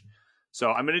edge.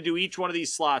 So I'm going to do each one of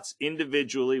these slots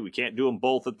individually. We can't do them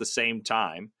both at the same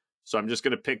time. So I'm just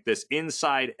going to pick this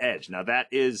inside edge. Now that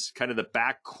is kind of the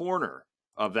back corner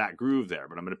of that groove there,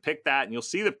 but I'm going to pick that, and you'll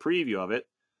see the preview of it,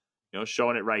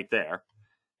 showing it right there.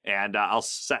 And I'll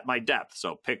set my depth.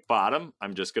 So pick bottom.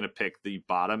 I'm just going to pick the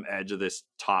bottom edge of this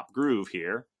top groove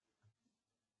here.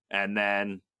 And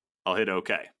then I'll hit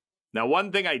OK. Now,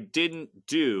 one thing I didn't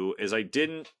do is I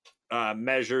didn't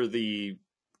measure the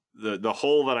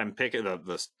hole that I'm picking,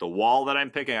 the wall that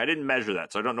I'm picking. I didn't measure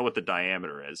that, so I don't know what the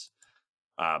diameter is.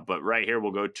 But right here,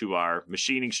 we'll go to our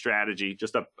machining strategy.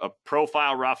 Just a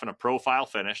profile rough and a profile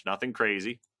finish. Nothing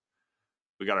crazy.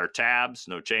 We got our tabs,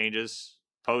 no changes.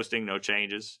 Posting, no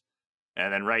changes.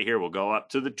 And then right here, we'll go up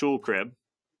to the tool crib.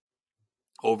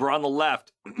 Over on the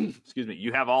left, excuse me,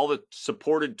 you have all the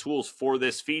supported tools for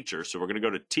this feature. So we're going to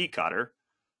go to T-Cutter.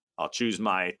 I'll choose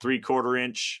my 3/4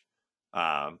 inch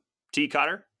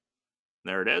T-Cutter.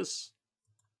 There it is.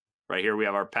 Right here, we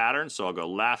have our pattern. So I'll go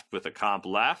left with a comp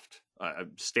left.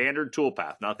 Standard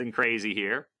toolpath, nothing crazy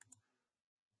here.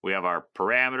 We have our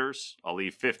parameters. I'll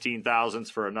leave 15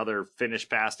 thousandths for another finish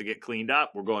pass to get cleaned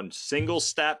up. We're going single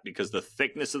step because the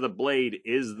thickness of the blade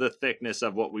is the thickness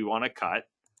of what we want to cut.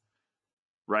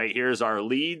 Right here's our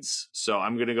leads. So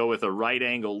I'm going to go with a right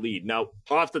angle lead. Now,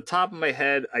 off the top of my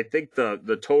head, I think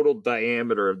the total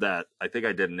diameter of that, I think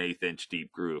I did an 1/8 inch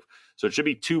deep groove. So it should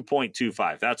be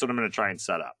 2.25. That's what I'm going to try and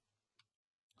set up.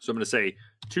 So I'm going to say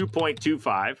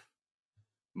 2.25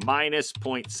 minus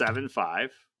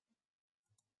 0.75.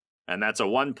 And that's a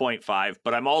 1.5,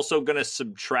 but I'm also going to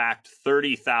subtract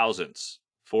 30 thousandths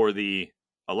for the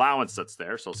allowance that's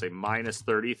there. So I'll say minus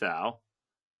 30 thou.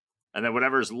 And then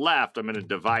whatever's left, I'm going to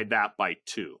divide that by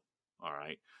 2. All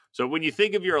right. So when you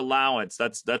think of your allowance,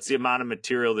 that's the amount of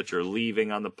material that you're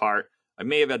leaving on the part. I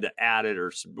may have had to add it,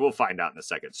 or we'll find out in a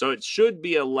second. So it should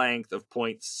be a length of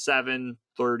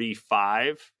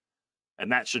 0.735. And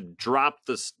that should drop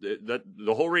this. The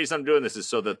whole reason I'm doing this is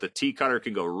so that the T-Cutter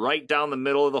can go right down the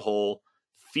middle of the hole,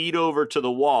 feed over to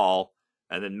the wall,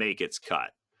 and then make its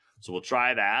cut. So we'll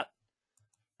try that.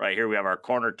 Right here we have our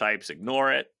corner types.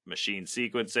 Ignore it. Machine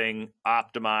sequencing.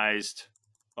 Optimized.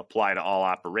 Apply to all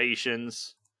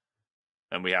operations.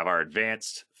 Then we have our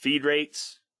advanced feed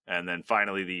rates. And then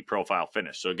finally the profile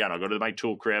finish. So again, I'll go to my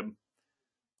tool crib.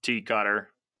 T-Cutter.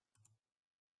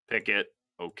 Pick it.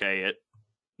 Okay it.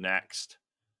 Next.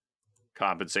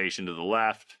 Compensation to the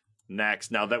left. Next.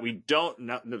 Now that we don't,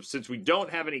 since we don't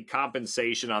have any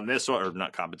compensation on this one, or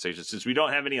not compensation, since we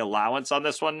don't have any allowance on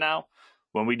this one now,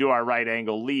 when we do our right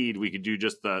angle lead, we could do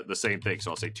just the same thing. So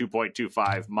I'll say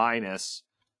 2.25 minus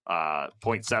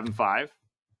 0.75.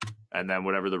 And then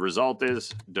whatever the result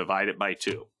is, divide it by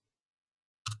 2.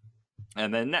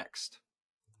 And then next.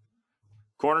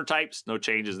 Corner types, no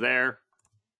changes there.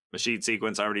 Machine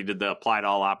sequence, I already did the apply to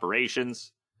all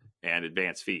operations. And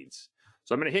advanced feeds.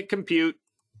 So I'm going to hit compute,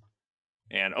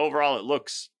 and overall it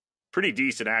looks pretty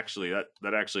decent actually.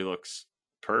 That actually looks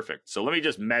perfect. So let me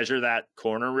just measure that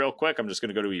corner real quick. I'm just going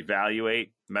to go to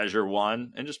evaluate, measure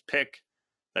 1, and just pick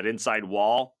that inside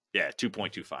wall. Yeah,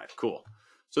 2.25. Cool.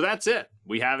 So that's it.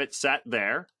 We have it set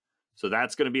there. So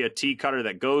that's going to be a T-Cutter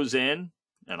that goes in,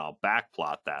 and I'll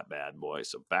backplot that bad boy.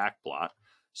 So backplot.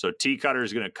 So T-Cutter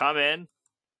is going to come in,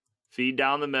 feed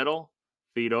down the middle,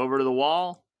 feed over to the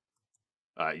wall.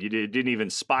 You didn't even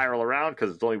spiral around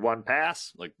because it's only one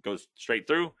pass, like goes straight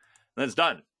through, and then it's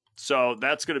done. So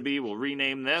that's going to be, we'll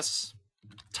rename this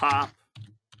top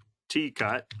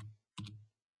T-cut.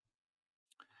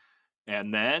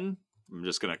 And then I'm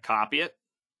just going to copy it.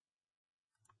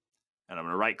 And I'm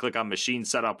going to right click on machine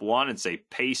setup 1 and say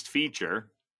paste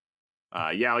feature.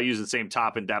 Yeah, I'll use the same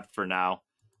top and depth for now.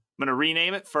 I'm going to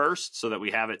rename it first so that we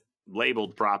have it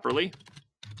labeled properly.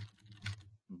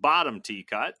 Bottom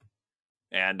T-cut.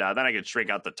 And then I can shrink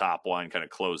out the top one, kind of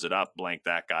close it up, blank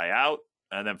that guy out.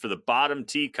 And then for the bottom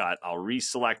T-cut, I'll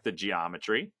reselect the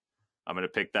geometry. I'm going to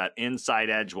pick that inside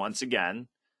edge once again.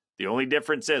 The only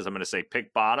difference is I'm going to say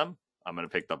pick bottom. I'm going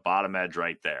to pick the bottom edge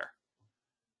right there.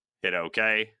 Hit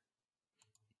OK.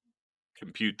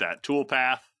 Compute that tool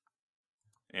path.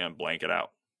 And blank it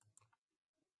out.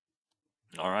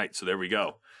 All right, so there we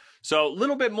go. So a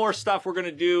little bit more stuff we're going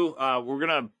to do. We're going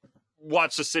to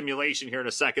watch the simulation here in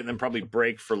a second, then probably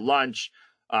break for lunch.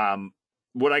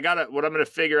 What I'm going to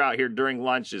figure out here during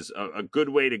lunch is a good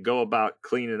way to go about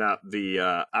cleaning up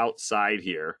the outside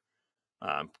here.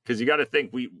 Because you got to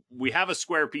think, we have a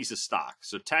square piece of stock.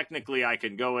 So technically I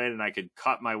can go in and I could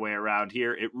cut my way around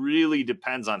here. It really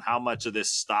depends on how much of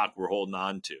this stock we're holding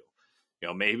on to. You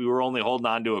know, maybe we're only holding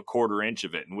on to 1/4 inch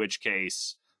of it, in which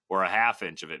case, or 1/2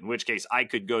 inch of it, in which case I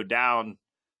could go down,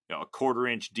 you know, 1/4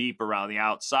 inch deep around the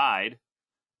outside,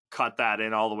 cut that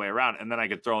in all the way around, and then I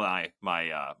could throw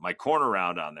my corner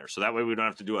round on there. So that way we don't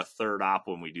have to do a third op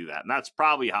when we do that. And that's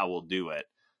probably how we'll do it.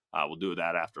 We'll do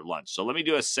that after lunch. So let me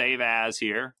do a save as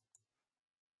here.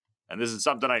 And this is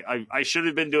something I should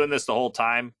have been doing this the whole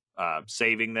time,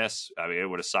 saving this. I mean, it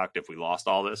would have sucked if we lost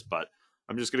all this, but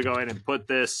I'm just going to go ahead and put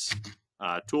this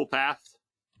tool path.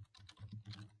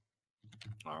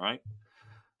 All right.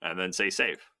 And then say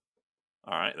save.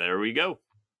 All right, there we go.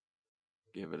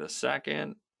 Give it a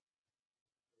second.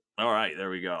 All right,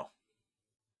 there we go.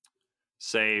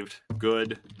 Saved.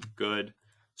 Good, good.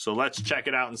 So let's check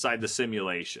it out inside the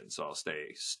simulation. So I'll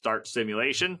stay start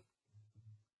simulation.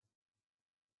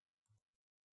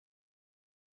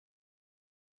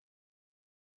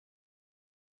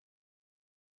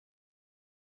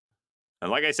 And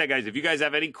like I said, guys, if you guys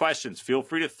have any questions, feel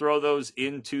free to throw those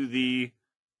into the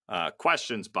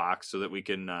questions box so that we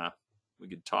can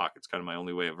talk. It's kind of my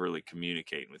only way of really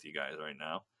communicating with you guys right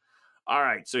now. All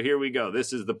right, so here we go.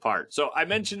 This is the part. So I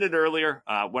mentioned it earlier.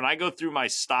 When I go through my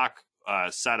stock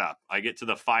setup, I get to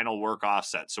the final work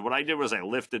offset. So what I did was I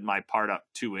lifted my part up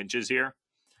 2 inches here.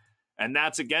 And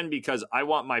that's, again, because I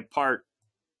want my part,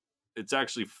 it's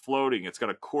actually floating. It's got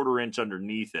a 1/4 inch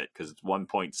underneath it because it's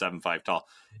 1.75 tall.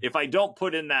 If I don't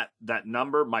put in that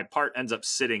number, my part ends up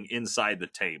sitting inside the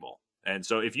table. And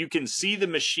so if you can see the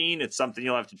machine, it's something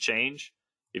you'll have to change.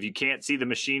 If you can't see the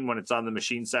machine when it's on the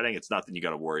machine setting, it's nothing you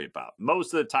got to worry about.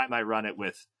 Most of the time I run it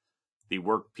with the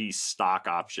workpiece stock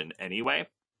option anyway.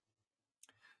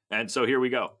 And so here we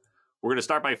go. We're going to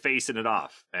start by facing it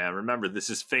off. And remember,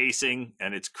 this is facing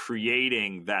and it's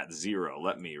creating that 0.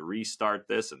 Let me restart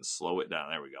this and slow it down.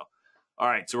 There we go. All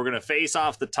right, so we're going to face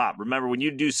off the top. Remember, when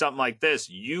you do something like this,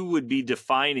 you would be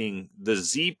defining the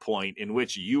Z point in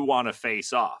which you want to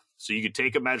face off. So you could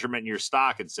take a measurement in your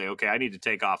stock and say, okay, I need to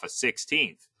take off a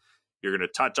 1/16. You're going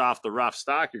to touch off the rough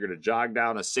stock. You're going to jog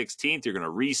down a 1/16. You're going to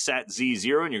reset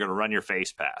Z0, and you're going to run your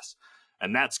face pass.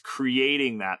 And that's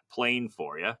creating that plane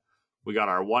for you. We got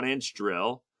our 1-inch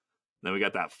drill. Then we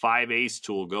got that 5/8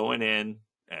 tool going in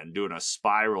and doing a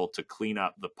spiral to clean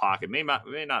up the pocket. May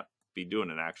not be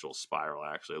doing an actual spiral,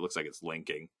 actually. It looks like it's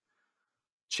linking.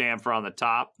 Chamfer on the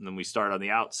top, and then we start on the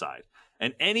outside.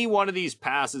 And any one of these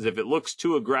passes, if it looks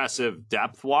too aggressive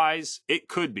depth-wise, it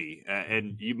could be.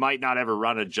 And you might not ever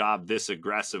run a job this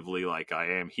aggressively like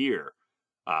I am here.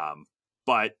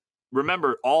 But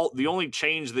remember, the only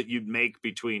change that you'd make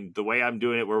between the way I'm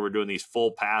doing it, where we're doing these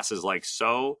full passes like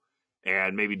so,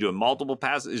 and maybe doing multiple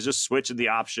passes, is just switching the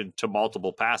option to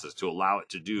multiple passes to allow it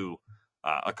to do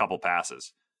a couple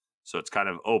passes. So it's kind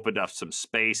of opened up some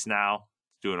space now.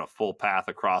 It's doing a full path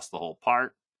across the whole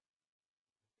part.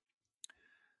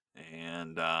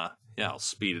 And yeah, I'll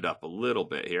speed it up a little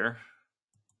bit here.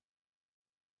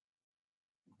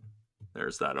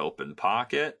 There's that open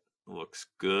pocket. Looks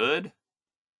good.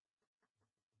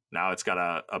 Now it's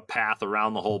got a path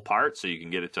around the whole part, so you can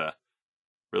get it to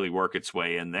really work its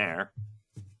way in there.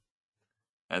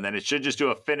 And then it should just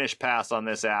do a finish pass on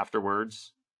this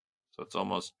afterwards. So it's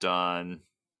almost done.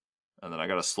 And then I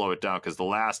got to slow it down because the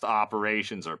last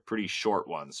operations are pretty short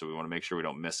ones, so we want to make sure we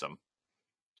don't miss them.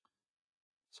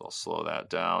 So I'll slow that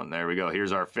down. There we go.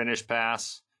 Here's our finish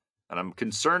pass. And I'm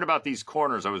concerned about these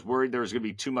corners. I was worried there was going to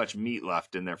be too much meat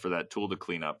left in there for that tool to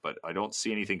clean up, but I don't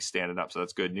see anything standing up, so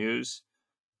that's good news.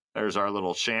 There's our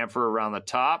little chamfer around the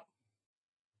top.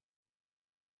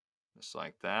 Just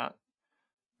like that.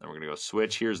 Then we're going to go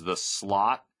switch. Here's the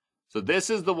slot. So this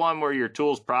is the one where your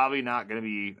tool's probably not going to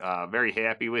be very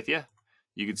happy with you.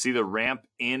 You can see the ramp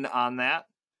in on that.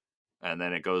 And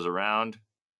then it goes around.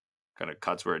 Kind of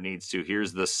cuts where it needs to.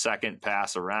 Here's the second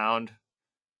pass around.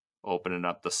 Opening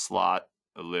up the slot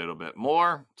a little bit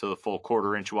more to the full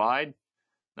 1/4 inch wide.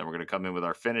 Then we're going to come in with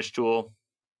our finish tool.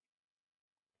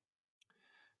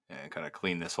 And kind of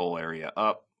clean this whole area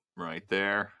up right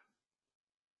there.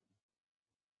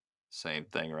 Same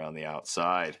thing around the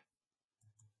outside.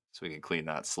 So we can clean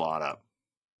that slot up.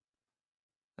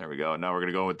 There we go. Now we're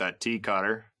going to go with that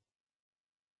T-cutter.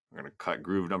 We're going to cut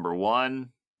groove number 1.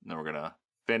 And then we're going to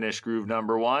finish groove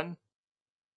number 1.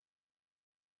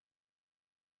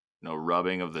 No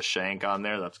rubbing of the shank on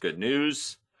there. That's good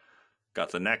news.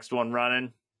 Got the next one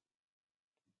running.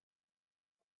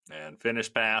 And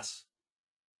finish pass.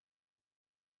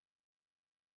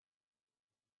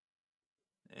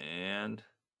 And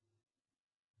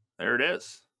there it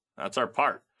is. That's our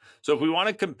part. So if we want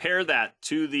to compare that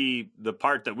to the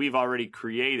part that we've already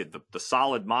created, the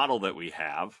solid model that we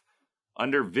have,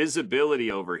 under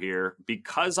visibility over here,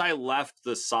 because I left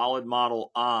the solid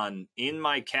model on in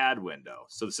my CAD window,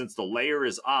 so since the layer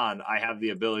is on, I have the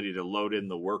ability to load in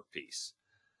the workpiece.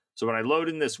 So when I load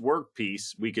in this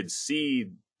workpiece, we could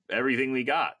see everything we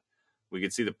got. We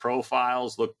could see the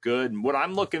profiles look good. And what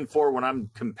I'm looking for when I'm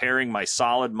comparing my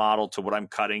solid model to what I'm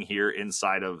cutting here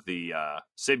inside of the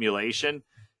simulation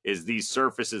is these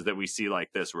surfaces that we see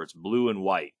like this, where it's blue and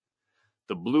white.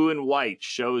 The blue and white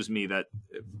shows me that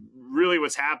really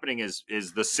what's happening is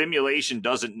the simulation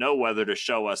doesn't know whether to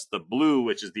show us the blue,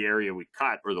 which is the area we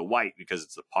cut, or the white because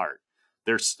it's the part.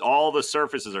 There's all the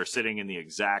surfaces are sitting in the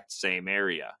exact same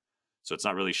area. So it's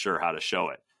not really sure how to show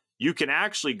it. You can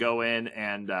actually go in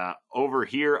and over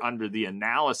here under the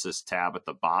analysis tab at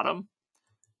the bottom,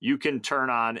 you can turn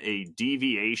on a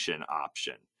deviation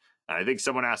option. And I think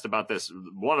someone asked about this.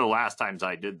 One of the last times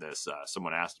I did this,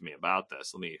 someone asked me about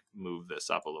this. Let me move this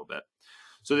up a little bit.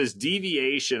 So this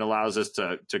deviation allows us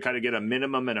to kind of get a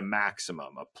minimum and a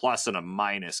maximum, a plus and a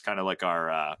minus, kind of like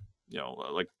our,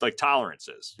 like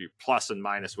tolerances, your plus and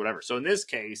minus, whatever. So in this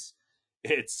case,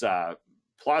 it's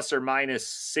plus or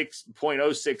minus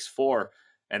 6.064,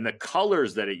 and the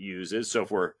colors that it uses. So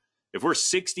if we're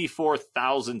 64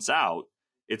 thousandths out,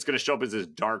 it's going to show up as this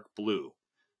dark blue.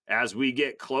 As we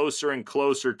get closer and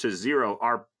closer to 0,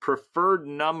 our preferred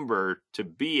number to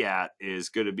be at is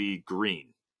going to be green.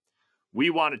 We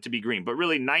want it to be green, but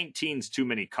really 19 is too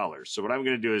many colors. So what I'm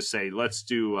going to do is say, let's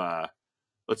do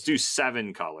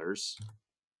 7 colors.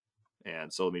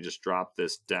 And so let me just drop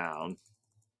this down.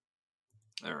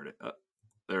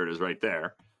 There it is right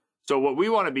there. So what we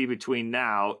want to be between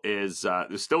now is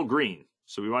still green.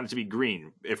 So we want it to be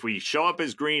green. If we show up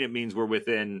as green, it means we're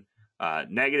within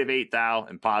negative 8 thou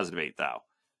and positive 8 thou.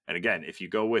 And again, if you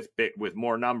go with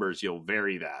more numbers, you'll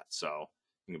vary that. So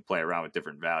you can play around with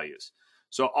different values.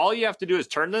 So all you have to do is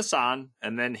turn this on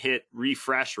and then hit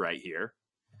refresh right here,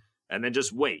 and then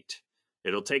just wait.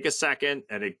 It'll take a second,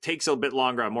 and it takes a bit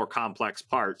longer on more complex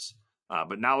parts.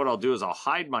 But now what I'll do is I'll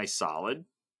hide my solid.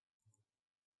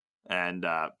 And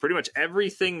pretty much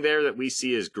everything there that we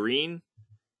see as green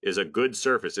is a good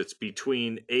surface. It's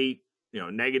between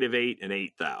negative 8 and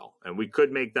 8 thou. And we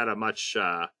could make that a much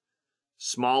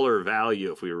smaller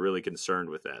value if we were really concerned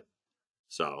with it.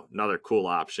 So another cool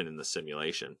option in the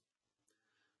simulation.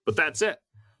 But that's it.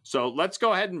 So let's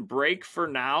go ahead and break for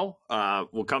now.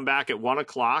 We'll come back at 1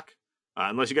 o'clock.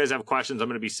 Unless you guys have questions, I'm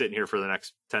going to be sitting here for the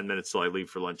next 10 minutes till I leave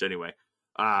for lunch anyway.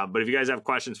 But if you guys have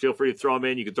questions, feel free to throw them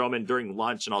in. You can throw them in during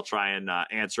lunch, and I'll try and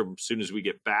answer them as soon as we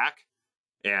get back.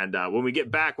 And when we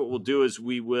get back, what we'll do is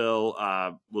we'll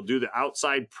do the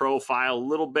outside profile a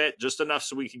little bit, just enough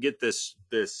so we can get this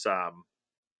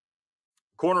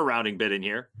corner rounding bit in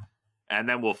here. And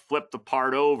then we'll flip the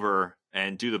part over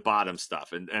and do the bottom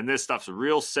stuff. And this stuff's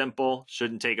real simple.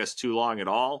 Shouldn't take us too long at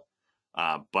all.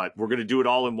 But we're going to do it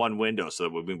all in one window so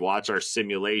that when we watch our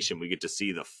simulation, we get to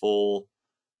see the full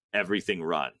everything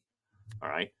run. All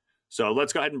right. So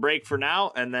let's go ahead and break for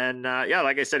now. And then,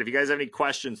 like I said, if you guys have any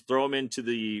questions, throw them into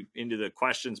the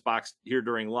questions box here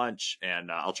during lunch, and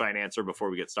I'll try and answer before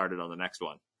we get started on the next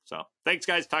one. So thanks,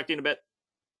 guys. Talk to you in a bit.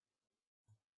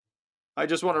 I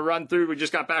just want to run through. We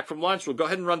just got back from lunch. We'll go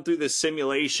ahead and run through this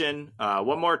simulation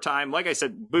one more time. Like I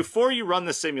said, before you run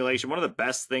the simulation, one of the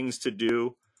best things to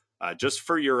do, just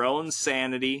for your own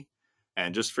sanity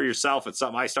and just for yourself, it's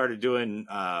something I started doing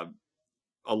a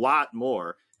lot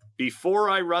more. Before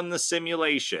I run the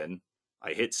simulation,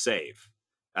 I hit save.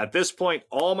 At this point,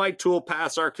 all my tool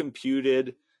paths are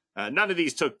computed. None of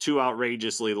these took too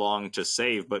outrageously long to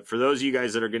save, but for those of you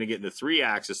guys that are going to get into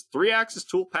 3-axis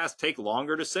tool paths take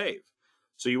longer to save.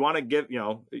 So you want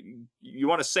to you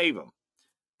want to save them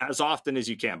as often as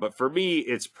you can. But for me,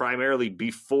 it's primarily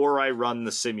before I run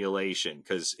the simulation,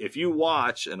 because if you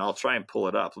watch, and I'll try and pull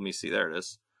it up. Let me see. There it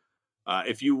is.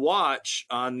 If you watch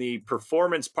on the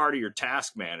performance part of your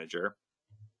task manager,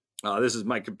 this is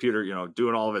my computer,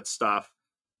 doing all of its stuff.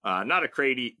 Not a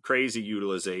crazy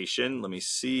utilization. Let me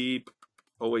see.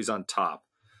 Always on top.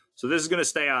 So this is going to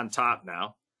stay on top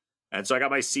now. And so I got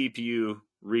my CPU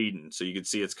reading. So you can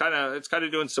see it's kind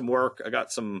of doing some work. I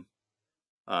got some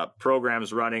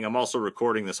programs running. I'm also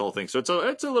recording this whole thing. So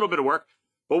it's a little bit of work.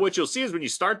 But what you'll see is when you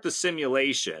start the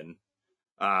simulation,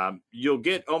 you'll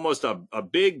get almost a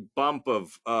big bump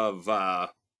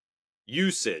of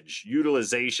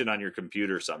utilization on your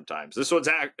computer sometimes. This one's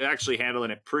actually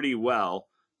handling it pretty well.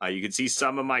 You can see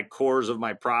some of my cores of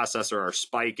my processor are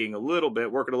spiking a little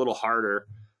bit, working a little harder.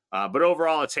 But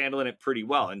overall, it's handling it pretty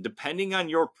well. And depending on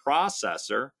your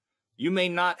processor, you may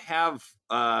not have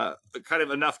kind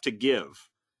of enough to give.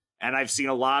 And I've seen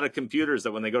a lot of computers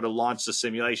that when they go to launch the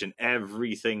simulation,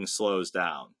 everything slows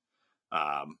down.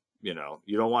 You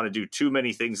don't want to do too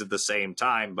many things at the same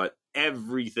time, but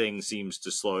everything seems to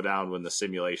slow down when the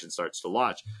simulation starts to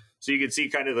launch. So you can see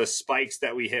kind of the spikes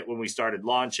that we hit when we started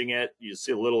launching it. You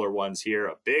see littler ones here,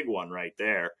 a big one right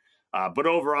there. But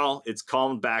overall, it's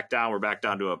calmed back down. We're back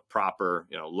down to a proper,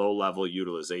 low-level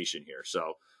utilization here.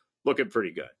 So looking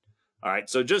pretty good. All right,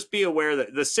 so just be aware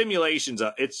that the simulation's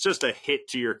it's just a hit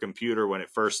to your computer when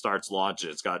it first starts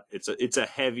launching. It's a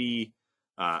heavy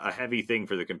thing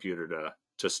for the computer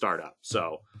to start up.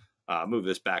 So move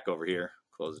this back over here,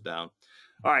 close it down.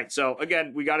 All right, so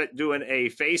again, we got it doing a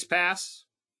face pass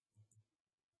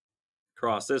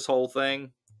across this whole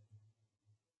thing,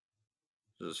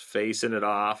 just facing it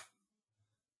off.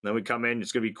 Then we come in,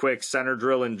 it's gonna be quick, center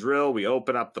drill and drill. We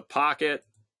open up the pocket,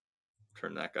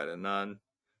 turn that guy to none.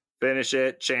 Finish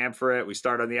it, chamfer it. We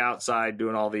start on the outside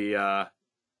doing all the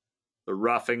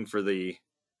roughing for the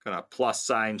kind of plus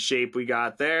sign shape we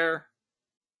got there.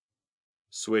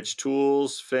 Switch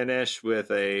tools, finish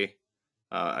with a,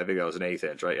 I think that was an 1/8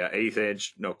 inch, right? Yeah, 1/8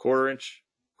 inch, no, 1/4 inch.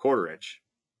 1/4 inch.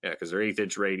 Yeah, because they're 1/8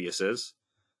 inch radiuses.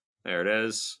 There it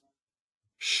is.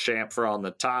 Chamfer on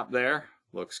the top there.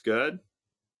 Looks good.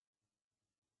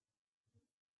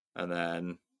 And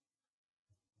then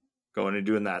going and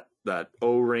doing that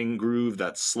O-ring groove,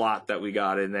 that slot that we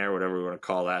got in there, whatever we want to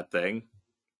call that thing.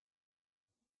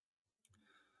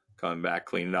 Coming back,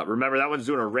 cleaning up. Remember, that one's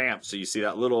doing a ramp, so you see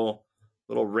that little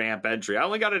ramp entry. I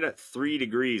only got it at 3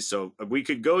 degrees, so we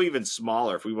could go even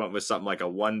smaller if we went with something like a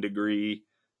 1 degree,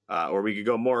 or we could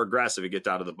go more aggressive and get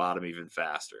down to the bottom even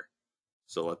faster.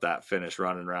 So let that finish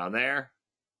running around there.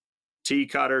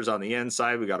 T-cutters on the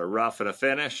inside. We got a rough and a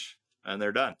finish, and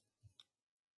they're done.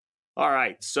 All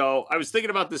right, so I was thinking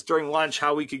about this during lunch,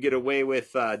 how we could get away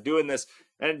with doing this.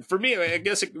 And for me, I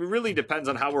guess it really depends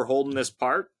on how we're holding this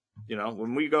part. You know,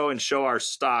 when we go and show our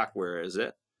stock, where is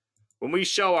it? When we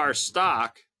show our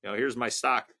stock, you know, here's my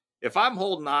stock. If I'm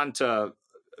holding on to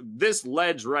this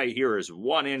ledge right here is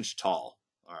 1 inch tall,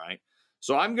 all right?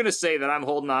 So I'm going to say that I'm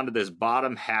holding on to this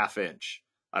bottom 1/2 inch.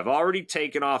 I've already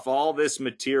taken off all this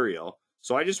material,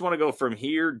 so I just want to go from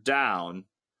here down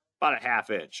about a 1/2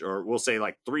 inch, or we'll say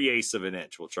like 3/8 of an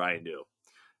inch we'll try and do.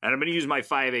 And I'm going to use my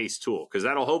 5/8 tool because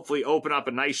that'll hopefully open up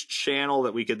a nice channel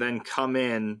that we could then come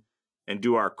in and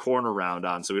do our corner round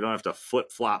on, so we don't have to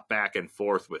flip-flop back and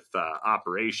forth with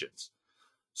operations.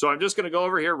 So I'm just going to go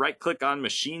over here, right-click on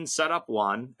Machine Setup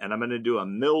 1, and I'm going to do a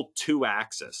Mill 2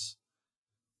 axis.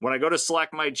 When I go to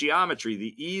select my geometry,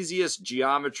 the easiest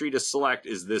geometry to select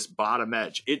is this bottom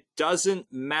edge. It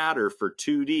doesn't matter for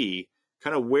 2D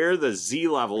kind of where the Z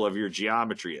level of your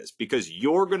geometry is, because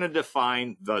you're going to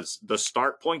define the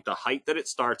start point, the height that it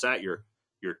starts at, your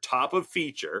top of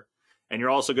feature, and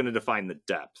you're also going to define the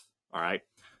depth. All right,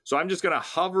 so I'm just going to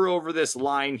hover over this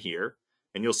line here,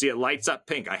 and you'll see it lights up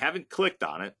pink. I haven't clicked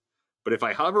on it, but if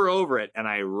I hover over it and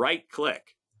I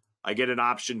right-click, I get an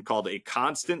option called a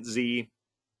constant Z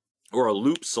or a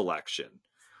loop selection.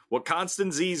 What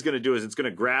constant Z is going to do is it's going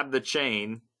to grab the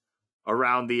chain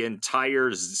around the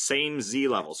entire same Z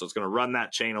level. So it's going to run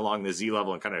that chain along the Z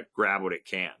level and kind of grab what it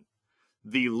can.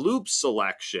 The loop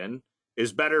selection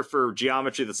is better for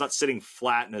geometry that's not sitting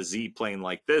flat in a Z plane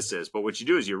like this is. But what you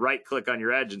do is you right-click on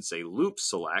your edge and say loop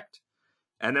select.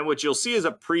 And then what you'll see is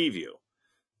a preview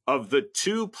of the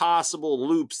 2 possible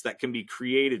loops that can be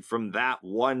created from that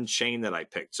one chain that I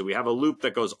picked. So we have a loop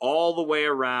that goes all the way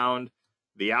around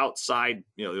the outside,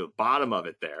 you know, the bottom of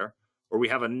it there, or we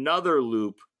have another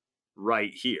loop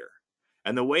right here.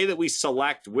 And the way that we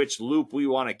select which loop we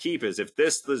want to keep is if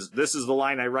this is the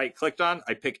line I right-clicked on,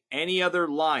 I pick any other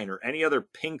line or any other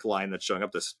pink line that's showing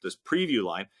up, this preview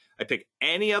line. I pick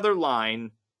any other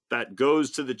line that goes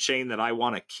to the chain that I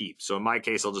want to keep. So in my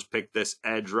case, I'll just pick this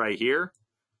edge right here,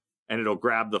 and it'll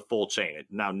grab the full chain. It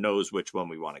now knows which one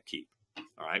we want to keep.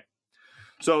 All right.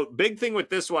 So big thing with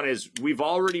this one is we've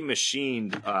already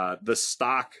machined the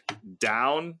stock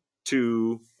down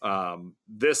to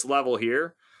this level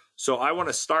here. So I want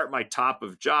to start my top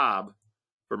of job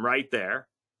from right there,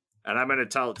 and I'm going to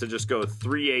tell it to just go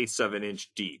 3/8 of an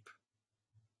inch deep.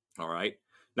 All right.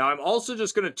 Now I'm also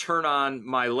just going to turn on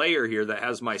my layer here that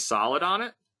has my solid on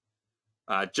it.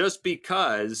 Just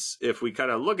because if we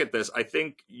kind of look at this, I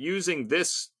think using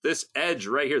this edge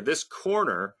right here, this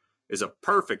corner is a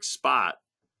perfect spot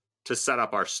to set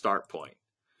up our start point,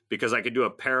 because I could do a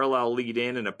parallel lead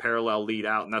in and a parallel lead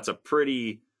out, and that's a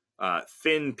pretty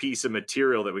thin piece of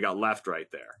material that we got left right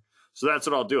there. So that's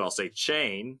what I'll do. I'll say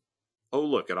chain. Oh,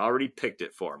 look, it already picked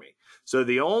it for me. So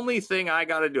the only thing I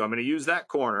got to do, I'm going to use that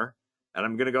corner, and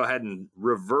I'm going to go ahead and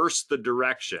reverse the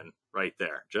direction right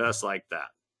there, just like that.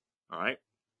 All right,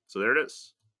 so there it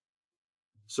is.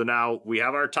 So now we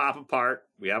have our top apart,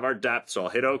 we have our depth, so I'll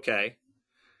hit OK.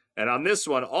 And on this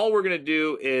one, all we're going to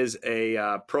do is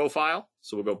a profile.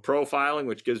 So we'll go profiling,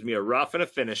 which gives me a rough and a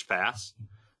finish pass.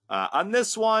 On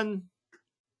this one,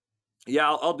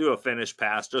 yeah, I'll do a finish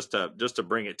pass just to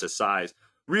bring it to size.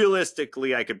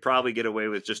 Realistically, I could probably get away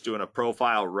with just doing a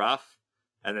profile rough.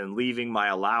 and then leaving my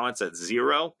allowance at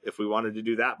 0 if we wanted to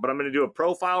do that. But I'm going to do a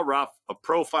profile rough, a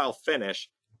profile finish,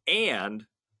 and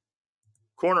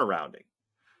corner rounding,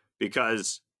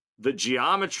 because the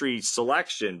geometry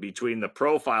selection between the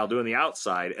profile doing the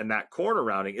outside and that corner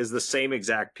rounding is the same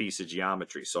exact piece of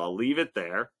geometry. So I'll leave it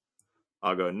there.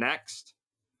 I'll go next.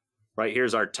 Right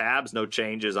here's our tabs, no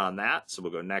changes on that. So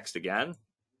we'll go next again.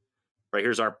 Right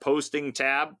here's our posting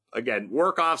tab. Again,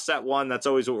 work offset 1, that's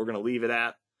always what we're going to leave it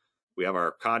at. We have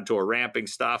our contour ramping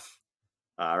stuff.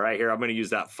 Right here, I'm going to use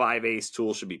that 5/8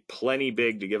 tool. Should be plenty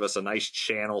big to give us a nice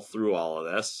channel through all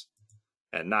of this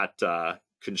and not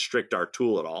constrict our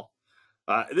tool at all.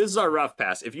 This is our rough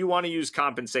pass. If you want to use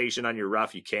compensation on your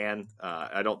rough, you can.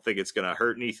 I don't think it's going to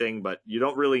hurt anything, but you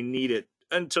don't really need it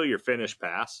until your finish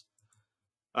pass.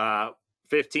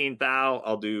 15th thou,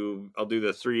 I'll do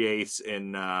the 3/8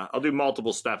 and I'll do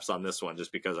multiple steps on this one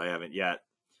just because I haven't yet.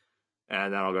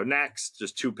 And then I'll go next,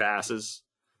 just 2 passes.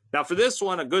 Now for this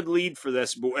one, a good lead for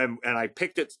this, and I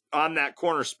picked it on that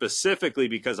corner specifically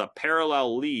because a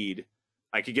parallel lead,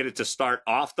 I could get it to start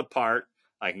off the part,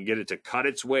 I can get it to cut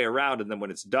its way around, and then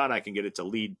when it's done, I can get it to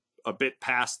lead a bit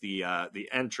past the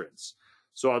entrance.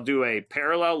 So I'll do a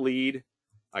parallel lead.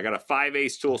 I got a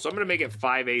 5/8 tool, so I'm going to make it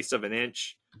 5/8 of an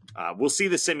inch. We'll see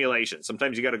the simulation.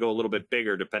 Sometimes you got to go a little bit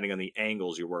bigger depending on the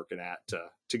angles you're working at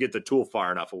to get the tool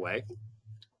far enough away.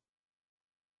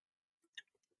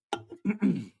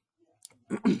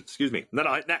 Excuse me. Then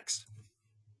I'll hit next.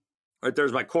 Right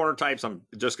there's my corner types. I'm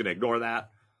just going to ignore that.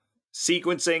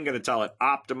 Sequencing, going to tell it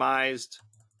optimized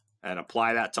and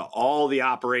apply that to all the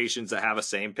operations that have a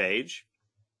same page.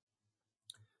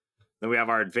 Then we have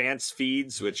our advanced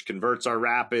feeds, which converts our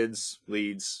rapids,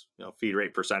 leads, feed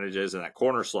rate percentages, and that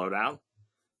corner slowdown.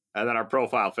 And then our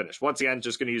profile finish. Once again,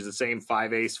 just going to use the same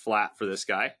 5/8 flat for this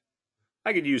guy.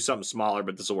 I could use something smaller,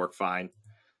 but this will work fine.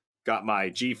 Got my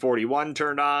G41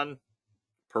 turned on.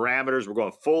 Parameters, we're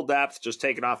going full depth, just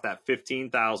taking off that 15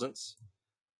 thousandths.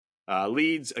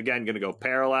 Leads, again, going to go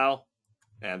parallel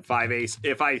and 5/8.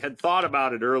 If I had thought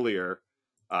about it earlier,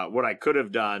 what I could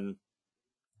have done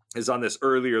is on this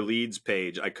earlier leads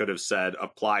page, I could have said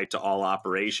apply to all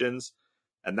operations,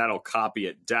 and that'll copy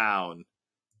it down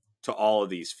to all of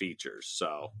these features.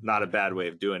 So not a bad way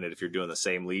of doing it if you're doing the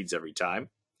same leads every time.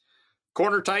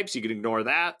 Corner types, you can ignore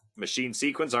that. Machine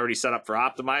sequence already set up for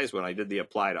optimize when I did the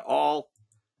apply to all,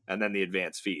 and then the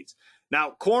advanced feeds.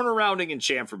 Now, corner rounding and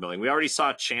chamfer milling. We already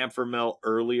saw chamfer mill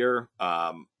earlier.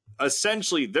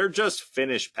 Essentially, they're just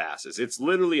finish passes. It's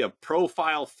literally a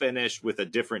profile finish with a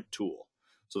different tool.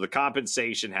 So the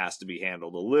compensation has to be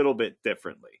handled a little bit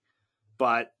differently.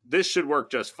 But this should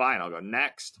work just fine. I'll go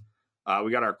next.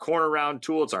 We got our corner round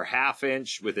tool. It's our 1/2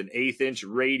 inch with an 1/8 inch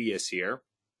radius here.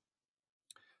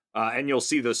 And you'll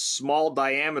see the small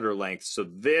diameter length. So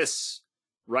this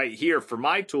right here for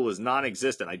my tool is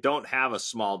non-existent. I don't have a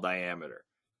small diameter.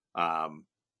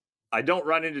 I don't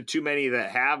run into too many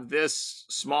that have this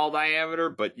small diameter,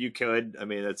 but you could. I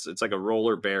mean, it's like a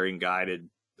roller bearing guided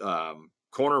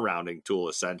corner rounding tool,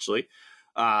 essentially.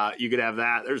 You could have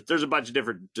that. There's a bunch of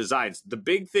different designs. The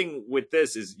big thing with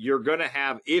this is you're going to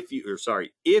have, if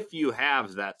you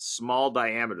have that small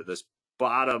diameter, this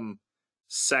bottom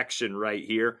section right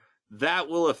here, that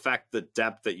will affect the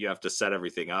depth that you have to set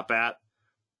everything up at.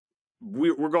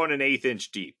 We're going an 1/8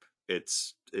 inch deep.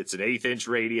 It's an 1/8 inch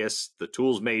radius. The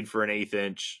tool's made for an 1/8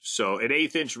 inch. So an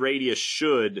 1/8 inch radius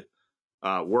should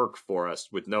work for us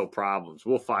with no problems.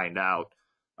 We'll find out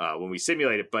when we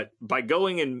simulate it. But by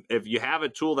going in, if you have a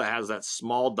tool that has that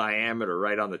small diameter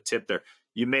right on the tip there,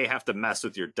 you may have to mess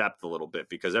with your depth a little bit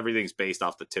because everything's based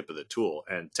off the tip of the tool.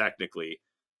 And technically,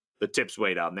 the tip's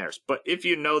way down there. But if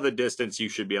you know the distance, you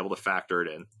should be able to factor it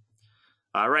in.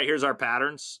 Right, here's our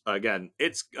patterns. Again,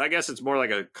 I guess it's more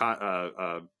like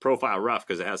a profile rough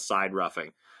because it has side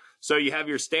roughing. So you have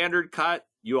your standard cut.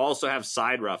 You also have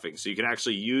side roughing. So you can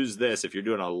actually use this if you're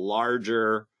doing a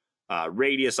larger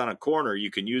radius on a corner.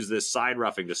 You can use this side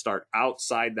roughing to start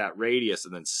outside that radius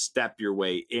and then step your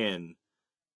way in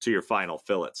to your final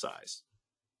fillet size.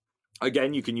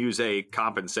 Again, you can use a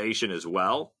compensation as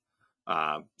well.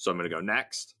 So I'm going to go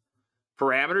next.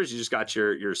 Parameters, you just got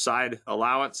your side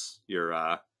allowance,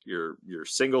 your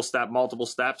single step, multiple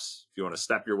steps. If you want to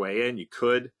step your way in, you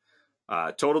could.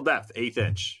 Total depth, 1/8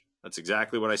 inch. That's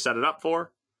exactly what I set it up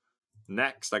for.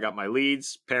 Next, I got my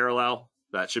leads, parallel.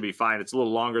 That should be fine. It's a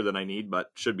little longer than I need,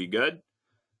 but should be good.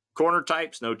 Corner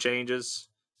types, no changes.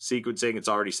 Sequencing, it's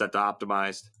already set to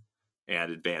optimized.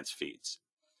 And advanced feeds.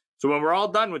 So when we're all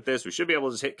done with this, we should be able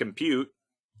to just hit compute.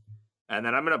 And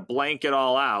then I'm going to blank it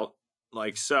all out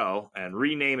like so and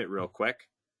rename it real quick.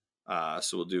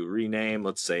 So we'll do rename,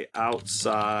 let's say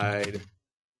outside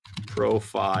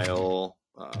profile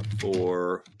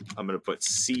for, I'm going to put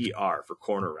CR for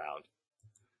corner round.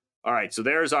 All right, so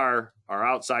there's our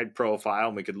outside profile.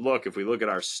 And we could look, if we look at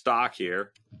our stock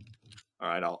here. All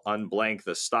right, I'll unblank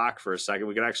the stock for a second.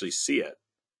 We can actually see it.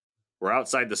 We're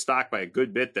outside the stock by a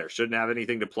good bit there. Shouldn't have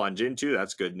anything to plunge into.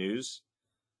 That's good news.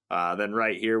 Then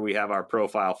right here, we have our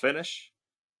profile finish.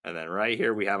 And then right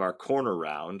here, we have our corner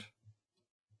round,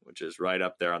 which is right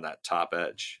up there on that top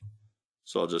edge.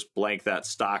 So I'll just blank that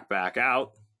stock back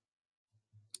out.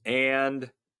 And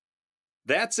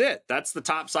that's it. That's the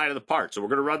top side of the part. So we're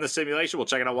going to run the simulation. We'll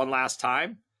check it out one last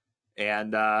time.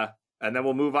 And then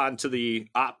we'll move on to the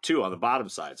op2 on the bottom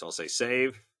side. So I'll say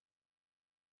save.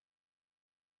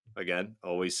 Again,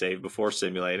 always save before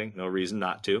simulating. No reason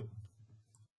not to.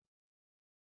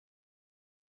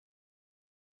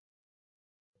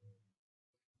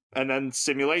 And then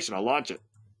simulation. I'll launch it.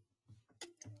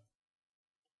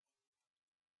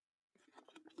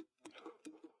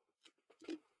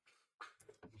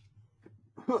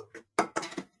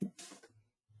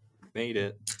 Made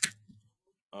it.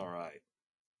 All right.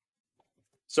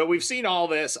 So we've seen all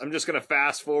this. I'm just going to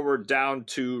fast forward down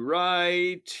to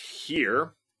right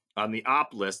here on the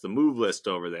op list, the move list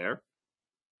over there.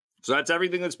 So that's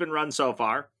everything that's been run so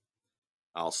far.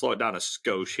 I'll slow it down a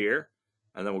skosh here,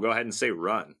 and then we'll go ahead and say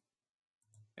run.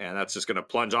 And that's just going to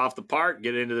plunge off the part,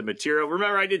 get into the material.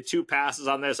 Remember, I did 2 passes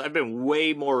on this. I've been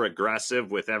way more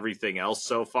aggressive with everything else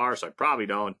so far, so I probably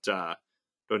don't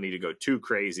need to go too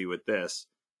crazy with this.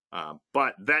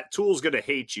 But that tool's going to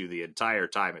hate you the entire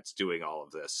time it's doing all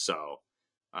of this. So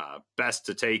best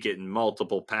to take it in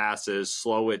multiple passes,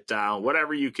 slow it down,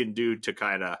 whatever you can do to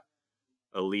kind of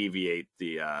alleviate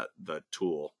the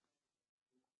tool.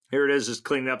 Here it is, just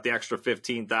cleaning up the extra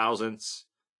 15 thousandths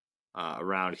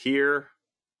around here.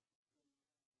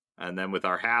 And then with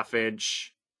our 1/2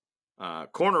 inch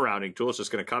corner rounding tool, it's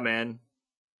just going to come in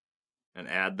and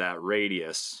add that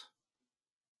radius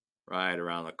right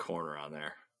around the corner on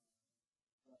there.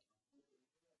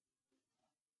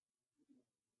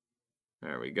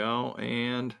 There we go,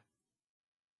 and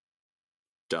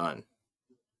done.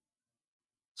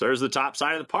 So there's the top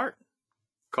side of the part.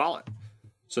 Call it.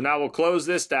 So now we'll close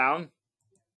this down.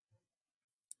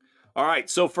 All right,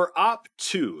 so for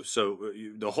op2, so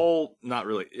the whole, not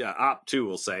really, yeah, op2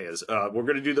 we'll say is we're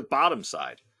going to do the bottom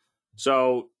side.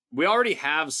 So we already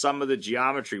have some of the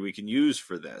geometry we can use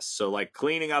for this. So like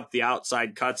cleaning up the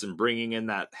outside cuts and bringing in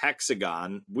that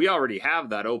hexagon, we already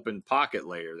have that open pocket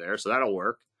layer there, so that'll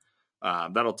work.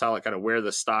 That'll tell it kind of where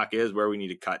the stock is, where we need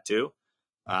to cut to.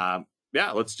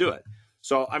 Yeah, let's do it.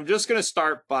 So I'm just going to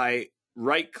start by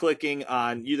right-clicking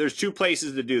on, there's 2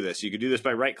 places to do this. You could do this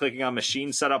by right-clicking on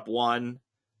Machine Setup 1,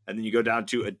 and then you go down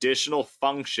to Additional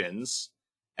Functions,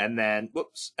 and then,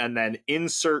 and then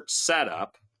Insert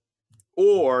Setup,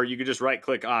 or you could just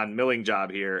right-click on Milling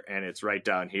Job here, and it's right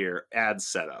down here, Add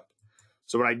Setup.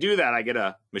 So when I do that, I get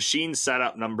a Machine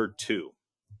Setup number 2.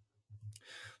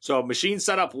 So Machine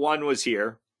Setup 1 was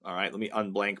here. All right, let me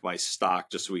unblank my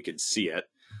stock just so we can see it.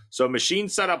 So Machine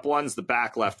Setup 1's the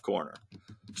back left corner.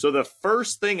 So the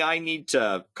first thing I need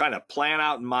to kind of plan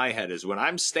out in my head is when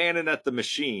I'm standing at the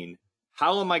machine,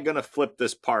 how am I going to flip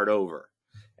this part over?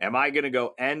 Am I going to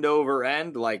go end over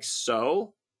end like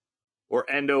so, or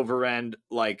end over end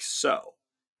like so?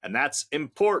 And that's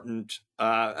important.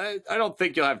 I don't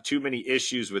think you'll have too many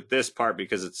issues with this part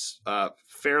because it's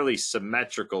fairly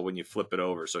symmetrical when you flip it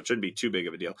over, so it shouldn't be too big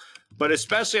of a deal. But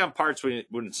especially on parts when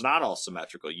it's not all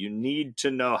symmetrical, you need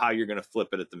to know how you're going to flip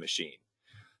it at the machine.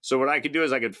 So what I could do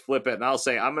is I could flip it, and I'll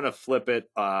say I'm going to flip it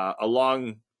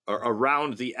along or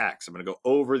around the X. I'm going to go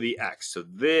over the X. So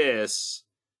this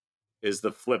is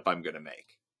the flip I'm going to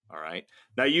make. All right.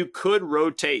 Now you could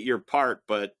rotate your part,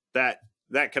 but that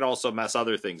could also mess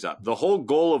other things up. The whole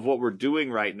goal of what we're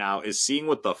doing right now is seeing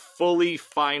what the fully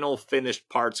final finished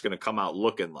part's going to come out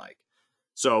looking like.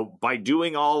 So by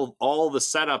doing all the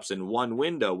setups in one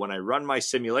window, when I run my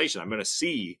simulation, I'm going to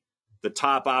see the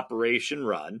top operation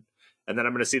run, and then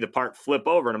I'm going to see the part flip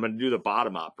over, and I'm going to do the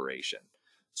bottom operation.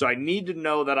 So I need to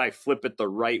know that I flip it the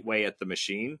right way at the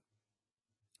machine,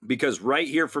 because right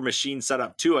here for Machine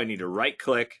Setup 2, I need to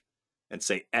right-click and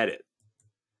say Edit.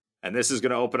 And this is going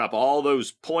to open up all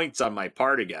those points on my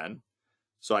part again.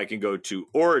 So I can go to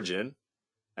Origin,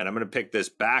 and I'm going to pick this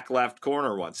back left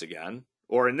corner once again.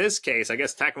 Or in this case, I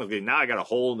guess technically now I got a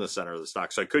hole in the center of the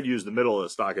stock, so I could use the middle of the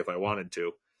stock if I wanted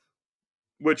to,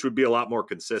 which would be a lot more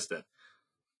consistent.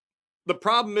 The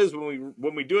problem is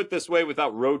when we do it this way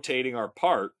without rotating our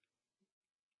part,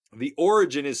 the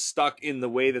origin is stuck in the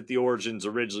way that the origin's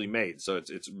originally made. So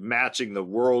it's matching the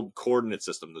world coordinate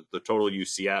system, the total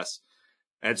UCS.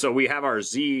 And so we have our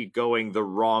Z going the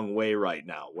wrong way right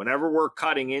now. Whenever we're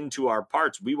cutting into our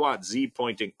parts, we want Z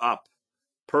pointing up,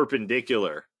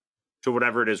 perpendicular to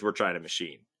whatever it is we're trying to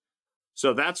machine.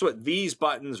 So that's what these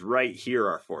buttons right here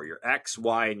are for, your X,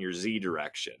 Y, and your Z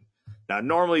direction. Now,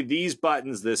 normally these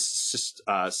buttons, this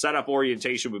setup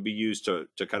orientation would be used to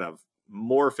kind of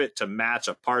morph it to match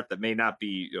a part that may not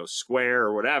be, you know, square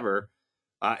or whatever.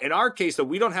 In our case, though,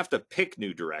 we don't have to pick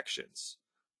new directions.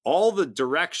 All the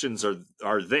directions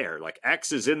are there. Like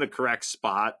X is in the correct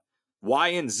spot. Y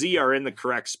and Z are in the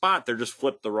correct spot. They're just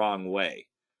flipped the wrong way.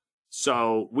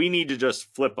 So we need to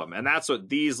just flip them. And that's what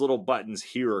these little buttons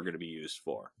here are going to be used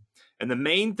for. And the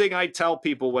main thing I tell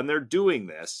people when they're doing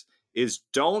this is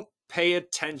don't pay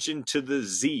attention to the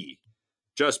Z.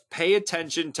 Just pay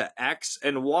attention to X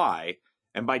and Y.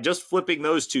 And by just flipping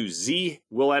those two, Z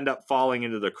will end up falling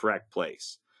into the correct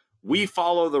place. We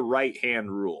follow the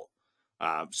right-hand rule.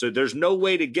 So there's no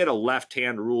way to get a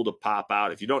left-hand rule to pop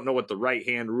out. If you don't know what the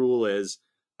right-hand rule is,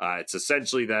 it's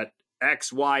essentially that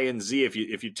X, Y, and Z.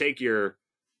 If you take your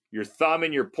thumb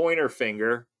and your pointer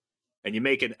finger and you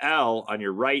make an L on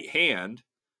your right hand,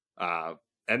 and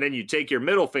then you take your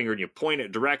middle finger and you point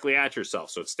it directly at yourself,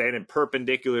 so it's standing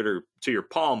perpendicular to your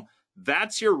palm,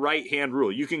 that's your right-hand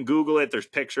rule. You can Google it. There's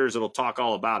pictures. It'll talk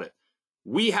all about it.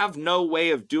 We have no way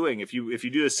of doing, if you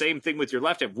do the same thing with your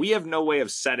left hand, we have no way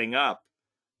of setting up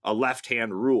a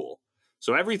left-hand rule.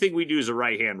 So everything we do is a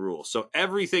right-hand rule. So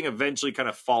everything eventually kind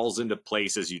of falls into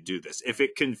place as you do this. If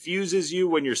it confuses you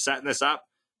when you're setting this up,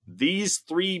 these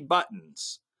three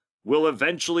buttons will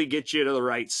eventually get you to the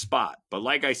right spot. But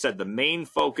like I said, the main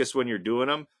focus when you're doing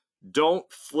them, don't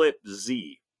flip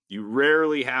Z. You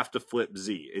rarely have to flip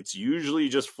Z. It's usually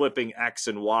just flipping X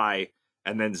and Y,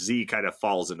 and then Z kind of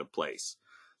falls into place.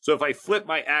 So if I flip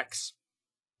my X,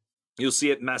 you'll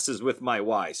see it messes with my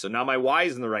Y. So now my Y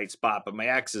is in the right spot, but my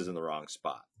X is in the wrong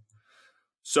spot.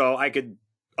 So I could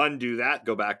undo that,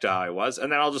 go back to how I was,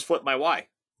 and then I'll just flip my Y.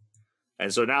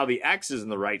 And so now the X is in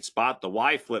the right spot, the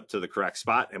Y flipped to the correct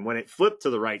spot, and when it flipped to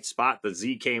the right spot, the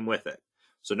Z came with it.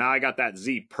 So now I got that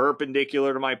Z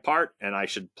perpendicular to my part, and I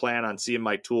should plan on seeing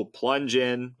my tool plunge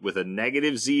in with a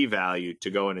negative Z value to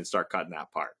go in and start cutting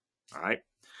that part. All right.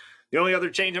 The only other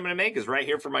change I'm going to make is right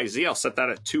here for my Z. I'll set that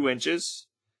at 2 inches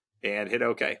and hit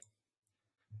OK.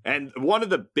 And one of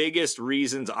the biggest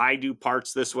reasons I do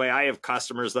parts this way, I have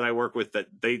customers that I work with that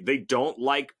they don't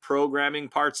like programming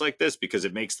parts like this because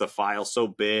it makes the file so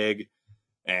big,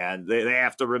 and they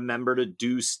have to remember to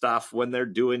do stuff when they're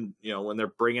doing, you know, when they're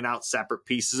bringing out separate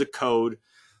pieces of code.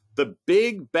 The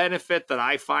big benefit that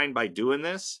I find by doing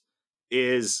this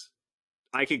is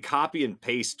I can copy and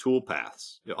paste tool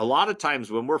paths. A lot of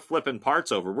times when we're flipping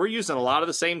parts over, we're using a lot of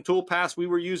the same tool paths we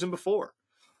were using before.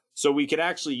 So we can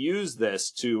actually use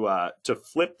this to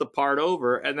flip the part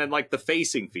over, and then like the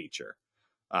facing feature.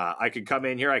 I can come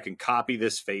in here, I can copy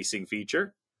this facing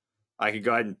feature. I can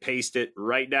go ahead and paste it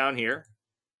right down here.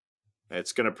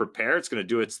 It's going to prepare, it's going to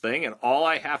do its thing, and all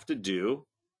I have to do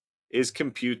is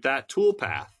compute that tool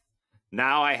path.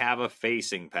 Now I have a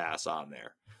facing pass on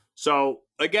there. So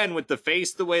again, with the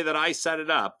face the way that I set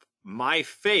it up, my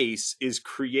face is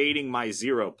creating my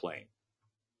zero plane.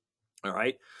 All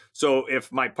right. So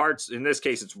if my parts, in this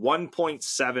case, it's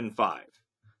 1.75.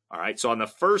 All right. So on the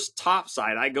first top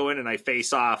side, I go in and I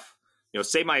face off, you know,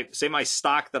 say my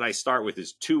stock that I start with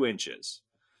is 2 inches.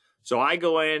 So I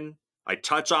go in, I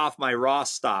touch off my raw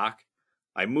stock,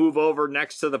 I move over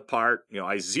next to the part, you know,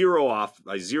 I zero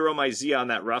my Z on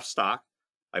that rough stock.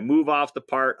 I move off the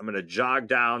part, I'm going to jog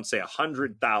down, say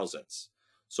 100 thousandths.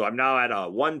 So I'm now at a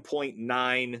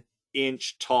 1.9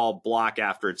 inch tall block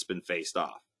after it's been faced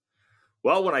off.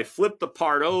 Well, when I flip the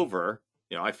part over,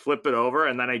 you know, I flip it over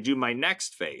and then I do my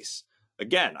next face.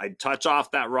 Again, I'd touch off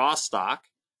that raw stock.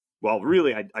 Well,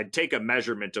 really, I'd take a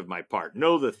measurement of my part.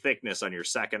 Know the thickness on your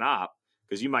second op,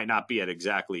 because you might not be at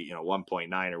exactly, you know,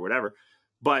 1.9 or whatever.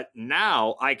 But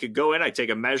now I could go in, I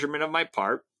take a measurement of my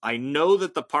part. I know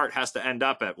that the part has to end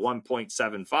up at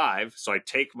 1.75. So I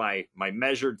take my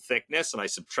measured thickness and I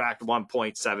subtract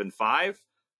 1.75,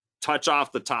 touch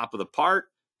off the top of the part,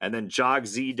 and then jog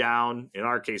Z down. In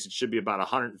our case, it should be about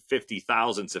 150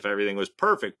 thousandths if everything was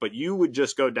perfect, but you would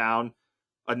just go down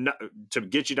to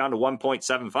get you down to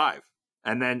 1.75.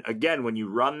 And then again, when you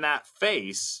run that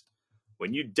face,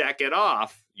 when you deck it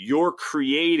off, you're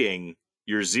creating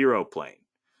your zero plane.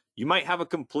 You might have a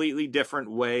completely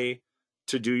different way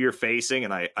to do your facing,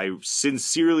 and I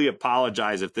sincerely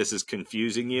apologize if this is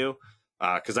confusing you,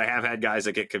 because I have had guys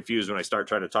that get confused when I start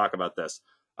trying to talk about this.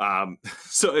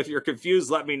 So if you're confused,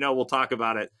 let me know. We'll talk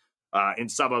about it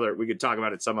we could talk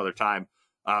about it some other time.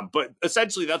 But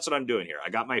essentially that's what I'm doing here. I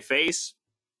got my face.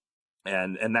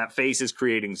 And that face is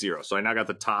creating 0. So I now got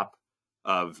the top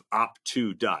of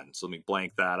op2 done. So let me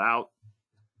blank that out.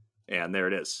 And there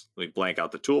it is. Let me blank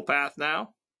out the toolpath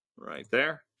now. Right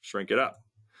there. Shrink it up.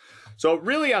 So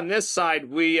really on this side,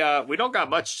 we don't got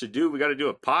much to do. We got to do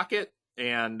a pocket,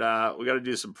 and we got to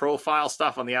do some profile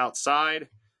stuff on the outside,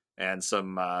 and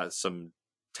some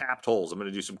tapped holes. I'm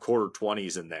going to do some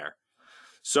 1/4-20s in there.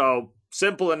 So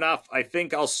simple enough. I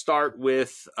think I'll start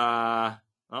with,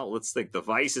 let's think. The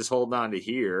vise is holding on to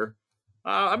here.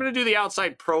 I'm going to do the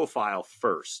outside profile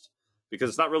first, because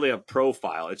it's not really a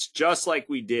profile. It's just like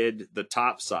we did the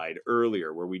top side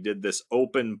earlier, where we did this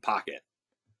open pocket.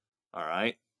 All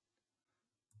right.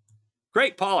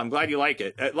 Great, Paul. I'm glad you like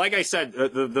it. Like I said,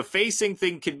 the facing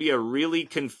thing can be a really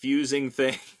confusing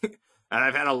thing. And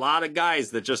I've had a lot of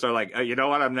guys that just are like, you know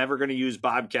what? I'm never going to use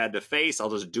BobCAD to face. I'll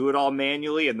just do it all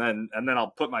manually, and then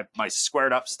I'll put my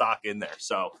squared up stock in there.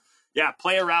 So yeah,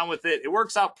 play around with it. It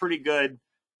works out pretty good.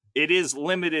 It is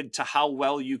limited to how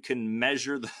well you can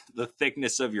measure the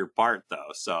thickness of your part,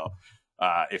 though. So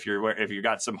if you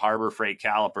got some Harbor Freight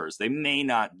calipers, they may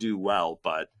not do well,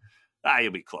 but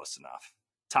you'll be close enough.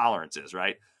 Tolerances,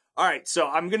 right? All right, so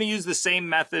I'm going to use the same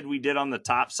method we did on the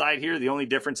top side here. The only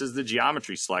difference is the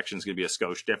geometry selection is going to be a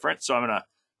skosh different. So I'm going to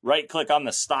right-click on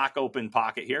the stock open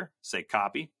pocket here, say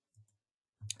copy.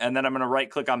 And then I'm going to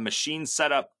right-click on Machine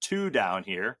Setup 2 down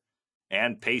here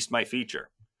and paste my feature.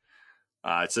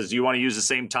 It says, do you want to use the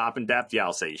same top and depth? Yeah,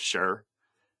 I'll say sure.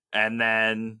 And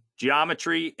then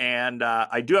geometry, and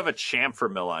I do have a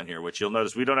chamfer mill on here, which you'll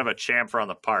notice we don't have a chamfer on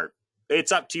the part.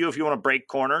 It's up to you if you want to break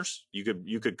corners. You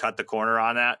could cut the corner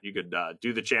on that. You could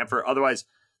do the chamfer. Otherwise,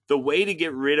 the way to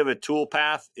get rid of a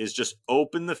toolpath is just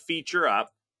open the feature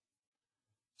up.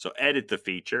 So edit the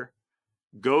feature,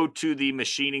 go to the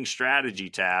machining strategy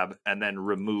tab, and then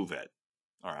remove it.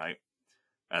 All right.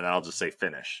 And then I'll just say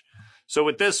finish. So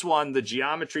with this one, the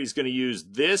geometry is going to use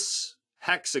this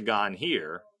hexagon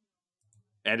here,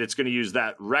 and it's going to use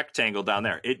that rectangle down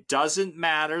there. It doesn't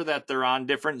matter that they're on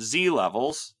different Z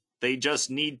levels. They just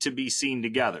need to be seen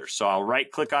together. So I'll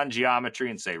right-click on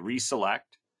geometry and say reselect.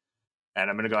 And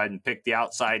I'm going to go ahead and pick the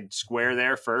outside square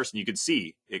there first. And you can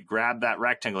see it grabbed that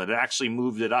rectangle. It actually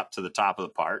moved it up to the top of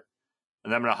the part.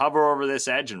 And then I'm going to hover over this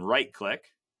edge and right-click.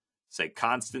 Say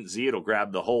constant Z. It'll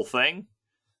grab the whole thing.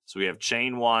 So we have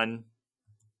chain 1,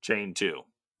 chain 2.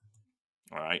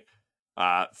 All right.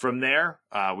 From there,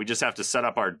 we just have to set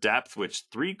up our depth, which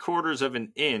 3/4 of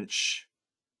an inch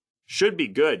should be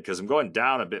good, because I'm going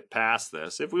down a bit past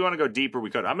this. If we want to go deeper, we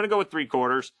could. I'm going to go with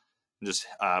 3/4 and just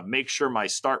make sure my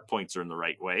start points are in the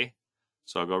right way.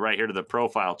 So I'll go right here to the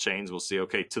profile chains. We'll see,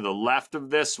 okay, to the left of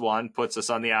this one puts us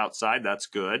on the outside. That's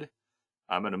good.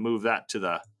 I'm going to move that to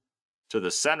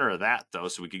the center of that, though,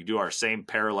 so we can do our same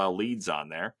parallel leads on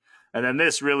there. And then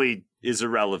this really is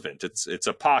irrelevant. It's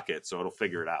a pocket, so it'll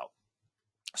figure it out.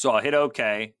 So I'll hit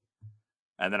OK,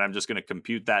 and then I'm just going to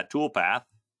compute that toolpath.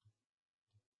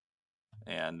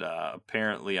 And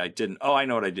apparently I didn't. Oh, I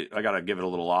know what I did. I got to give it a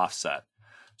little offset.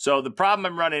 So the problem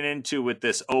I'm running into with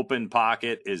this open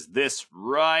pocket is this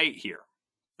right here,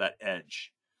 that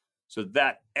edge. So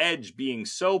that edge being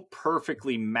so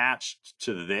perfectly matched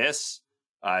to this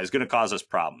is going to cause us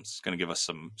problems. It's going to give us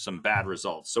some bad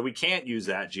results. So we can't use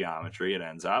that geometry, it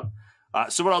ends up.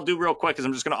 So what I'll do real quick is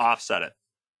I'm just going to offset it.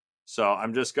 So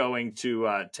I'm just going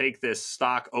to take this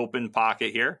stock open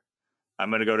pocket here. I'm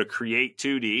going to go to Create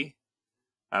 2D.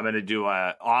 I'm going to do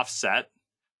an offset,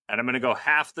 and I'm going to go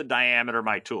half the diameter of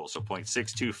my tool. So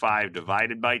 0.625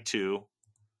 divided by 2,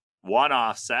 1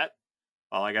 offset.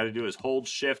 All I got to do is hold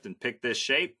shift and pick this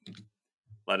shape,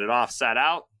 let it offset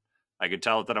out. I can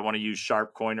tell it that I want to use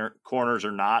sharp corners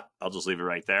or not. I'll just leave it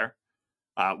right there.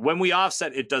 When we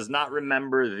offset, it does not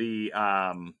remember the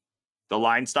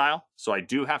line style. So I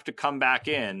do have to come back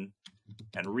in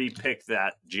and repick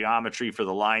that geometry for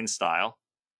the line style.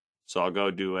 So I'll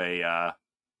go do a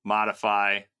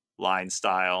modify line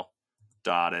style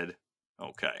dotted.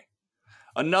 Okay.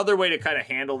 Another way to kind of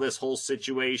handle this whole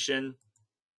situation,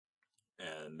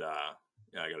 and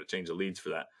yeah, I got to change the leads for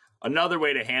that. Another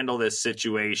way to handle this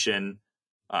situation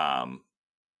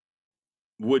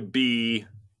would be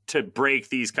to break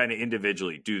these kind of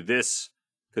individually. Do this,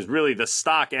 because really the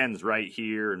stock ends right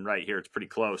here and right here. It's pretty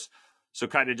close. So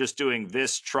kind of just doing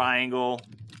this triangle,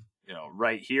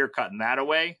 right here, cutting that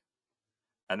away,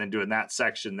 and then doing that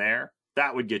section there.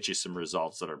 That would get you some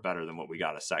results that are better than what we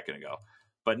got a second ago.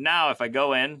 But now if I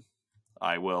go in,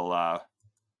 I will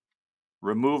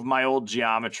remove my old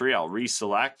geometry. I'll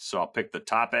reselect. So I'll pick the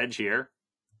top edge here.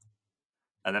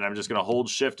 And then I'm just going to hold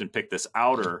shift and pick this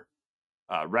outer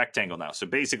rectangle now. So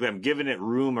basically I'm giving it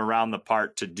room around the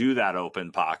part to do that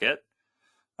open pocket.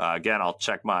 Again, I'll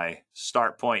check my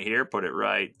start point here, put it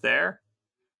right there,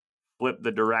 flip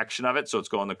the direction of it so it's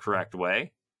going the correct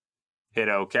way, hit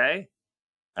OK,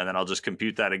 and then I'll just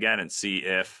compute that again and see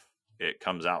if it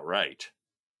comes out right.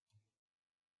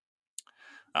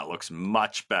 That looks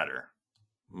much better.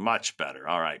 Much better.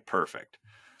 All right, perfect.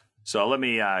 So let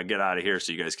me get out of here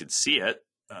so you guys can see it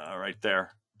right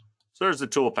there. So there's the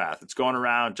toolpath. It's going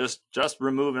around, just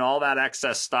removing all that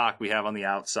excess stock we have on the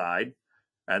outside.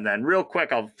 And then real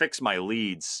quick, I'll fix my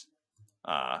leads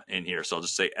in here. So I'll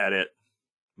just say edit.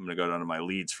 I'm going to go down to my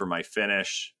leads for my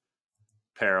finish.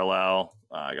 Parallel.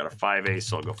 I got a 5/8,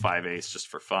 so I'll go 5/8 just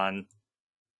for fun.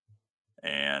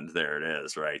 And there it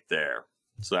is right there.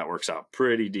 So that works out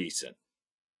pretty decent.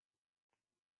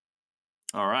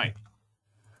 All right.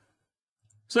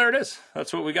 So there it is.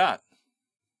 That's what we got.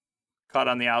 Cut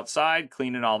on the outside,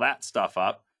 cleaning all that stuff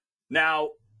up. Now,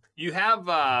 you have,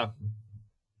 what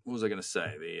was I going to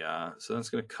say? So that's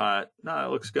going to cut. No, it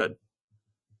looks good.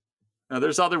 Now,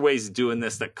 there's other ways of doing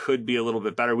this that could be a little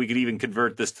bit better. We could even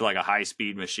convert this to like a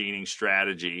high-speed machining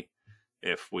strategy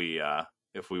if we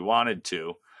wanted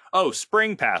to. Oh,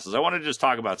 spring passes. I want to just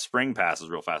talk about spring passes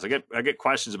real fast. I get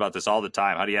questions about this all the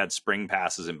time. How do you add spring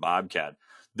passes in BobCAD?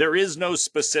 There is no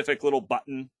specific little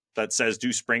button that says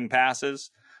do spring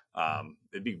passes.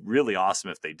 It'd be really awesome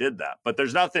if they did that, but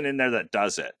there's nothing in there that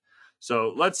does it.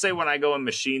 So let's say when I go and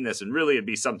machine this, and really it'd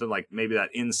be something like maybe that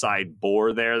inside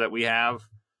bore there that we have.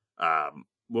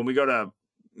 When we go to,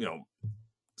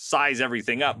 size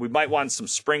everything up, we might want some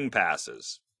spring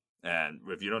passes. And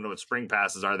if you don't know what spring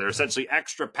passes are, they're essentially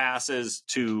extra passes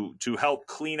to help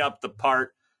clean up the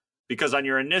part, because on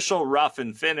your initial rough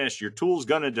and finish, your tool's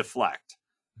going to deflect.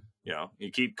 You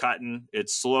keep cutting, it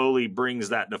slowly brings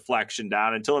that deflection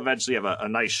down until eventually you have a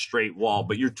nice straight wall.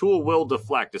 But your tool will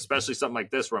deflect, especially something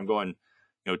like this where I'm going,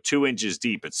 2 inches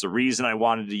deep. It's the reason I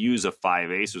wanted to use a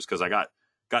 5/8 was because I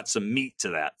got some meat to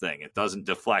that thing. It doesn't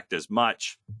deflect as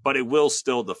much, but it will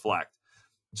still deflect.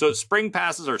 So spring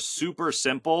passes are super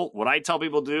simple. What I tell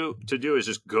people to do is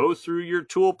just go through your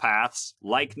tool paths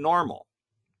like normal.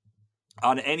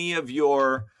 On any of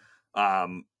your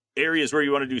areas where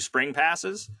you want to do spring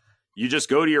passes, you just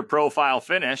go to your profile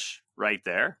finish right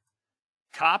there,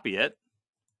 copy it,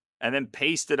 and then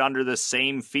paste it under the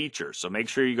same feature. So make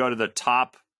sure you go to the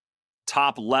top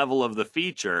level of the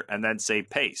feature and then say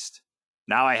paste.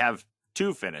 Now I have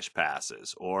 2 finish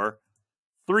passes or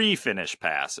 3 finish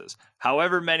passes.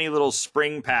 However many little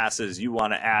spring passes you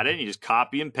want to add in, you just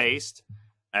copy and paste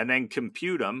and then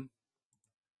compute them.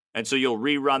 And so you'll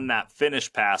rerun that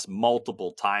finish pass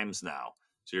multiple times now.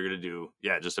 So you're going to do,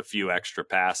 just a few extra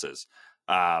passes.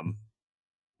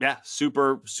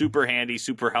 Super, super handy,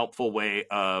 super helpful way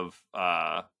of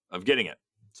getting it.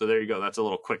 So there you go. That's a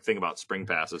little quick thing about spring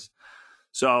passes.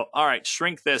 So, all right,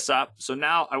 shrink this up. So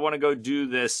now I want to go do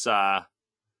this,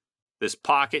 this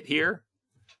pocket here.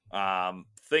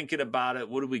 Thinking about it,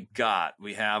 what do we got?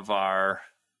 We have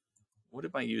what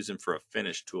am I using for a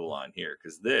finish tool on here?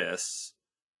 Because this,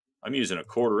 I'm using a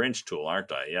 1/4 inch tool,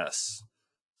 aren't I? Yes.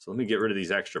 So let me get rid of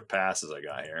these extra passes I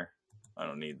got here. I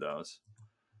don't need those.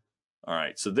 All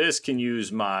right, so this can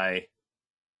use my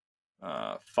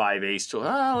 5/8 tool.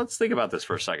 Let's think about this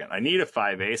for a second. I need a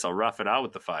 5/8. I'll rough it out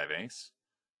with the 5/8.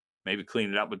 Maybe clean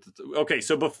it up with the. Okay,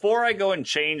 so before I go and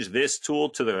change this tool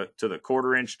to the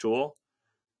 1/4 inch tool,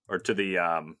 or to the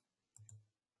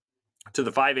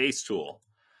 5/8 tool,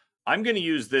 I'm going to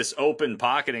use this open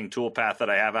pocketing tool path that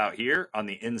I have out here on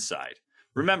the inside.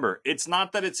 Remember, it's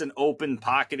not that it's an open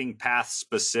pocketing path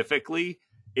specifically.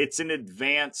 It's an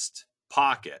advanced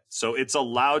pocket. So it's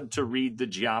allowed to read the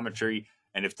geometry.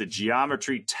 And if the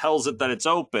geometry tells it that it's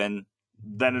open,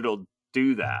 then it'll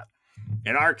do that.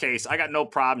 In our case, I got no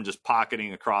problem just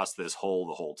pocketing across this hole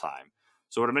the whole time.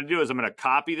 So what I'm going to do is I'm going to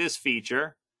copy this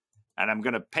feature and I'm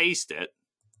going to paste it,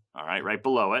 all right, right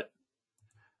below it.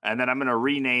 And then I'm going to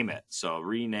rename it. So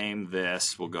rename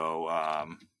this. We'll go,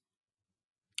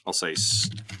 I'll say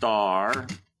star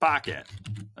pocket.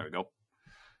 There we go.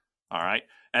 All right.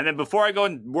 And then before I go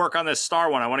and work on this star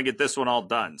one, I want to get this one all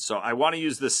done. So I want to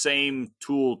use the same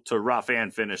tool to rough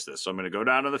and finish this. So I'm going to go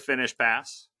down to the finish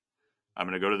pass. I'm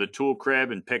going to go to the tool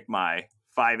crib and pick my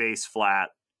 5/8 flat,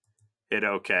 hit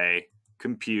OK,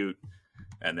 compute,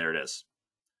 and there it is.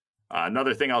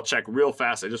 Another thing I'll check real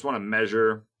fast. I just want to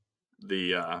measure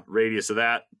the radius of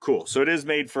that. Cool. So it is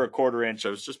made for a 1/4 inch. I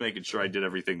was just making sure I did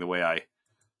everything the way I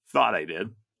thought I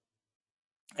did.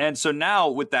 And so now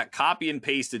with that copy and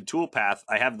pasted tool path,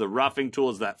 I have the roughing tool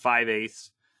as that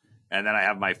 5/8, and then I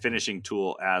have my finishing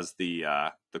tool as the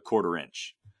 1/4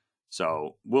 inch.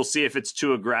 So we'll see if it's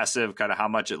too aggressive, kind of how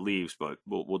much it leaves, but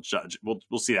we'll judge.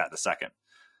 We'll see that in a second.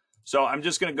 So I'm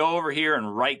just going to go over here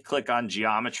and right click on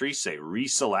geometry, say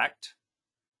reselect.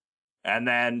 And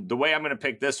then the way I'm going to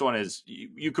pick this one is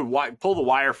you could pull the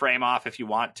wireframe off if you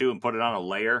want to and put it on a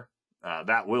layer.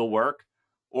 That will work.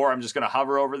 Or I'm just going to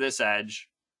hover over this edge,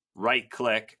 right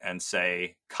click and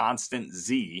say constant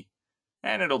Z,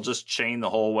 and it'll just chain the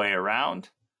whole way around.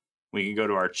 We can go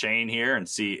to our chain here and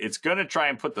see it's going to try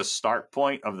and put the start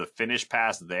point of the finish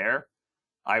pass there.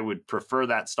 I would prefer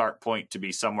that start point to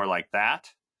be somewhere like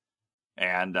that.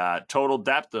 And total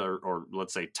depth, or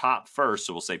let's say top first.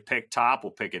 So we'll say pick top.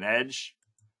 We'll pick an edge.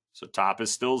 So top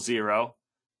is still 0.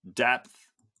 Depth,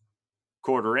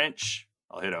 1/4 inch.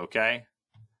 I'll hit OK.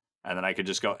 And then I could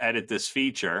just go edit this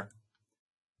feature.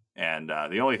 And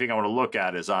the only thing I want to look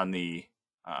at is on the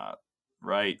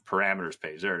right parameters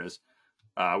page. There it is.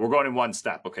 We're going in one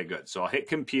step. Okay, good. So I'll hit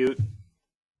compute.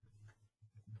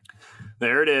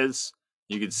 There it is.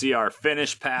 You can see our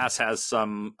finish pass has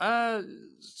some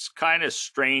kind of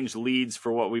strange leads for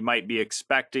what we might be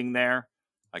expecting there.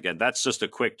 Again, that's just a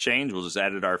quick change. We'll just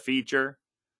edit our feature.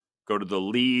 Go to the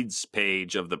leads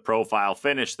page of the profile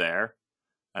finish there.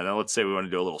 And then let's say we want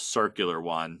to do a little circular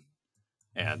one.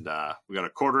 And we got a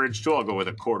 1/4 inch tool. I'll go with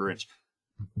a 1/4 inch.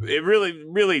 It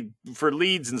really, for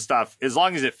leads and stuff, as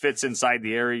long as it fits inside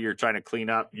the area you're trying to clean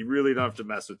up, you really don't have to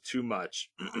mess with too much.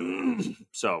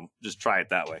 So just try it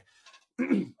that way.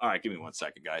 All right, give me 1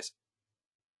 second, guys.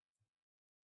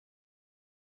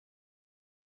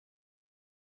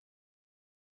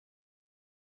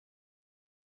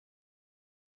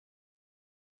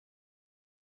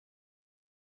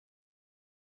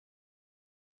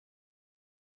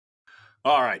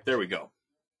 All right, there we go.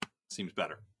 Seems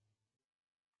better.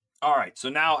 All right, so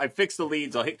now I fixed the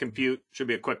leads. I'll hit compute. Should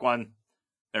be a quick one.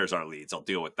 There's our leads. I'll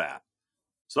deal with that.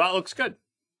 So that looks good.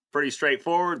 Pretty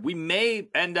straightforward. We may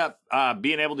end up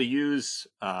being able to use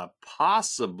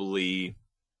possibly,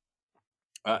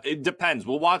 it depends.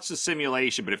 We'll watch the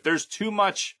simulation, but if there's too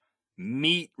much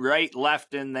meat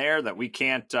left in there that we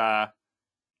can't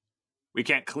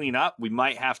clean up, we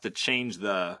might have to change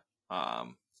the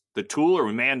tool, or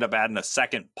we may end up adding a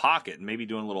second pocket and maybe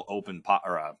doing a little open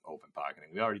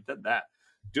pocketing. We already did that.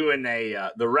 Doing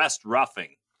the rest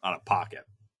roughing on a pocket.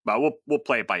 But we'll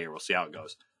play it by ear. We'll see how it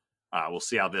goes. We'll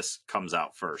see how this comes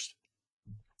out first.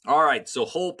 All right, so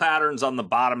hole patterns on the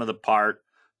bottom of the part.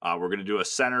 We're going to do a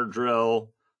center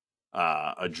drill,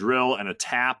 a drill, and a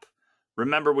tap.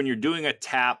 Remember, when you're doing a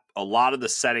tap, a lot of the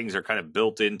settings are kind of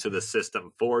built into the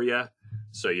system for you,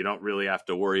 so you don't really have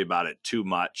to worry about it too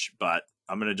much. But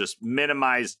I'm going to just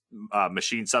minimize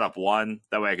machine setup 1.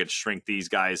 That way I can shrink these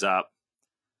guys up,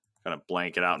 kind of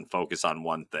blank it out and focus on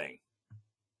one thing.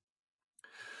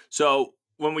 So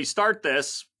when we start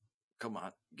this, come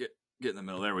on, get in the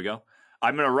middle. There we go.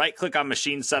 I'm going to right click on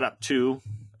machine setup 2,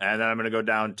 and then I'm going to go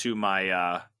down to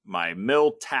my my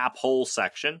mill tap hole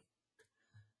section,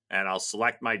 and I'll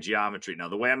select my geometry. Now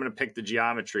the way I'm going to pick the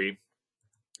geometry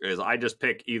is I just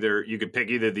pick either, you could pick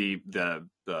either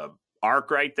the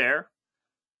arc right there,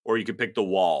 or you could pick the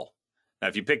wall. Now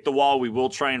if you pick the wall, we will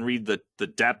try and read the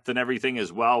depth and everything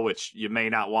as well, which you may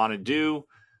not want to do.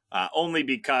 Only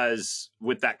because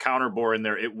with that counter bore in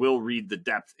there, it will read the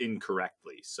depth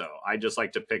incorrectly. So I just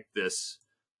like to pick this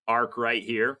arc right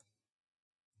here.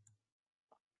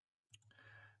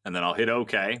 And then I'll hit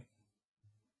OK.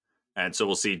 And so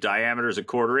we'll see diameter is a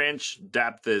 1/4 inch.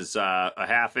 Depth is a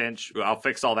 1/2 inch. I'll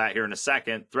fix all that here in a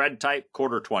second. Thread type,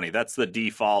 1/4 20. That's the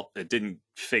default. It didn't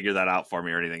figure that out for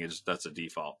me or anything. That's a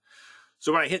default.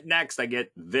 So when I hit next, I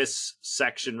get this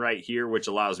section right here, which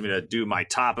allows me to do my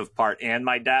top of part and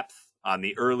my depth. On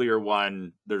the earlier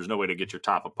one, there's no way to get your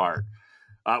top apart,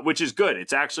 which is good.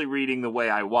 It's actually reading the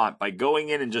way I want. By going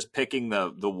in and just picking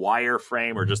the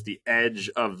wireframe or just the edge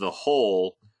of the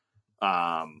hole,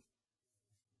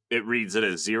 it reads it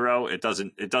as 0. It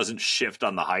doesn't shift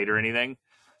on the height or anything.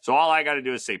 So all I got to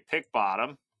do is say pick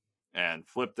bottom and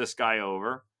flip this guy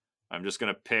over. I'm just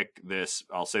going to pick this,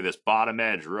 I'll say this bottom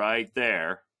edge right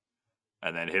there,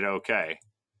 and then hit OK.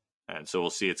 And so we'll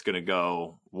see it's going to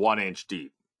go 1 inch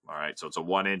deep. All right, so it's a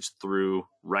 1 inch through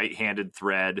right-handed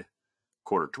thread,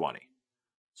 1/4 20.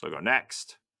 So I go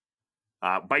next.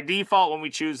 By default, when we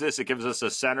choose this, it gives us a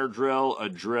center drill, a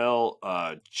drill,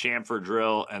 a chamfer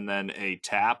drill, and then a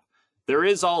tap. There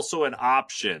is also an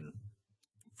option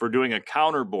for doing a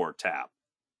counterbore tap.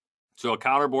 So a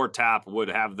counterbore tap would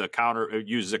have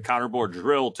use a counterbore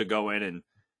drill to go in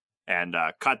and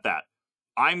cut that.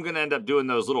 I'm going to end up doing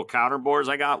those little counterbores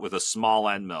I got with a small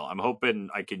end mill. I'm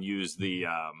hoping I can use the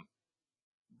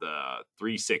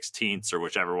 3/16 or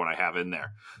whichever one I have in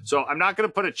there. So I'm not going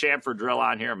to put a chamfer drill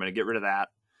on here. I'm going to get rid of that.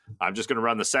 I'm just going to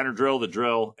run the center drill, the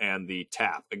drill, and the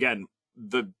tap. Again,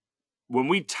 the when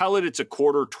we tell it it's a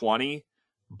 1/4-20,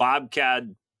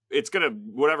 BobCAD, it's going to,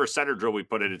 whatever center drill we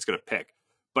put in, it's going to pick.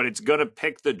 But it's going to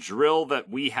pick the drill that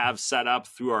we have set up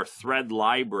through our thread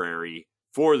library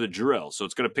for the drill. So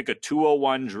it's going to pick a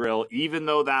 201 drill, even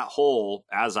though that hole,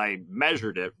 as I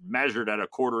measured at a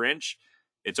 1/4 inch,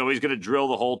 it's always going to drill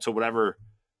the hole to whatever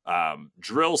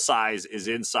drill size is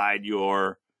inside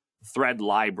your thread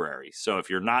library. So if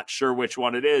you're not sure which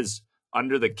one it is,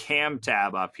 under the CAM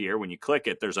tab up here, when you click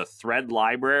it, there's a thread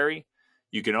library.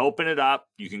 You can open it up.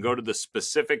 You can go to the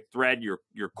specific thread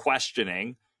you're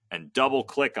questioning and double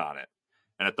click on it.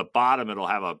 And at the bottom, it'll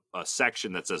have a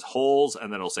section that says holes,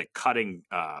 and then it'll say cutting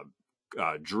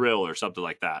drill or something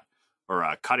like that, or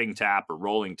a cutting tap or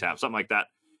rolling tap, something like that.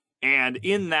 And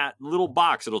in that little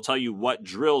box, it'll tell you what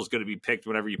drill is going to be picked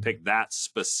whenever you pick that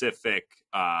specific,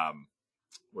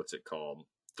 what's it called?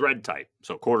 Thread type.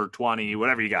 So 1/4-20,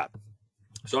 whatever you got.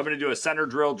 So I'm going to do a center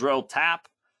drill tap,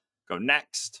 go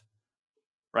next.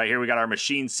 Right here, we got our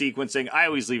machine sequencing. I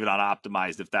always leave it on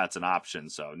optimized if that's an option.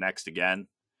 So next again.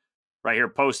 Right here,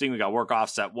 posting, we got work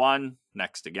offset 1,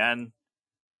 next again.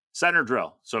 Center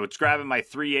drill. So it's grabbing my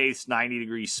 3/8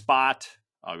 90-degree spot.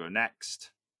 I'll go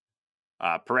next.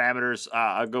 Parameters,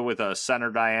 I'll go with a center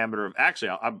diameter of, actually,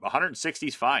 160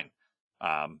 is fine.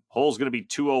 Hole's going to be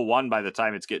 201 by the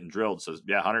time it's getting drilled. So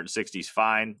yeah, 160 is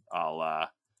fine. I'll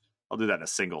do that in a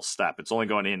single step. It's only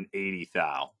going in 80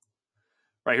 thou.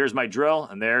 Right, here's my drill,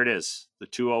 and there it is, the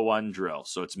 201 drill.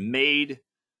 So it's made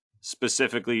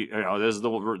specifically, this is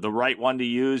the right one to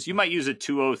use. You might use a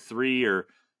 203, or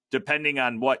depending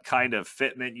on what kind of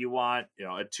fitment you want.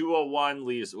 A 201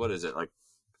 leaves, what is it, like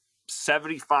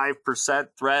 75%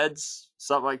 threads,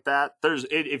 something like that.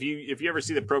 If you ever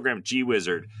see the program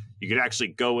GWizard, you can actually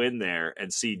go in there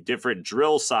and see different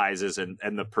drill sizes and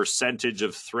the percentage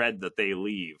of thread that they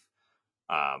leave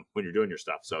when you're doing your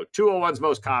stuff. So 201 is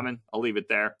most common. I'll leave it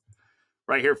there.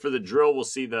 Right here for the drill, we'll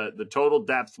see the total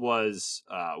depth was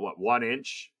 1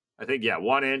 inch? I think, yeah,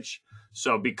 1 inch.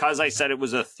 So because I said it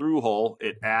was a through hole,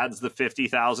 it adds the 50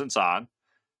 thousandths on.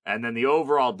 And then the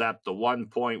overall depth, the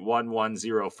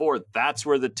 1.1104, that's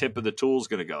where the tip of the tool is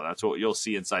going to go. That's what you'll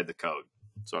see inside the code.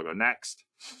 So I'll go next.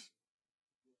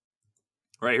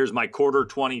 Right, here's my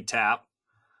 1/4-20 tap.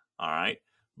 All right.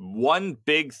 One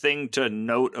big thing to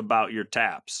note about your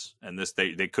taps, and this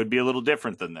they could be a little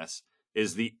different than this,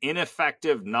 is the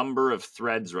ineffective number of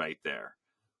threads right there.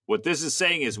 What this is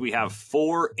saying is we have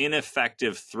 4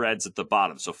 ineffective threads at the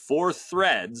bottom. So 4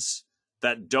 threads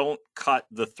that don't cut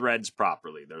the threads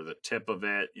properly. They're the tip of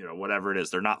it, whatever it is.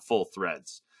 They're not full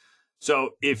threads.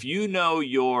 So if you know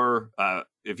your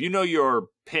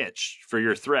pitch for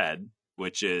your thread,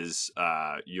 which is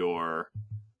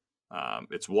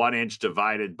it's 1 inch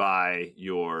divided by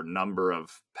your number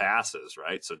of passes,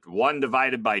 right? So 1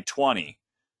 divided by 20,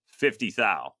 50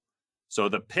 thou. So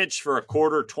the pitch for a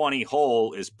 1/4-20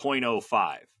 hole is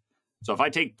 0.05. So if I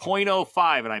take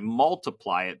 0.05 and I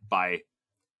multiply it by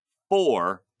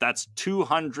 4, that's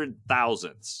 200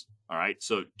 thousandths. All right.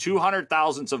 So 200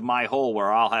 thousandths of my hole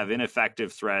where I'll have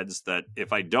ineffective threads that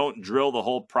if I don't drill the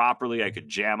hole properly, I could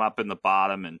jam up in the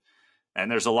bottom,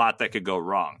 and there's a lot that could go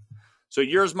wrong. So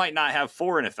yours might not have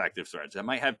 4 ineffective threads. It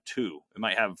might have 2. It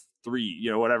might have 3,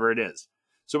 whatever it is.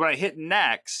 So when I hit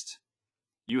next,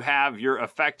 you have your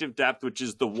effective depth, which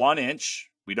is the 1 inch.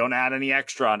 We don't add any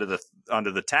extra onto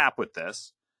the tap with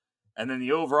this. And then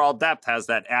the overall depth has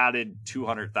that added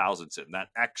 200 thousandths in, that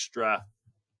extra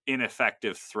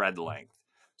ineffective thread length.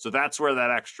 So that's where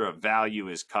that extra value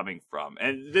is coming from.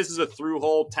 And this is a through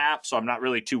hole tap, so I'm not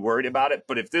really too worried about it.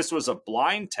 But if this was a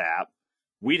blind tap,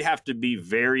 we'd have to be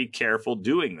very careful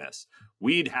doing this.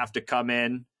 We'd have to come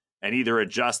in and either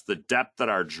adjust the depth that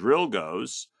our drill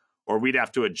goes, or we'd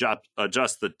have to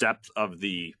adjust the depth of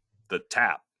the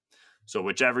tap. So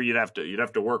whichever, you'd have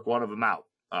to work one of them out.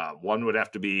 One would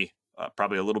have to be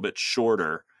probably a little bit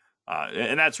shorter.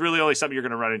 And that's really only something you're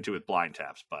going to run into with blind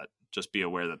taps, but just be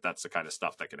aware that that's the kind of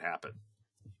stuff that can happen.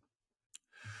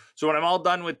 So when I'm all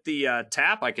done with the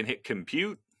tap, I can hit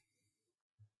compute.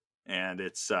 And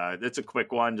it's a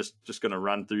quick one, just going to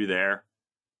run through there,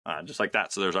 just like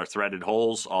that. So there's our threaded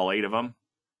holes, all 8 of them.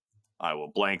 I will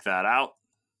blank that out.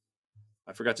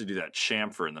 I forgot to do that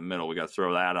chamfer in the middle. We got to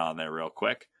throw that on there real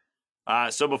quick.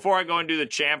 So before I go and do the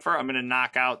chamfer, I'm going to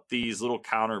knock out these little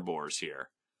counter bores here.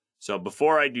 So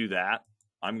before I do that,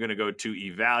 I'm going to go to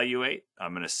evaluate.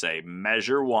 I'm going to say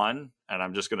measure 1, and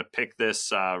I'm just going to pick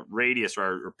this radius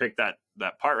or pick that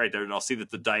part right there, and I'll see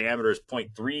that the diameter is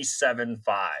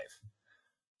 0.375.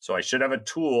 So I should have a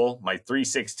tool. My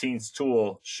 3/16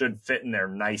 tool should fit in there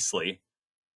nicely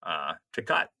to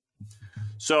cut.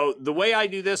 So the way I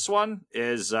do this one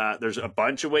is there's a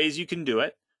bunch of ways you can do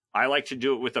it. I like to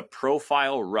do it with a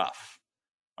profile rough.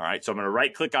 All right, so I'm going to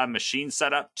right click on machine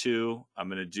setup 2. I'm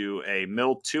going to do a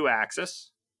mill 2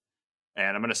 axis,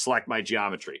 and I'm going to select my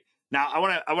geometry. Now I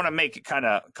want to make it kind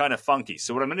of funky.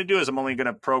 So what I'm going to do is I'm only going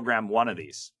to program one of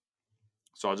these.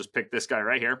 So I'll just pick this guy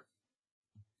right here.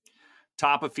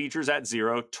 Top of features at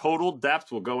 0. Total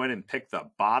depth, we'll go in and pick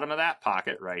the bottom of that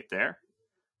pocket right there.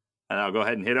 And I'll go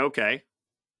ahead and hit OK.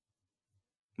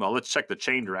 Well, let's check the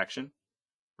chain direction.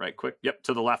 Right quick. Yep,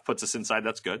 to the left puts us inside.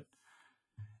 That's good.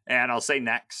 And I'll say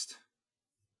next.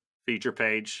 Feature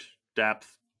page,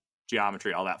 depth,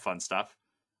 geometry, all that fun stuff.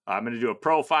 I'm going to do a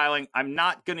profiling. I'm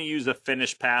not going to use a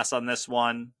finish pass on this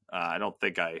one. I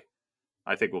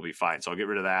think we'll be fine. So I'll get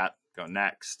rid of that. Go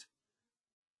next.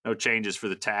 No changes for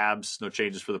the tabs. No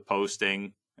changes for the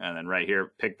posting. And then right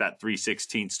here, pick that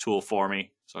 3/16 tool for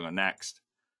me. So I'll go next.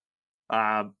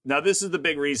 Now, this is the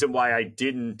big reason why I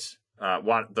didn't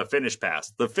want the finish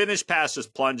pass. The finish pass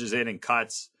just plunges in and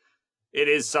cuts. It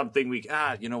is something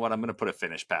you know what? I'm going to put a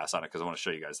finish pass on it because I want to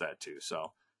show you guys that too.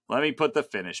 So let me put the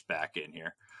finish back in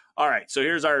here. All right, so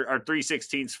here's our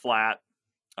 3/16 flat.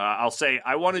 I'll say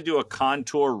I want to do a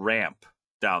contour ramp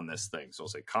down this thing. So I'll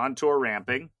say contour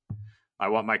ramping. I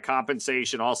want my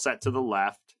compensation all set to the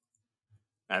left.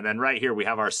 And then right here, we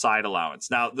have our side allowance.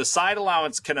 Now, the side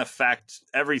allowance can affect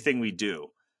everything we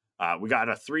do. We got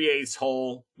a 3/8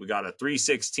 hole. We got a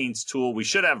 3/16 tool. We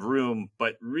should have room,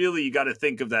 but really you got to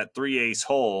think of that 3/8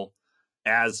 hole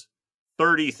as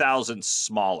 30 thousandths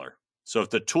smaller. So if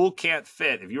the tool can't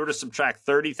fit, if you were to subtract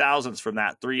 30 thousandths from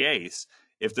that 3/8,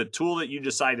 if the tool that you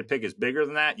decide to pick is bigger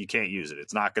than that, you can't use it.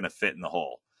 It's not going to fit in the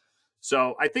hole.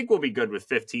 So I think we'll be good with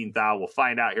 15 thou. We'll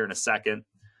find out here in a second.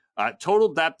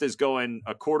 Total depth is going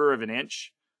 1/4 of an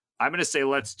inch. I'm going to say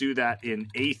let's do that in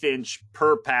 1/8 inch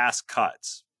per pass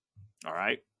cuts. All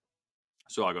right.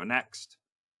 So I'll go next.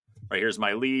 Right here's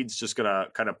my leads. Just going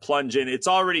to kind of plunge in. It's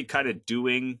already kind of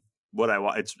doing what I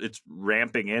want. It's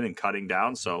ramping in and cutting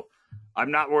down. So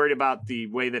I'm not worried about the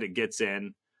way that it gets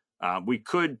in. We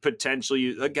could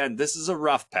potentially, again, this is a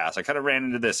rough pass. I kind of ran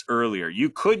into this earlier. You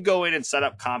could go in and set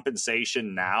up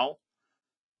compensation now,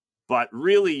 but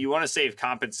really you want to save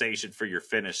compensation for your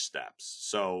finish steps.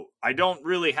 So I don't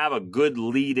really have a good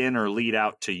lead in or lead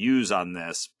out to use on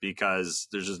this because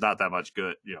there's just not that much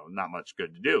good, not much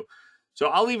good to do. So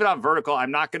I'll leave it on vertical.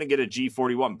 I'm not going to get a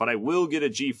G41, but I will get a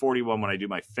G41 when I do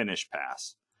my finish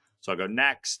pass. So I'll go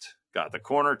next. Got the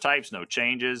corner types, no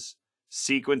changes.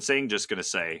 Sequencing, just going to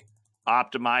say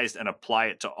optimized and apply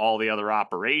it to all the other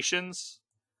operations.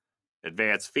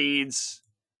 Advanced feeds,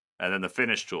 and then the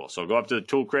finish tool. So go up to the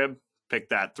tool crib, pick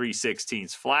that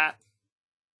 3/16 flat.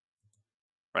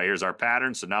 Right here's our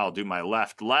pattern. So now I'll do my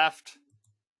left.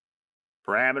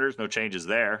 Parameters, no changes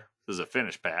there. This is a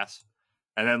finish pass.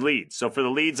 And then leads. So for the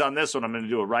leads on this one, I'm going to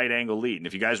do a right angle lead. And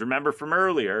if you guys remember from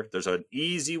earlier, there's an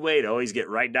easy way to always get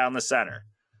right down the center.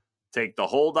 Take the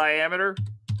hole diameter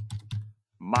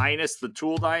minus the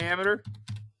tool diameter,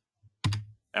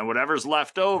 and whatever's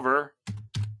left over,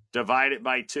 divide it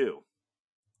by 2.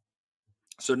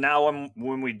 So now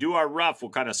when we do our rough,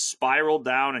 we'll kind of spiral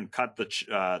down and cut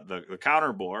the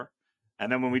counter bore.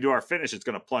 And then when we do our finish, it's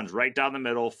going to plunge right down the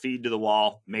middle, feed to the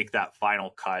wall, make that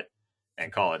final cut,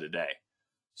 and call it a day.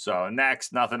 So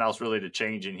next, nothing else really to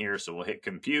change in here. So we'll hit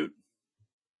compute.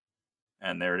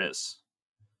 And there it is.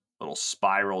 Little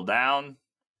spiral down,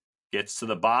 gets to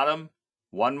the bottom.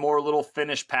 One more little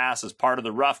finish pass as part of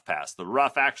the rough pass. The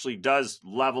rough actually does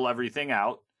level everything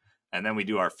out. And then we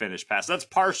do our finish pass. That's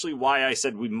partially why I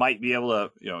said we might be able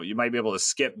to, you might be able to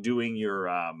skip doing your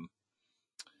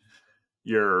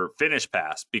finish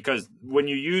pass, because when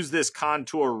you use this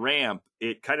contour ramp,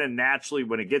 it kind of naturally,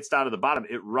 when it gets down to the bottom,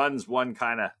 it runs one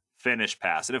kind of finish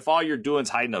pass. And if all you're doing is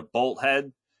hiding a bolt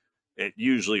head, it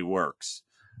usually works.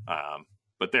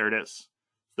 But there it is.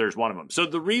 There's one of them. So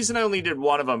the reason I only did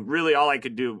one of them, really all I'd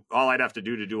have to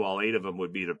do all 8 of them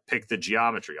would be to pick the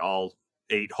geometry, all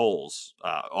 8 holes,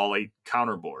 all 8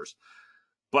 counter bores.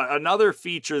 But another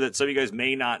feature that some of you guys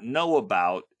may not know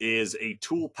about is a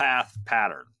toolpath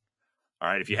pattern. All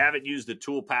right, if you haven't used the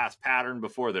toolpath pattern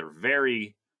before, they're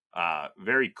very,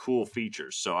 very cool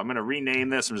features. So I'm going to rename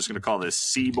this. I'm just going to call this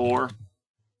C-bore.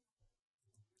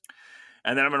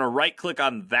 And then I'm going to right-click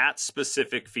on that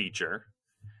specific feature.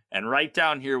 And right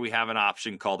down here, we have an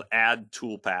option called Add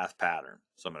Toolpath Pattern.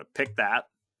 So I'm going to pick that.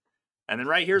 And then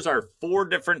right here's our 4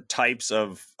 different types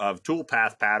of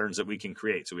toolpath patterns that we can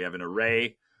create. So we have an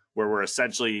array where we're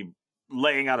essentially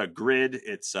laying out a grid.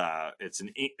 It's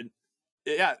an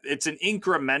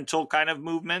incremental kind of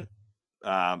movement.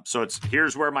 So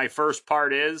here's where my first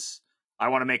part is. I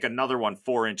want to make another one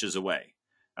 4 inches away,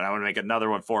 and I want to make another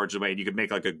one 4 inches away, and you could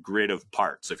make like a grid of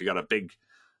parts. So if you got a big,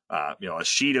 a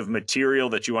sheet of material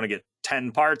that you want to get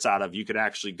 10 parts out of, you could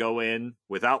actually go in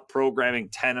without programming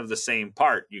 10 of the same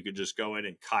part. You could just go in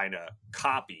and kind of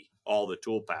copy all the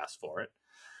toolpaths for it.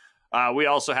 We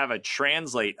also have a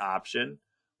translate option,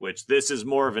 which this is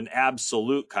more of an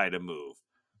absolute kind of move.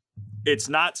 It's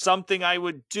not something I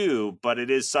would do, but it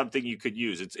is something you could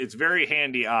use. It's very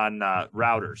handy on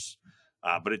routers,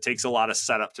 but it takes a lot of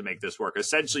setup to make this work.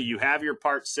 Essentially, you have your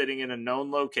part sitting in a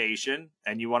known location,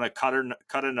 and you want to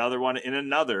cut another one in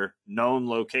another known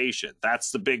location.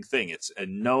 That's the big thing. It's a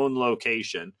known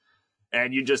location,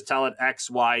 and you just tell it X,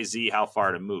 Y, Z how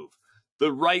far to move.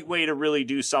 The right way to really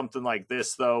do something like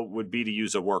this, though, would be to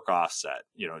use a work offset.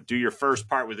 Do your first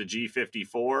part with a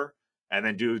G54, and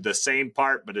then do the same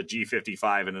part, but a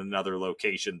G55 in another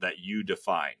location that you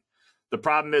define. The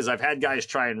problem is I've had guys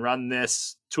try and run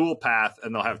this toolpath,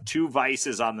 and they'll have 2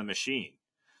 vices on the machine.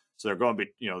 So they're going to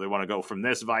be, they want to go from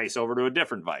this vice over to a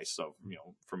different vice. So,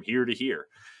 from here to here.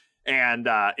 And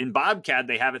in BobCAD,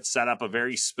 they have it set up a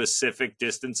very specific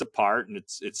distance apart, and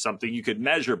it's something you could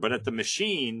measure. But at the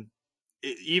machine,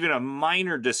 even a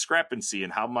minor discrepancy in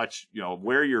how much,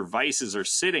 where your vices are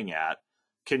sitting at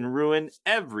can ruin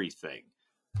everything.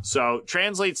 So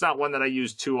translate's not one that I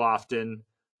use too often,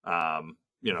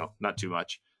 not too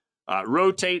much.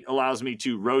 Rotate allows me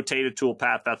to rotate a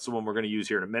toolpath. That's the one we're going to use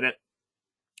here in a minute.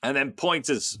 And then points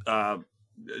is kind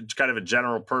of a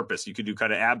general purpose. You could do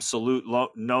kind of absolute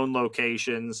known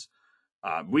locations.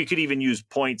 We could even use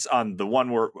points on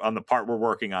the part we're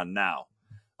working on now.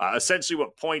 Essentially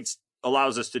what points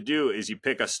allows us to do is you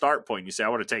pick a start point. You say, I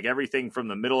want to take everything from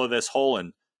the middle of this hole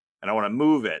and I want to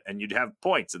move it. And you'd have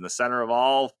points in the center of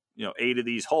all, 8 of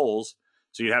these holes.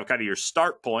 So you'd have kind of your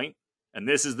start point, and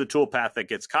this is the toolpath that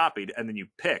gets copied. And then you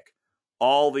pick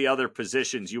all the other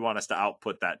positions you want us to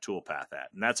output that toolpath at.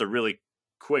 And that's a really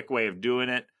quick way of doing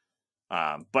it.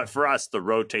 But for us, the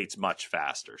rotate's much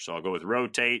faster. So I'll go with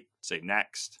rotate, say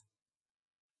next.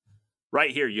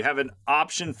 Right here, you have an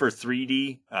option for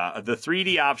 3D. The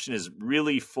 3D option is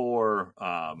really for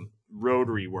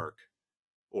rotary work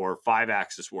or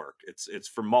 5-axis work. It's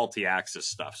for multi-axis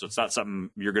stuff. So it's not something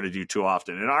you're going to do too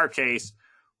often. In our case,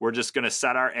 we're just going to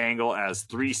set our angle as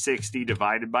 360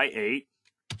 divided by 8.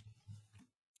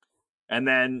 And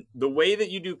then the way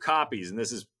that you do copies, and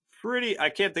this is I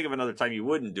can't think of another time you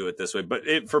wouldn't do it this way, but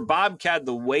for BobCAD,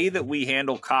 the way that we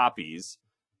handle copies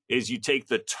is you take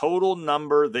the total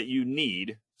number that you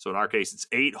need. So in our case, it's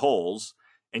 8 holes,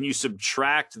 and you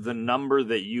subtract the number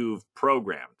that you've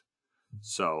programmed.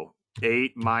 So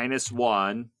 8 minus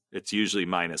 1, it's usually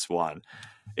minus 1,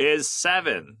 is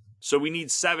 7. So we need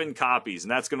 7 copies,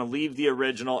 and that's going to leave the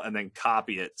original and then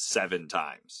copy it 7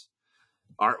 times.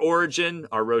 Our origin,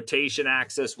 our rotation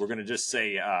axis, we're going to just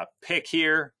say pick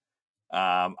here.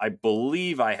 I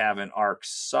believe I have an arc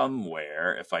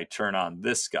somewhere if I turn on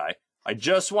this guy. I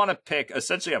just want to pick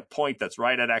essentially a point that's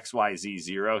right at XYZ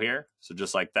 0 here. So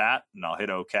just like that, and I'll hit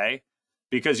OK.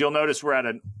 Because you'll notice we're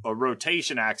at a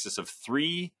rotation axis of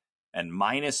 3 and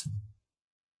minus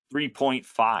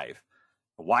 3.5.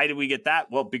 Why did we get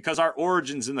that? Well, because our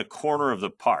origin's in the corner of the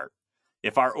part.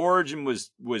 If our origin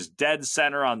was dead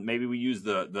center on, maybe we use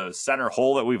the center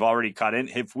hole that we've already cut in.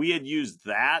 If we had used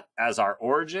that as our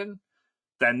origin,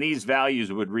 then these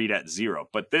values would read at 0.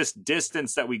 But this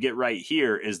distance that we get right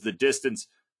here is the distance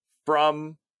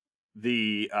from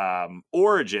the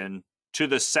origin to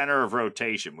the center of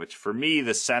rotation, which for me,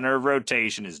 the center of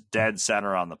rotation is dead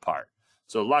center on the part.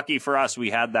 So lucky for us, we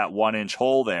had that 1-inch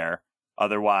hole there.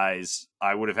 Otherwise,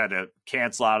 I would have had to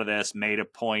cancel out of this, made a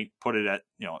point, put it at,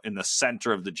 in the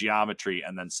center of the geometry,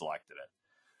 and then selected it.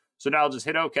 So now I'll just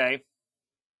hit OK.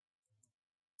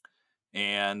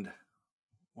 And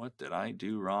what did I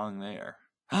do wrong there?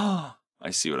 Oh,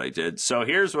 I see what I did. So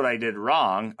here's what I did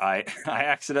wrong. I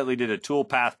accidentally did a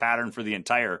toolpath pattern for the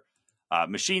entire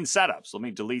machine setup. So let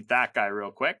me delete that guy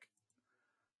real quick.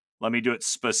 Let me do it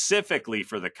specifically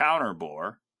for the counter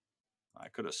bore. I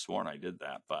could have sworn I did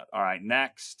that, but all right,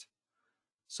 next.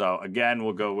 So again,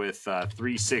 we'll go with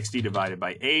 360 divided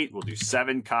by 8. We'll do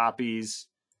 7 copies,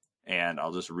 and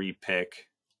I'll just repick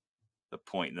the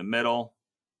point in the middle.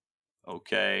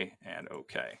 Okay, and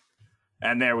okay.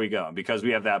 And there we go. Because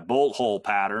we have that bolt hole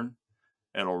pattern,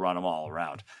 it'll run them all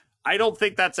around. I don't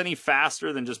think that's any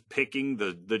faster than just picking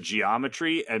the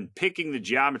geometry, and picking the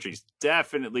geometry is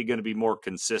definitely going to be more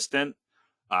consistent.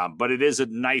 But it is a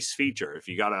nice feature. If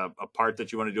you got a part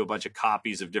that you want to do a bunch of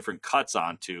copies of different cuts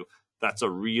onto, that's a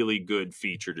really good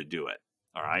feature to do it.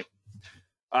 All right.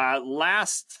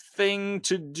 Last thing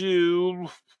to do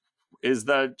is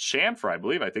the chamfer, I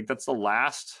believe. I think that's the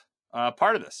last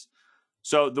part of this.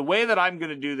 So the way that I'm going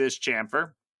to do this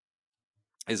chamfer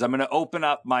is I'm going to open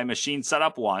up my machine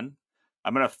setup 1.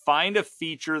 I'm going to find a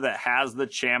feature that has the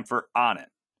chamfer on it,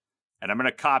 and I'm going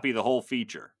to copy the whole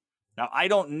feature. Now, I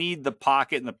don't need the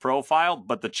pocket and the profile,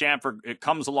 but the chamfer, it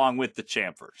comes along with the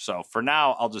chamfer. So for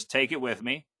now, I'll just take it with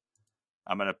me.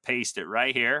 I'm going to paste it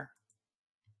right here.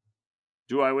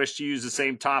 Do I wish to use the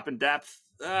same top and depth?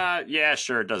 Yeah,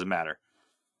 sure, it doesn't matter.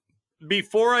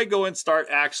 Before I go and start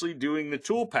actually doing the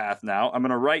toolpath now, I'm going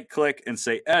to right click and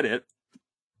say edit,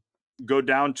 go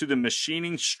down to the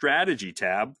machining strategy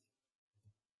tab,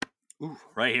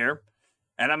 right here,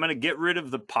 and I'm going to get rid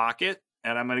of the pocket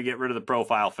and I'm going to get rid of the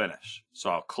profile finish. So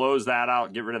I'll close that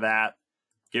out, get rid of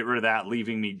that,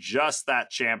 leaving me just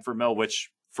that chamfer mill,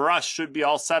 which for us should be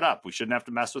all set up. We shouldn't have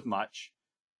to mess with much.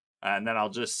 And then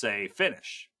I'll just say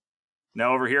finish.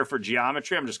 Now over here for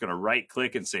geometry, I'm just going to right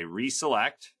click and say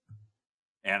reselect.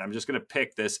 And I'm just going to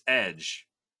pick this edge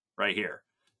right here.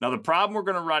 Now the problem we're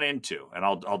going to run into, and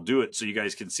I'll do it so you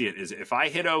guys can see it, is if I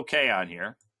hit OK on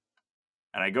here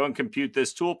and I go and compute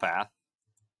this toolpath,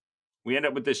 we end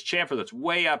up with this chamfer that's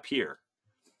way up here.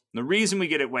 And the reason we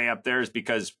get it way up there is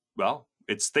because, well,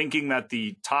 it's thinking that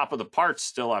the top of the part's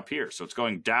still up here. So it's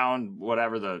going down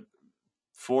whatever the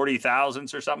 40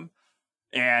 thousandths or something,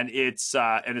 and it's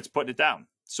putting it down.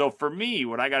 So for me,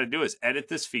 what I got to do is edit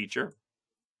this feature,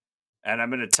 and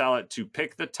I'm going to tell it to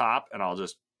pick the top, and I'll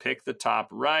just pick the top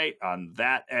right on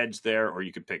that edge there, or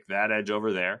you could pick that edge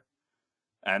over there.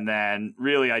 And then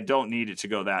really, I don't need it to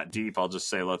go that deep. I'll just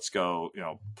say, let's go,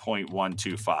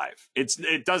 0.125.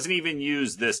 It doesn't even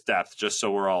use this depth, just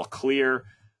so we're all clear.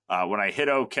 When I hit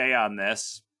OK on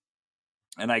this,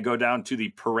 and I go down to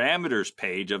the parameters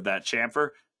page of that chamfer,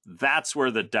 that's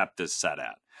where the depth is set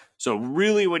at. So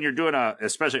really, when you're doing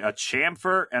especially a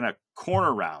chamfer and a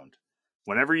corner round,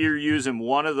 whenever you're using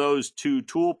one of those two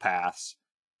tool paths,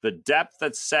 the depth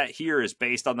that's set here is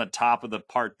based on the top of the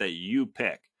part that you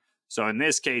pick. So in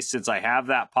this case, since I have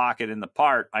that pocket in the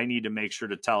part, I need to make sure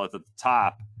to tell it that the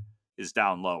top is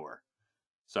down lower.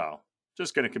 So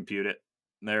just going to compute it.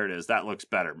 There it is. That looks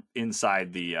better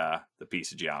inside the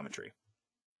piece of geometry.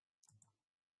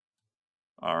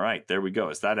 All right, there we go.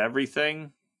 Is that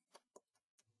everything?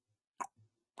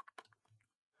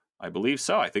 I believe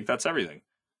so. I think that's everything.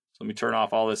 So let me turn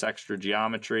off all this extra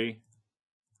geometry.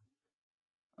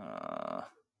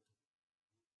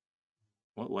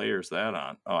 What layer is that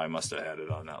on? Oh, I must have had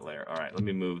it on that layer. All right, let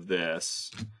me move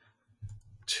this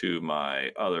to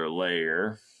my other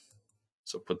layer.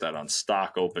 So put that on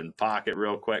stock open pocket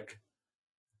real quick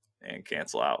and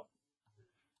cancel out.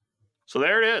 So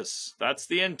there it is. That's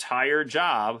the entire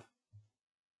job.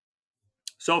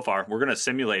 So far, we're going to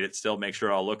simulate it still, make sure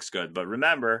it all looks good. But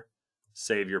remember,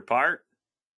 save your part.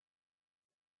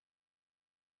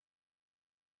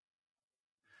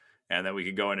 And then we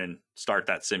can go in and start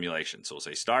that simulation. So we'll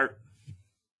say start.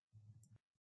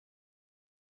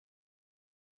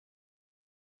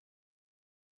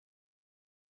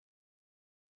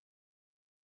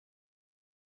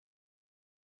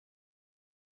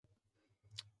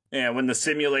 And when the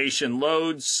simulation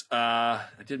loads, I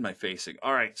did my facing.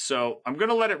 All right, so I'm going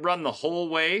to let it run the whole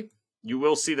way. You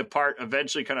will see the part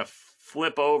eventually kind of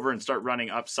flip over and start running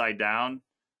upside down.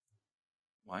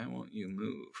 Why won't you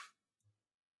move?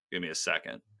 Give me a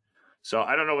second. So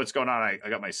I don't know what's going on. I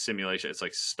got my simulation. It's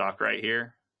like stuck right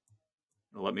here.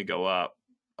 Let me go up.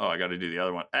 Oh, I got to do the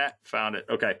other one. Found it.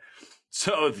 Okay.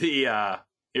 So here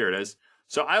it is.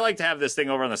 So I like to have this thing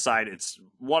over on the side. It's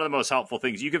one of the most helpful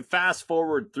things. You can fast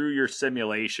forward through your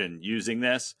simulation using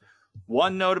this.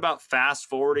 One note about fast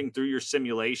forwarding through your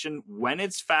simulation, when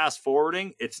it's fast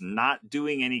forwarding, it's not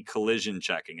doing any collision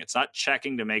checking. It's not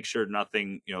checking to make sure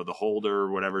nothing, the holder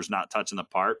or whatever is not touching the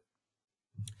part.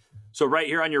 So right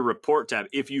here on your report tab,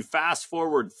 if you fast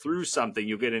forward through something,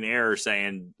 you'll get an error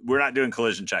saying we're not doing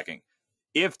collision checking.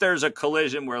 If there's a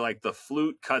collision where like the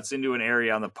flute cuts into an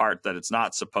area on the part that it's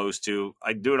not supposed to,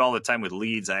 I do it all the time with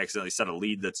leads. I accidentally set a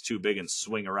lead that's too big and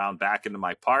swing around back into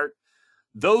my part.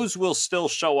 Those will still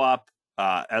show up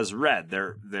as red.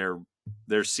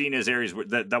 They're seen as areas where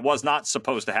that was not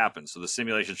supposed to happen. So the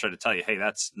simulation's trying to tell you, hey,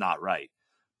 that's not right.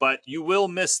 But you will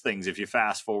miss things if you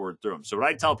fast forward through them. So what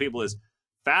I tell people is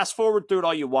fast forward through it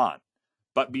all you want.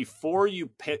 But before you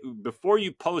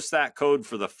post that code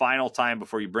for the final time,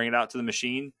 before you bring it out to the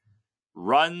machine,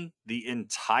 run the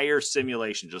entire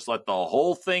simulation. Just let the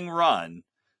whole thing run,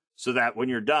 so that when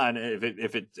you're done,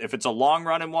 if it's a long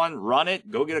run in one, run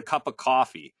it. Go get a cup of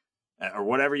coffee or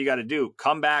whatever you got to do.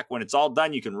 Come back when it's all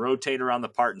done. You can rotate around the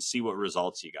part and see what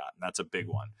results you got. And that's a big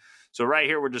one. So right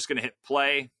here, we're just going to hit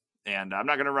play. And I'm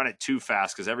not going to run it too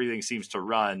fast because everything seems to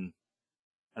run.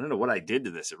 I don't know what I did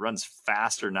to this. It runs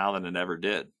faster now than it ever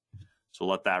did. So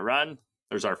we'll let that run.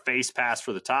 There's our face pass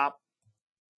for the top.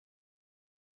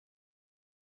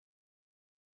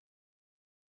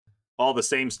 All the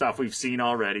same stuff we've seen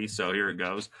already. So here it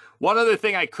goes. One other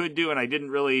thing I could do, and I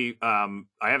didn't really, I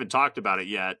haven't talked about it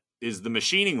yet, is the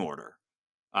machining order.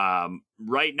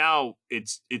 Right now,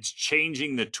 it's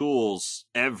changing the tools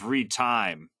every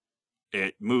time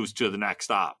it moves to the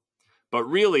next op. But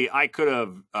really, I could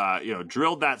have,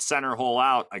 drilled that center hole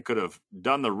out. I could have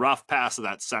done the rough pass of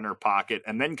that center pocket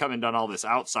and then come and done all this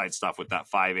outside stuff with that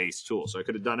 5/8 tool. So I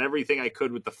could have done everything I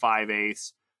could with the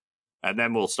 5/8, and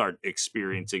then we'll start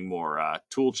experiencing more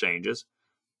tool changes.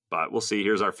 But we'll see.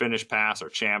 Here's our finish pass, our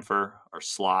chamfer, our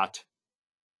slot,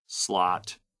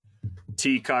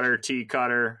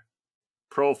 T-cutter,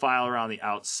 profile around the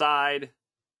outside.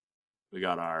 We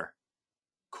got our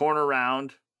corner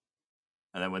round.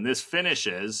 And then when this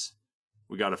finishes,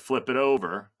 we got to flip it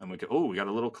over. And we got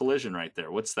a little collision right there.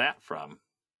 What's that from?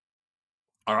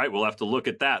 All right, we'll have to look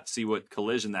at that, see what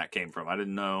collision that came from. I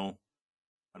don't know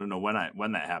when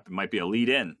that happened. Might be a lead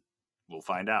in. We'll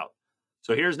find out.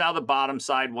 So here's now the bottom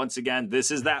side. Once again, this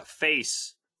is that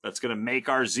face that's going to make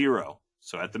our 0.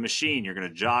 So at the machine, you're going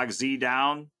to jog Z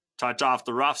down, touch off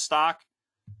the rough stock.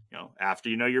 After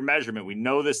you know your measurement, we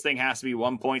know this thing has to be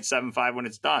 1.75 when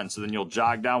it's done. So then you'll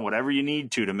jog down whatever you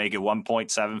need to make it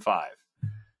 1.75.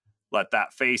 Let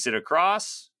that face it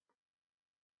across.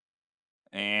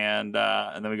 And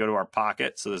then we go to our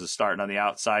pocket. So this is starting on the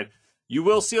outside. You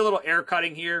will see a little air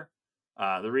cutting here.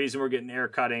 The reason we're getting air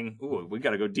cutting, we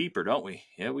got to go deeper, don't we?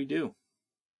 Yeah, we do.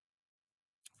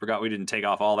 Forgot we didn't take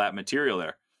off all that material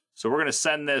there. So we're going to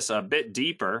send this a bit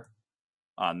deeper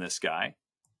on this guy,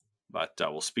 but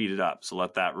we'll speed it up. So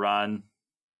let that run.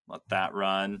 Let that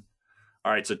run.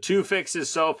 All right, so 2 fixes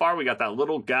so far. We got that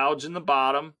little gouge in the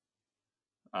bottom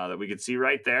that we can see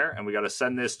right there, and we got to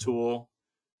send this tool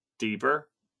deeper.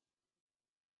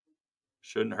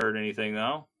 Shouldn't hurt anything,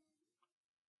 though.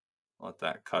 Let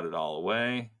that cut it all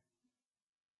away.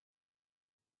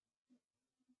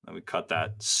 Then we cut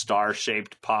that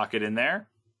star-shaped pocket in there.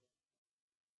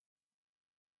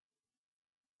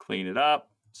 Clean it up.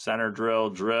 Center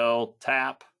drill,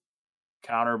 tap,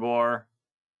 counter bore,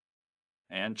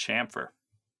 and chamfer.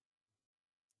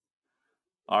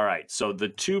 All right, so the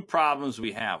 2 problems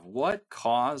we have. What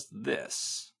caused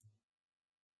this?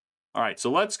 All right, so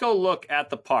let's go look at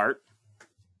the part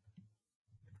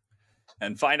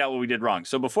and find out what we did wrong.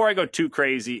 So before I go too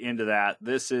crazy into that,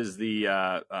 this is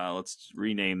the, let's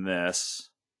rename this.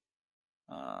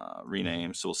 So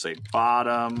we'll say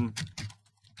bottom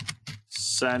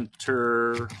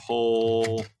center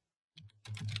hole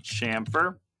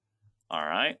chamfer. All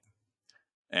right.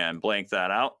 And blank that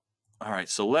out. All right,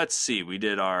 so let's see. We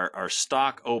did our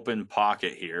stock open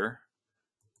pocket here,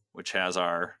 which has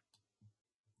our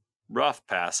rough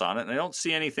pass on it. And I don't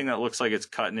see anything that looks like it's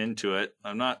cutting into it.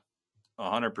 I'm not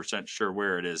 100% sure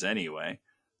where it is anyway.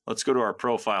 Let's go to our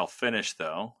profile finish,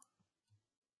 though.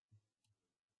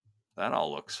 That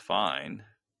all looks fine.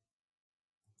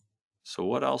 So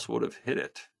what else would have hit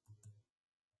it?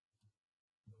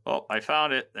 Oh, I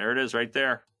found it. There it is right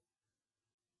there.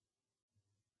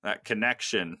 That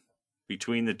connection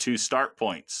between the 2 start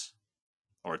points,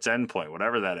 or its end point,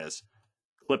 whatever that is.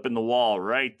 Clipping the wall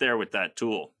right there with that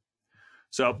tool.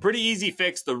 So pretty easy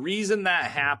fix. The reason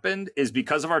that happened is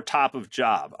because of our top of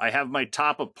job. I have my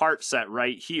top of part set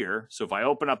right here. So if I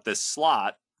open up this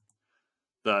slot,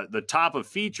 the top of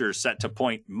feature set to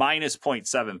minus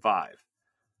 0.75.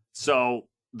 So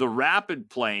the rapid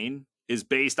plane is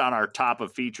based on our top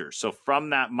of feature. So from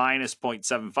that minus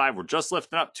 0.75, we're just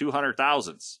lifting up 200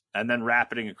 thousandths and then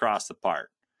rapiding across the part.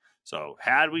 So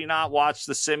had we not watched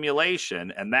the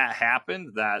simulation and that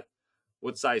happened, that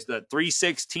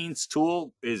 3/16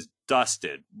 tool is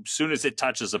dusted. As soon as it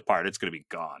touches the part, it's going to be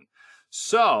gone.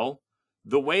 So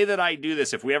the way that I do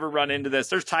this, if we ever run into this,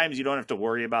 there's times you don't have to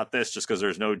worry about this just because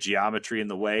there's no geometry in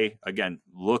the way. Again,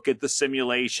 look at the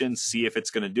simulation, see if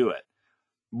it's going to do it.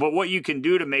 But what you can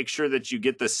do to make sure that you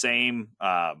get the same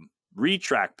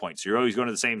retract points, you're always going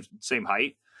to the same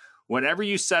height. Whenever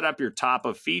you set up your top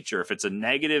of feature, if it's a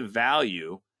negative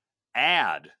value,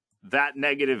 add that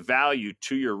negative value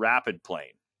to your rapid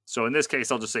plane. So in this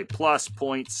case, I'll just say plus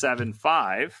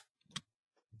 0.75.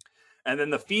 And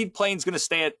then the feed plane is going to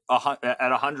stay at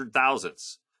 100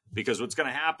 thousandths. Because what's going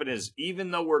to happen is, even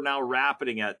though we're now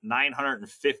rapiding at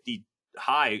 950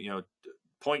 high,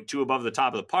 0.2 above the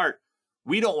top of the part,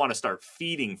 we don't want to start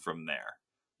feeding from there.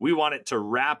 We want it to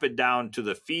rapid down to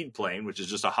the feed plane, which is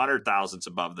just 100 thousandths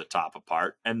above the top of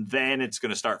part, and then it's going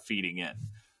to start feeding in.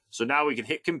 So now we can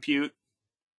hit compute.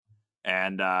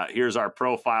 And here's our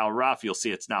profile rough. You'll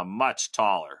see it's now much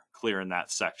taller, clearing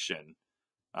that section.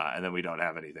 And then we don't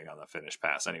have anything on the finish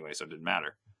pass anyway, so it didn't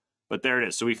matter. But there it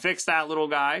is. So we fixed that little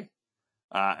guy.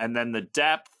 And then the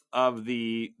depth of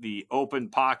the open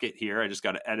pocket here, I just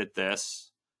got to edit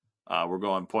this. We're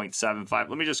going 0.75.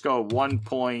 Let me just go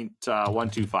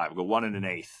 1.125. We'll go 1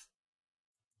 1/8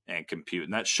 and compute.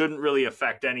 And that shouldn't really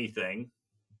affect anything.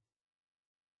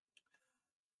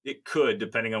 It could,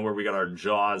 depending on where we got our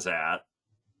jaws at.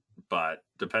 But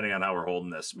depending on how we're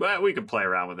holding this, well, we can play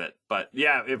around with it. But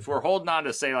yeah, if we're holding on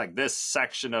to, say, like this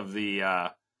section of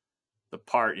the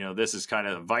part, you know, this is kind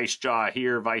of vice jaw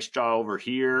here, vice jaw over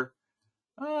here.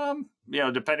 You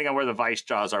know, depending on where the vice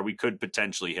jaws are, we could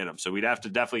potentially hit them. So we'd have to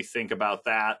definitely think about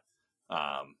that. You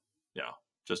know,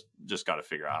 just got to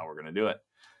figure out how we're going to do it.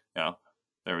 You know,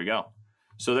 there we go.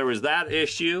 So there was that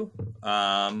issue.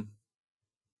 I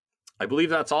believe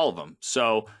that's all of them.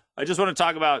 So I just want to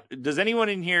talk about, does anyone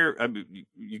in here, I mean,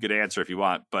 you could answer if you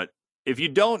want, but if you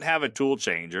don't have a tool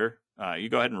changer, you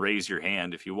go ahead and raise your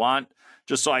hand if you want,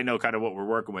 just so I know kind of what we're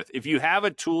working with. If you have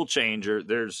a tool changer,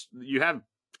 you have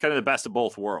kind of the best of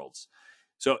both worlds.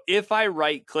 So if I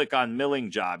right click on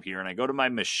milling job here and I go to my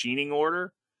machining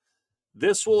order,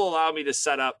 this will allow me to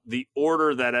set up the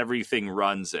order that everything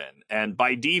runs in. And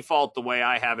by default, the way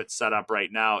I have it set up right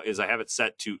now is I have it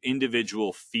set to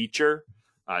individual feature.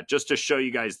 Just to show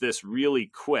you guys this really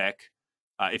quick,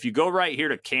 if you go right here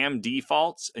to CAM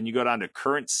defaults and you go down to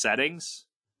current settings,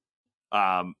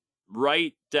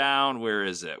 right down, where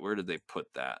is it? Where did they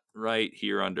put that? Right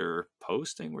here under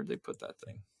posting. Where did they put that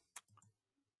thing?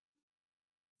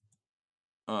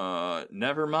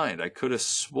 Never mind. I could have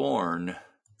sworn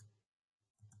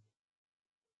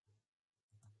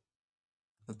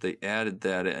that they added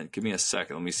that in. Give me a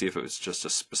second. Let me see if it was just a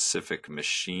specific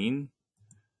machine.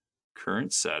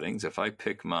 Current settings. If I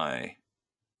pick my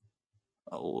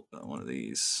one of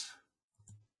these,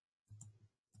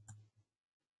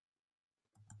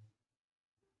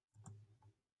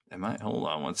 hold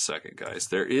on one second, guys.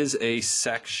 There is a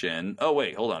section. Oh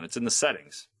wait, hold on. It's in the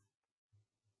settings.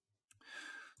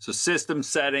 So system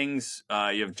settings,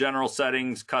 you have general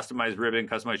settings, customized ribbon,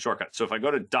 customized shortcut. So if I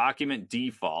go to document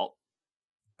default,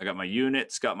 I got my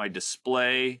units, got my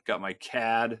display, got my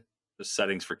CAD, the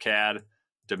settings for CAD,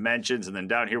 dimensions, and then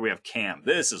down here we have CAM.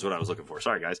 This is what I was looking for.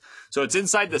 Sorry, guys. So it's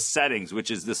inside the settings,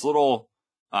 which is this little,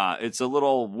 it's a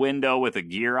little window with a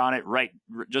gear on it, right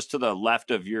just to the left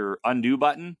of your undo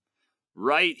button.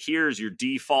 Right here is your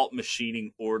default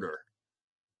machining order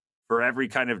for every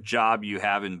kind of job you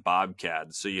have in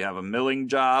BobCAD. So you have a milling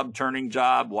job, turning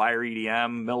job, wire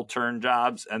EDM, mill turn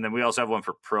jobs, and then we also have one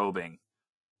for probing.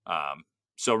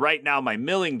 So right now, my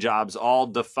milling jobs all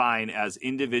define as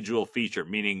individual feature,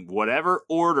 meaning whatever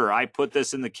order I put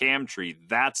this in the CAM tree,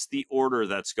 that's the order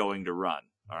that's going to run,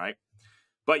 all right?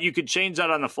 But you could change that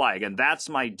on the fly. Again, that's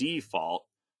my default.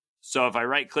 So if I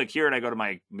right-click here and I go to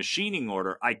my machining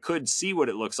order, I could see what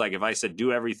it looks like if I said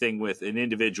do everything with an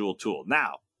individual tool.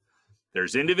 Now,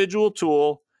 there's individual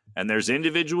tool, and there's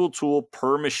individual tool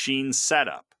per machine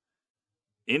setup.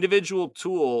 Individual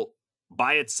tool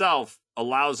by itself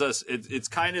allows us, it's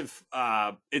kind of,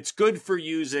 it's good for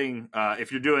using,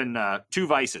 if you're doing 2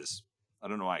 vices. I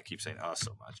don't know why I keep saying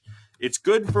so much. It's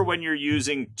good for when you're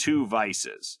using 2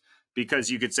 vices,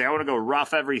 because you could say, I want to go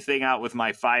rough everything out with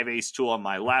my 5/8 tool on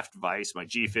my left vise, my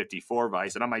G54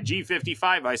 vise, and on my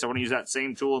G55 vise, I want to use that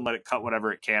same tool and let it cut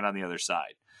whatever it can on the other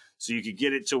side. So you could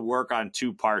get it to work on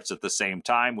 2 parts at the same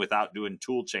time without doing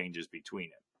tool changes between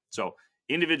it. So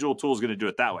individual tool is going to do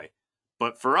it that way.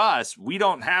 But for us, we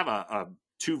don't have a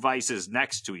 2 vices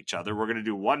next to each other. We're going to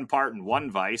do 1 part in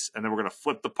 1 vise, and then we're going to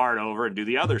flip the part over and do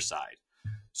the other side.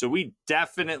 So we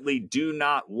definitely do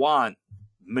not want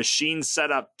machine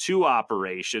setup 2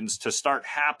 operations to start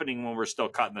happening when we're still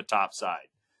cutting the top side.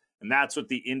 And that's what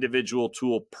the individual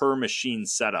tool per machine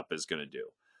setup is going to do.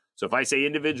 So if I say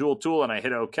individual tool and I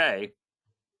hit OK,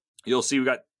 you'll see we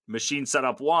got machine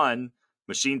setup 1,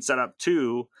 machine setup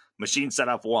 2, machine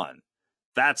setup 1.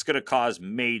 That's going to cause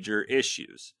major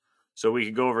issues. So we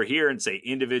can go over here and say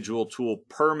individual tool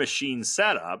per machine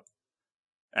setup.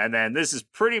 And then this is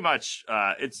pretty much,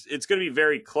 it's going to be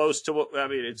very close to what, I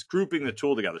mean, it's grouping the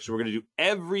tool together. So we're going to do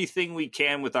everything we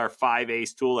can with our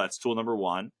 5/8 tool. That's tool number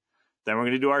 1. Then we're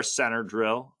going to do our center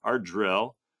drill, our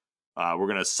drill. We're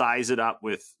going to size it up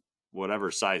with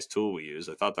whatever size tool we use.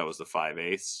 I thought that was the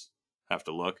 5/8. Have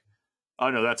to look. Oh,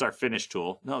 no, that's our finish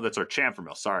tool. No, that's our chamfer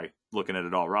mill. Sorry, looking at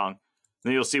it all wrong.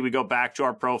 Then you'll see we go back to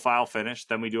our profile finish.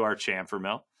 Then we do our chamfer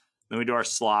mill. Then we do our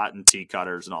slot and T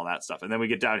cutters and all that stuff. And then we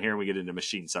get down here and we get into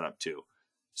machine setup 2.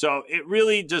 So it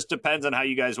really just depends on how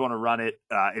you guys want to run it.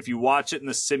 If you watch it in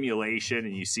the simulation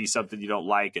and you see something you don't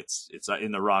like, it's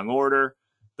in the wrong order,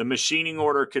 the machining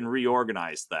order can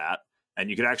reorganize that. And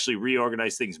you can actually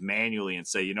reorganize things manually and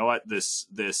say, you know what, this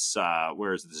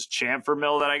where is this chamfer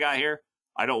mill that I got here?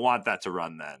 I don't want that to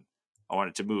run then. I want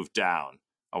it to move down.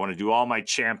 I want to do all my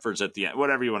chamfers at the end,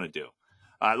 whatever you want to do.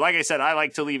 Like I said, I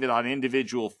like to leave it on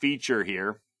individual feature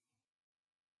here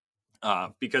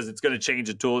because it's going to change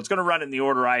the tool. It's going to run in the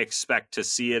order I expect to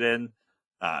see it in.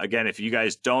 Again, if you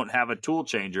guys don't have a tool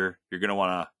changer, you're going to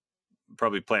want to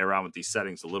probably play around with these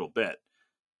settings a little bit.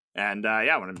 And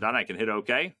yeah, when I'm done, I can hit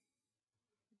OK.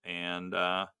 And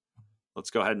let's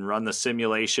go ahead and run the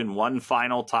simulation one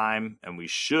final time, and we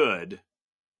should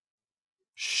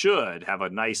have a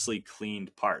nicely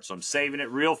cleaned part. So I'm saving it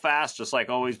real fast, just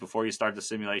like always. Before you start the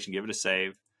simulation, give it a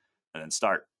save, and then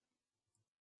start.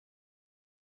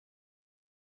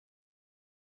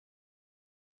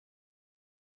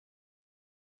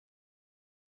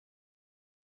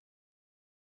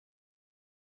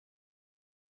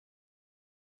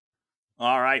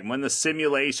 All right, and when the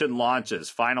simulation launches,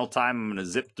 final time, I'm going to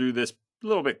zip through this a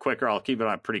little bit quicker. I'll keep it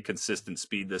on a pretty consistent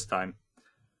speed this time.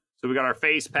 So we got our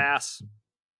face pass,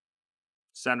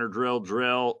 center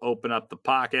drill, open up the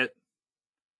pocket,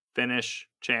 finish,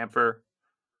 chamfer,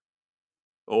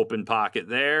 open pocket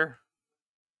there.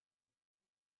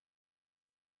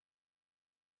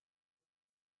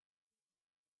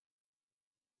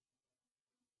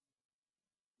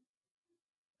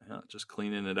 Just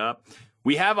cleaning it up.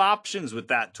 We have options with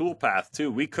that toolpath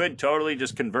too. We could totally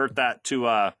just convert that to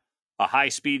a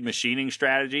high-speed machining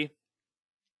strategy,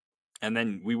 and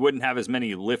then we wouldn't have as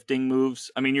many lifting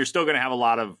moves. I mean, you're still going to have a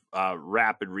lot of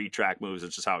rapid retract moves.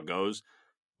 It's just how it goes.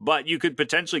 But you could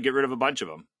potentially get rid of a bunch of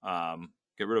them.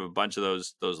 Get rid of a bunch of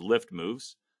those lift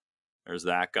moves. There's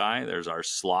that guy. There's our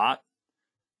slot.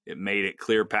 It made it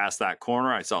clear past that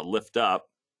corner. I saw it lift up.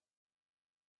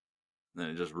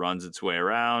 Then it just runs its way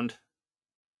around,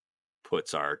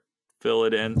 puts our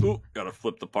fillet in. Ooh, got to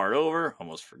flip the part over.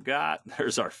 Almost forgot.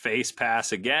 There's our face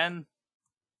pass again.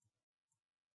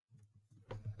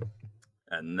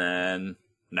 And then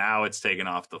now it's taken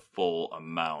off the full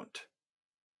amount.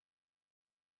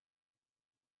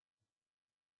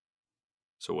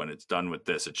 So when it's done with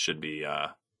this, it should be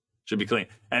clean.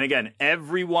 And again,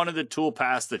 every one of the tool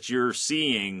paths that you're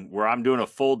seeing where I'm doing a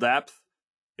full depth,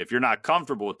 if you're not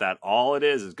comfortable with that, all it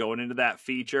is going into that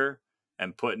feature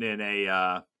and putting in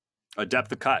a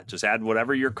depth of cut. Just add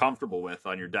whatever you're comfortable with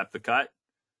on your depth of cut.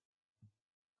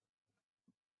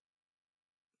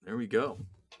 There we go.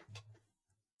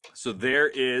 So there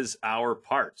is our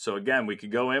part. So again, we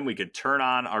could go in, we could turn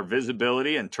on our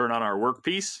visibility and turn on our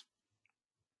workpiece,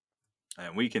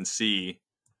 and we can see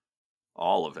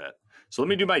all of it. So let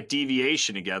me do my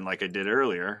deviation again like I did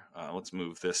earlier. Let's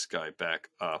move this guy back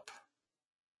up.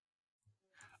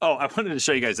 Oh, I wanted to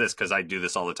show you guys this because I do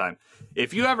this all the time.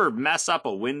 If you ever mess up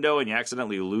a window and you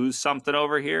accidentally lose something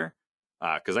over here,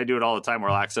 because I do it all the time where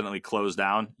I'll accidentally close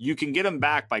down, you can get them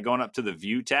back by going up to the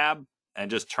View tab and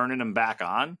just turning them back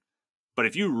on. But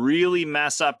if you really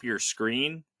mess up your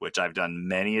screen, which I've done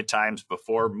many a times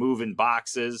before, moving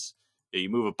boxes, you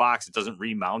move a box, it doesn't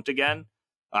remount again.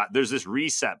 There's this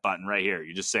reset button right here.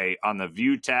 You just say on the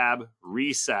View tab,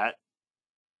 reset,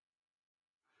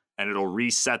 and it'll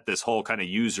reset this whole kind of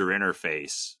user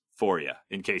interface for you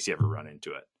in case you ever run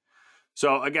into it.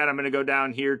 So again, I'm going to go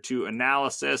down here to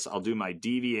analysis. I'll do my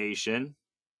deviation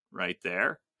right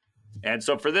there. And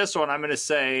so for this one, I'm going to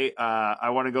say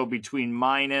I want to go between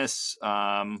minus,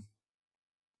 let's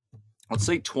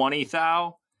say 20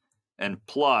 thou and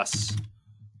plus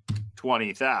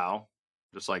 20 thou,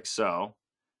 just like so.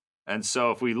 And so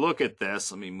if we look at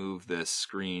this, let me move this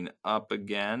screen up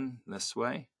again this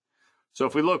way. So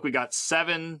if we look, we got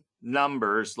 7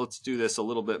 numbers. Let's do this a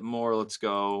little bit more. Let's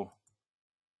go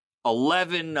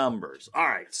 11 numbers. All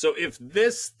right. So if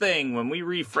this thing, when we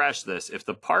refresh this, if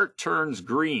the part turns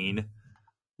green,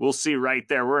 we'll see right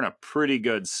there, we're in a pretty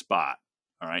good spot.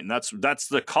 All right. And that's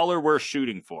the color we're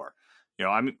shooting for. You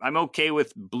know, I'm okay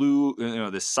with blue, you know,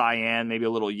 this cyan, maybe a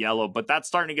little yellow, but that's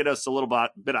starting to get us a little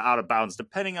bit out of bounds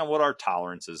depending on what our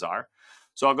tolerances are.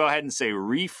 So I'll go ahead and say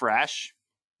refresh.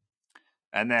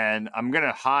 And then I'm going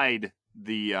to hide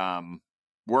the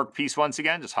workpiece once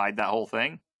again, just hide that whole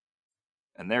thing.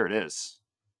 And there it is.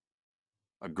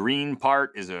 A green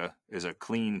part is a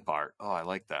clean part. Oh, I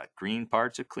like that. Green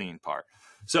part's a clean part.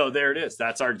 So there it is.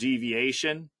 That's our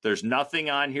deviation. There's nothing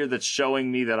on here that's showing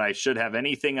me that I should have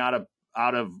anything out of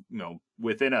you know,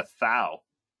 within a thou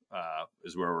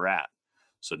is where we're at.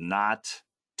 So not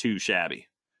too shabby.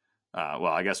 Well,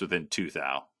 I guess within 2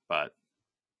 thou, but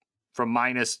from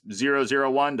minus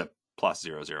 001 to plus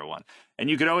 001. And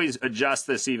you can always adjust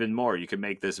this even more. You can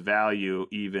make this value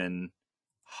even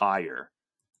higher.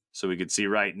 So we could see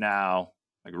right now,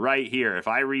 like right here, if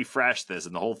I refresh this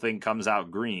and the whole thing comes out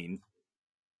green,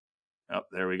 oh,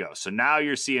 there we go. So now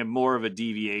you're seeing more of a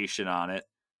deviation on it.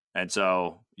 And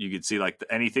so you can see like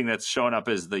anything that's showing up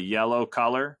as the yellow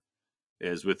color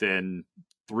is within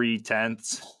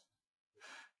 0.3.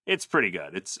 It's pretty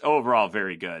good. It's overall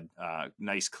very good.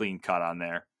 Nice clean cut on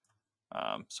there.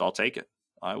 So I'll take it.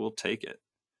 I will take it.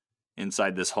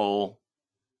 Inside this whole,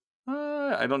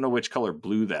 I don't know which color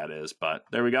blue that is, but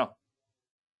there we go.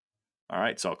 All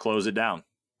right, so I'll close it down.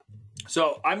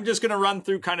 So I'm just going to run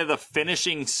through kind of the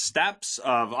finishing steps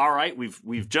of, all right,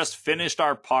 we've just finished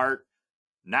our part.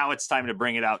 Now it's time to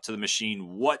bring it out to the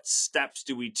machine. What steps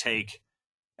do we take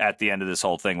at the end of this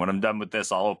whole thing? When I'm done with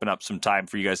this, I'll open up some time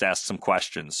for you guys to ask some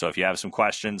questions. So if you have some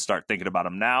questions, start thinking about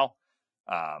them now.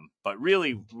 But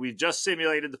really, we've just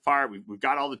simulated the part. We've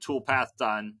got all the toolpath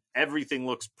done. Everything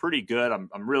looks pretty good. I'm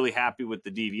really happy with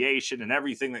the deviation and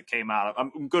everything that came out.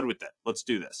 I'm good with it. Let's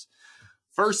do this.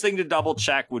 First thing to double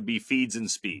check would be feeds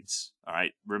and speeds. All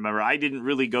right. Remember, I didn't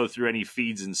really go through any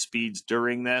feeds and speeds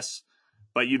during this,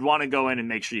 but you'd want to go in and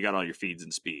make sure you got all your feeds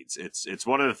and speeds. It's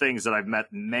one of the things that I've met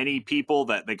many people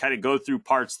that they kind of go through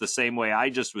parts the same way I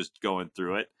just was going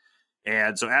through it.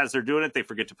 And so as they're doing it, they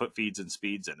forget to put feeds and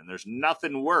speeds in. And there's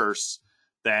nothing worse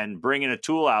than bringing a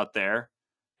tool out there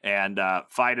and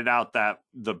finding out that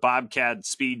the BobCAD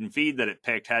speed and feed that it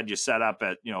picked had you set up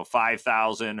at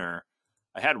 5,000, or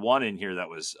I had one in here that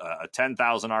was a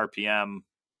 10,000 RPM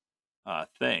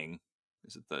thing.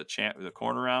 Is it the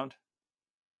corner round?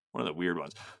 One of the weird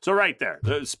ones. So right there,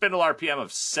 the spindle RPM of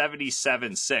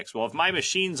 77.6. Well, if my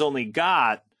machine's only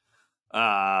got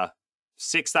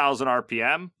 6,000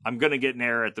 RPM, I'm going to get an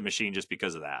error at the machine just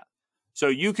because of that. So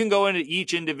you can go into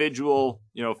each individual,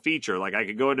 feature. Like I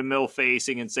could go into mill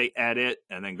facing and say edit,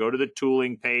 and then go to the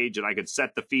tooling page, and I could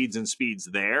set the feeds and speeds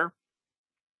there.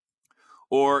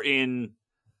 Or in,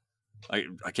 I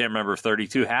can't remember if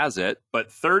 32 has it,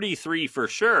 but 33 for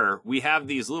sure, we have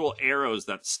these little arrows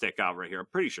that stick out right here. I'm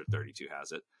pretty sure 32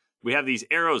 has it. We have these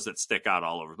arrows that stick out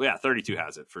all over. Yeah, 32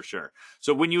 has it for sure.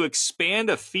 So when you expand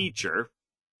a feature,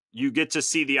 you get to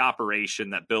see the operation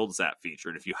that builds that feature.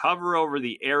 And if you hover over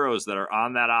the arrows that are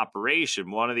on that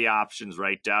operation, one of the options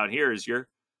right down here is your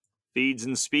feeds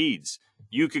and speeds.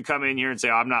 You could come in here and say,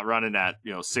 oh, I'm not running at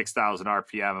 6,000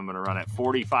 RPM. I'm going to run at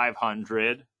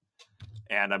 4,500,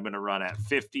 and I'm going to run at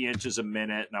 50 inches a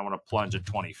minute, and I want to plunge at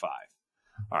 25.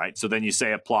 All right, so then you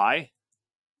say apply,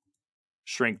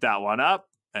 shrink that one up,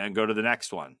 and go to the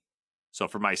next one. So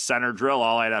for my center drill,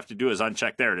 all I'd have to do is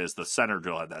uncheck. There it is. The center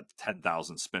drill had that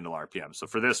 10,000 spindle RPM. So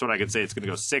for this one, I could say it's going to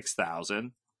go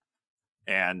 6,000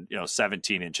 and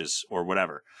 17 inches or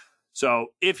whatever. So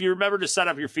if you remember to set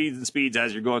up your feeds and speeds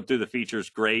as you're going through the features,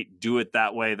 great. Do it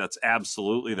that way. That's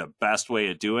absolutely the best way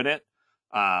of doing it.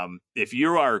 If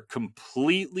you are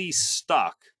completely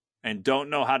stuck and don't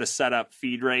know how to set up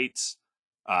feed rates,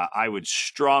 I would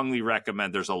strongly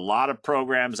recommend. There's a lot of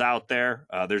programs out there.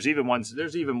 There's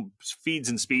even feeds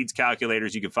and speeds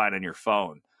calculators you can find on your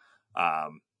phone. I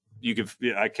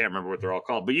can't remember what they're all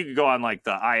called, but you could go on like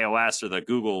the iOS or the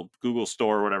Google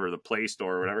store or whatever, the Play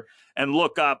Store or whatever, and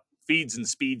look up feeds and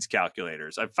speeds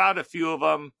calculators. I've found a few of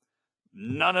them.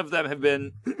 None of them have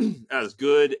been as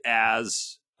good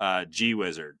as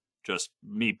GWizard. Just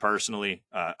me personally,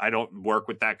 I don't work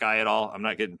with that guy at all. I'm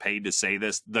not getting paid to say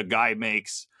this. The guy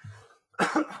makes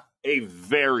a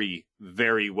very,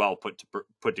 very well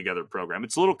put together program.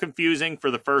 It's a little confusing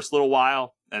for the first little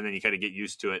while, and then you kind of get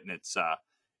used to it, and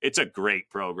it's a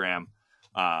great program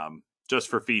just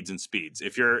for feeds and speeds.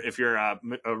 If you're a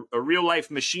real life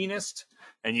machinist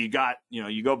and you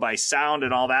go by sound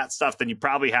and all that stuff, then you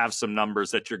probably have some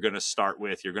numbers that you're going to start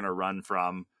with. You're going to run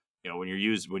from. When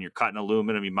you're cutting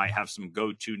aluminum, you might have some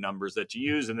go-to numbers that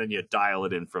you use, and then you dial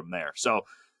it in from there. So,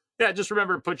 yeah, just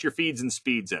remember to put your feeds and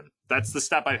speeds in. That's the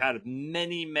step I've had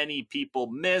many, many people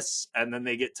miss, and then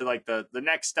they get to like the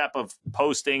next step of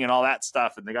posting and all that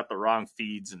stuff, and they got the wrong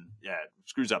feeds, and yeah, it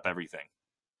screws up everything.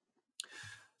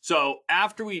 So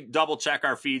after we double check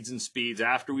our feeds and speeds,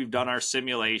 after we've done our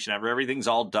simulation, after everything's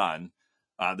all done,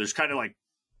 there's kind of like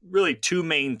really two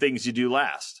main things you do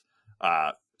last.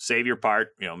 Save your part,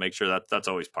 make sure that's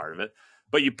always part of it.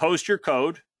 But you post your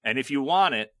code, and if you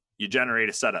want it, you generate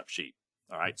a setup sheet.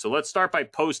 All right, so let's start by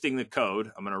posting the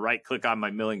code. I'm going to right-click on my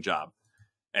milling job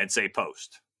and say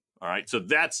post. All right, so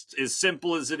that's as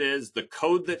simple as it is. The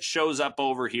code that shows up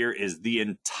over here is the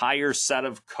entire set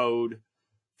of code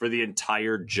for the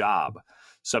entire job.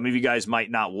 Some of you guys might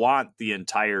not want the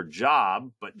entire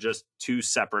job, but just 2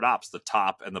 separate ops, the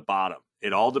top and the bottom.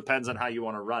 It all depends on how you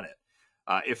want to run it.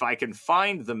 If I can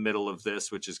find the middle of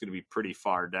this, which is going to be pretty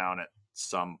far down at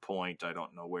some point, I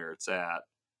don't know where it's at.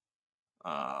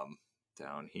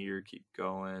 Down here, keep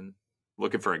going.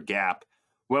 Looking for a gap.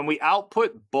 When we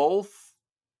output both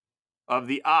of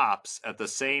the ops at the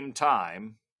same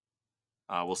time,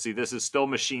 we'll see this is still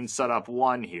machine setup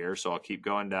 1 here, so I'll keep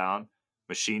going down.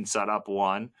 Machine setup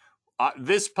 1.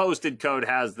 This posted code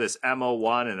has this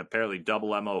MO1 and apparently double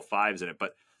MO5s in it,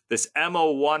 but this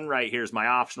MO1 right here is my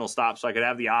optional stop, so I could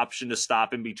have the option to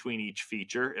stop in between each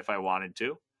feature if I wanted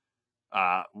to.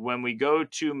 When we go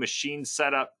to machine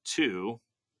setup 2,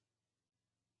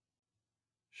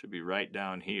 should be right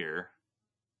down here.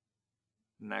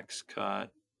 Next cut,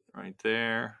 right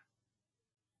there.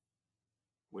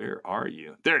 Where are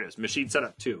you? There it is, machine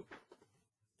setup 2.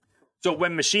 So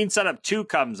when machine setup 2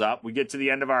 comes up, we get to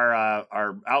the end of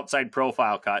our outside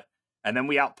profile cut, and then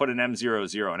we output an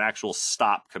M00, an actual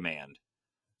stop command.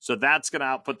 So that's going to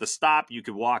output the stop. You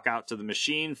could walk out to the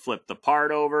machine, flip the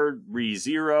part over,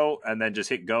 re-zero, and then just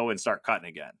hit go and start cutting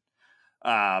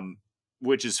again,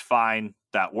 which is fine.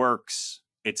 That works.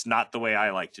 It's not the way I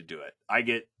like to do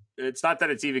it. It's not that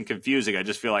it's even confusing. I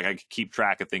just feel like I could keep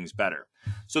track of things better.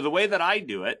 So the way that I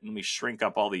do it, let me shrink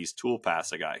up all these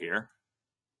toolpaths I got here.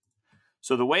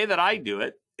 So the way that I do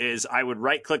it is I would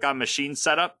right click on machine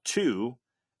setup 2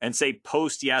 and say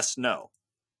post yes, no.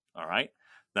 All right.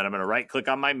 Then I'm going to right click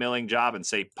on my milling job and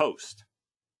say post.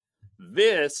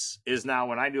 This is now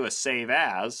when I do a save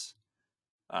as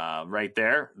right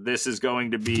there. This is going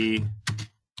to be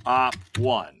op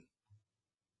 1.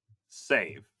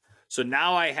 Save. So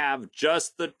now I have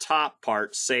just the top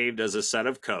part saved as a set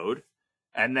of code.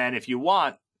 And then if you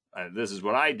want, this is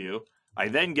what I do. I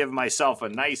then give myself a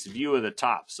nice view of the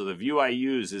top. So the view I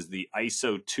use is the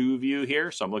ISO 2 view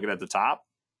here. So I'm looking at the top.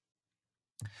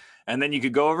 And then you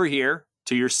could go over here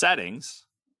to your settings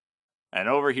and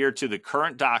over here to the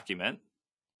current document,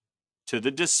 to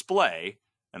the display.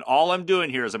 And all I'm doing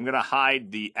here is I'm going to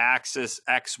hide the axis,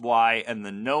 X, Y, and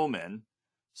the nomen.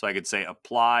 So I could say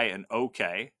apply and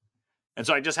OK. And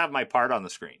so I just have my part on the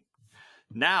screen.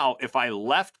 Now, if I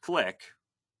left click,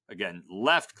 again,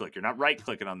 left click, you're not right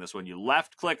clicking on this one, you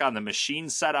left click on the machine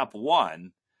setup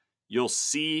 1, you'll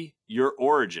see your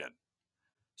origin.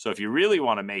 So if you really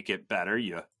want to make it better,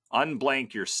 you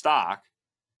unblank your stock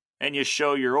and you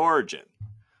show your origin.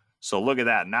 So look at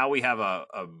that. Now we have a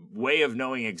way of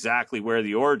knowing exactly where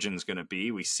the origin is going to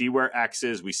be. We see where X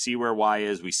is, we see where Y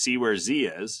is, we see where Z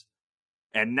is.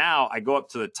 And now I go up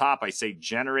to the top, I say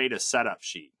generate a setup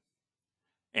sheet.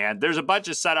 And there's a bunch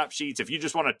of setup sheets. If you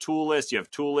just want a tool list, you have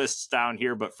tool lists down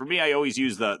here. But for me, I always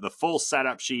use the full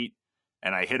setup sheet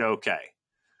and I hit OK.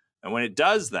 And when it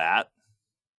does that,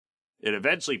 it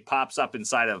eventually pops up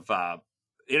inside of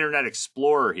Internet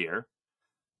Explorer here.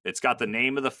 It's got the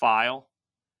name of the file.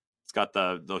 It's got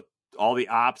all the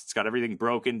ops. It's got everything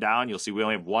broken down. You'll see we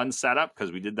only have one setup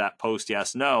because we did that post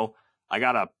yes, no. I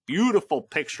got a beautiful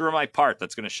picture of my part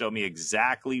that's going to show me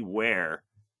exactly where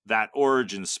that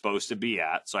origin's supposed to be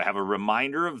at. So I have a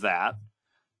reminder of that.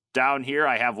 Down here,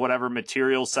 I have whatever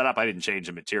material set up. I didn't change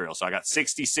the material. So I got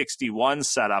 6061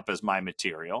 set up as my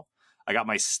material. I got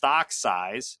my stock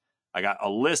size. I got a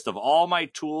list of all my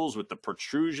tools with the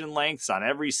protrusion lengths on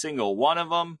every single one of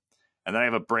them. And then I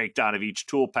have a breakdown of each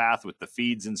tool path with the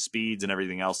feeds and speeds and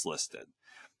everything else listed.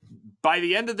 By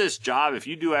the end of this job, if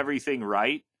you do everything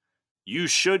right, you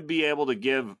should be able to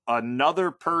give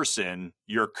another person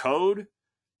your code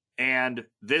and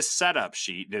this setup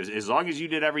sheet. As long as you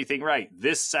did everything right,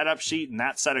 this setup sheet and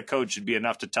that set of code should be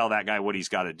enough to tell that guy what he's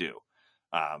got to do.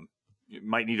 You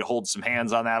might need to hold some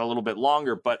hands on that a little bit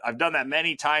longer, but I've done that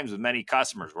many times with many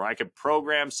customers where I could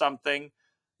program something.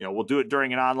 We'll do it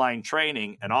during an online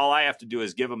training, and all I have to do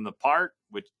is give them the part,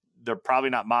 which they're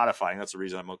probably not modifying. That's the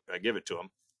reason I give it to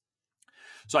them.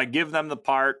 So I give them the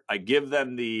part, I give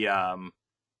them the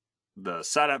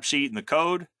setup sheet and the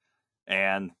code,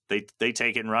 and they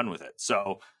take it and run with it.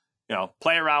 So,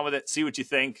 play around with it, see what you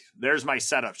think. There's my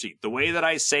setup sheet. The way that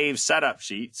I save setup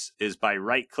sheets is by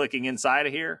right-clicking inside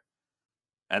of here,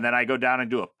 and then I go down and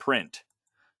do a print.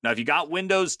 Now, if you got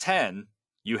Windows 10,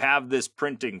 you have this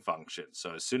printing function.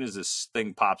 So as soon as this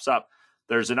thing pops up,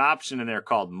 there's an option in there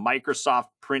called Microsoft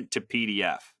Print to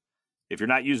PDF. If you're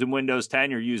not using Windows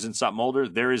 10, you're using something older,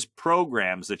 there is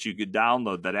programs that you could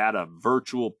download that add a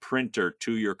virtual printer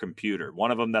to your computer.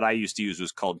 One of them that I used to use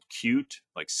was called Qt,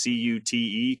 like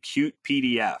C-U-T-E, Qt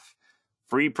PDF.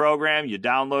 Free program, you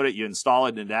download it, you install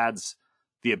it, and it adds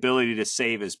the ability to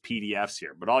save as PDFs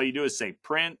here. But all you do is say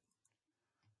print,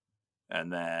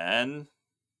 and then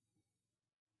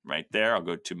right there. I'll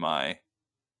go to my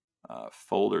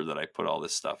folder that I put all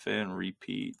this stuff in,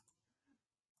 repeat,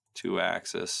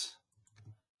 2-axis.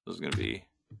 This is going to be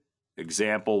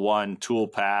example 1,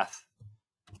 toolpath,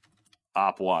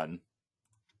 op 1.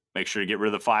 Make sure to get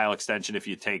rid of the file extension if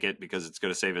you take it, because it's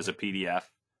going to save as a PDF.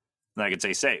 Then I can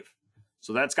say save.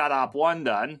 So that's got op 1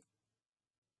 done.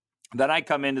 Then I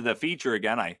come into the feature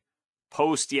again. I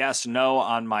post yes, no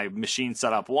on my machine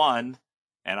setup 1,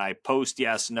 and I post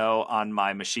yes, no on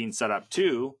my machine setup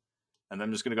 2. And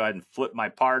I'm just going to go ahead and flip my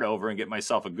part over and get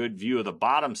myself a good view of the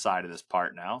bottom side of this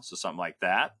part now. So something like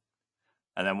that.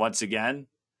 And then once again,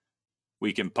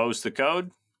 we can post the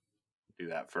code. Do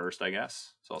that first, I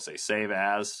guess. So I'll say save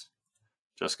as.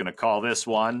 Just going to call this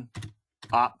one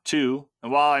op2.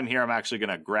 And while I'm here, I'm actually going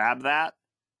to grab that.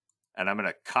 And I'm going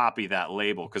to copy that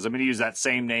label, because I'm going to use that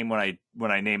same name when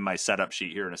I name my setup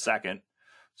sheet here in a second.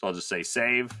 So I'll just say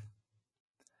save.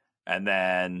 And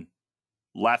then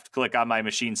left click on my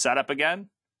machine setup again.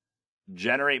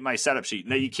 Generate my setup sheet.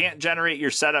 Now, you can't generate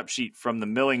your setup sheet from the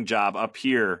milling job up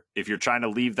here if you're trying to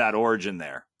leave that origin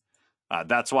there.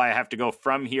 That's why I have to go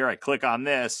from here. I click on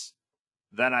this.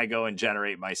 Then I go and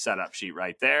generate my setup sheet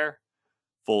right there.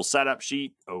 Full setup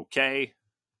sheet. Okay.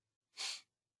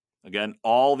 Again,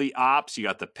 all the ops. You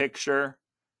got the picture.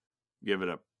 Give it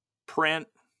a print.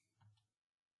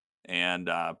 And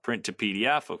print to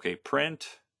PDF. Okay,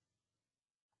 print.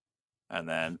 And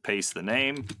then paste the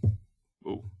name.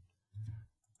 Ooh.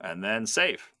 And then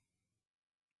save.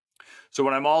 So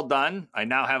when I'm all done, I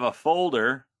now have a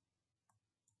folder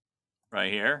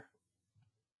right here.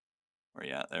 Where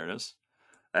you at? There it is.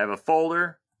 I have a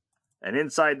folder, and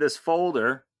inside this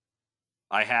folder,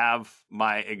 I have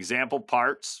my example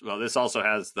parts. Well, this also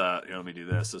has the, let me do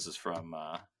this. This is from,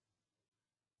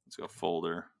 let's go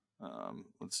folder.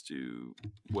 Let's do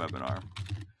webinar.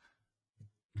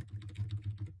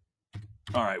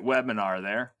 All right, webinar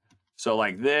there. So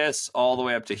like this all the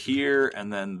way up to here,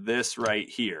 and then this right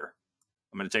here.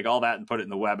 I'm going to take all that and put it in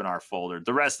the webinar folder.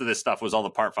 The rest of this stuff was all the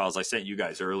part files I sent you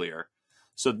guys earlier.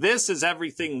 So this is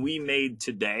everything we made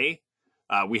today.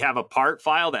 We have a part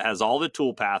file that has all the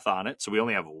toolpath on it. So we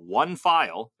only have one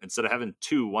file instead of having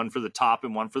two, one for the top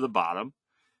and one for the bottom.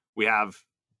 We have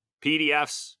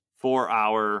PDFs for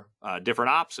our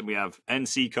different ops, and we have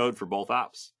NC code for both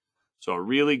ops. So a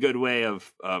really good way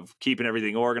of keeping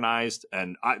everything organized.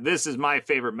 And this is my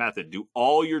favorite method. Do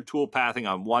all your tool pathing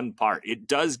on one part. It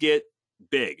does get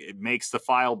big. It makes the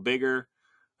file bigger.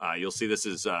 You'll see this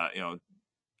is,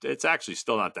 it's actually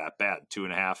still not that bad,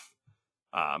 2.5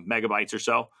 megabytes or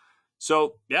so.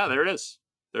 So yeah, there it is.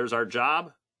 There's our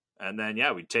job. And then,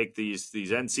 yeah, we take these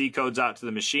NC codes out to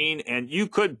the machine, and you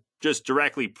could just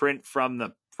directly print from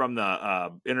the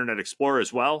Internet Explorer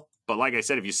as well. But like I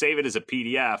said, if you save it as a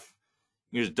PDF,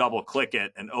 you just double click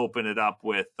it and open it up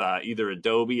with either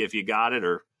Adobe if you got it,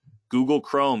 or Google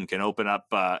Chrome can open up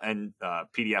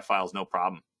PDF files, no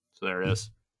problem. So there it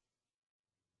is.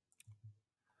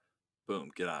 Boom,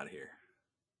 get out of here.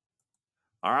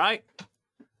 All right.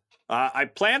 I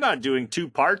planned on doing 2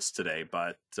 parts today,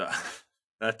 but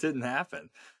that didn't happen.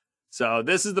 So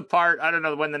this is the part. I don't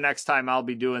know when the next time I'll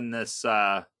be doing this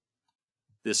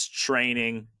this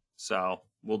training. So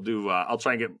we'll do, I'll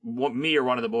try and get me or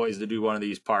one of the boys to do one of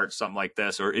these parts, something like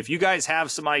this. Or if you guys have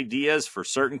some ideas for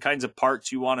certain kinds of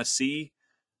parts you want to see,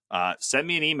 send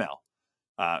me an email.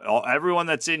 Everyone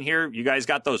that's in here, you guys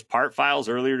got those part files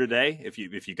earlier today. If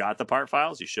you got the part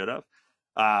files, you should have.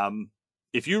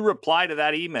 If you reply to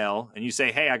that email and you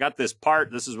say, hey, I got this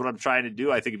part, this is what I'm trying to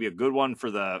do, I think it'd be a good one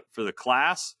for the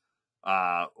class,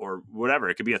 or whatever.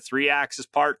 It could be a 3-axis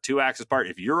part, 2-axis part.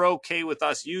 If you're okay with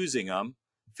us using them,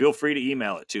 feel free to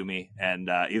email it to me, and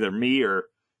either me or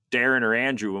Darren or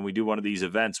Andrew, when we do one of these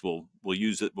events, we'll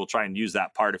use it. We'll try and use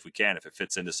that part if we can, if it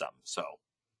fits into something. So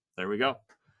there we go.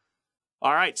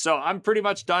 All right, so I'm pretty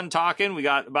much done talking. We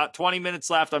got about 20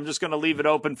 minutes left. I'm just going to leave it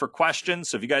open for questions.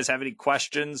 So if you guys have any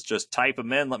questions, just type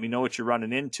them in. Let me know what you're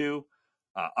running into.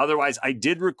 Otherwise, I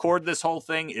did record this whole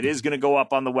thing. It is going to go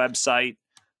up on the website.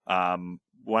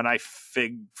 When I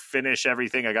finish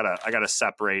everything, I gotta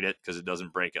separate it because it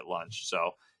doesn't break at lunch.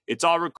 So it's all recorded.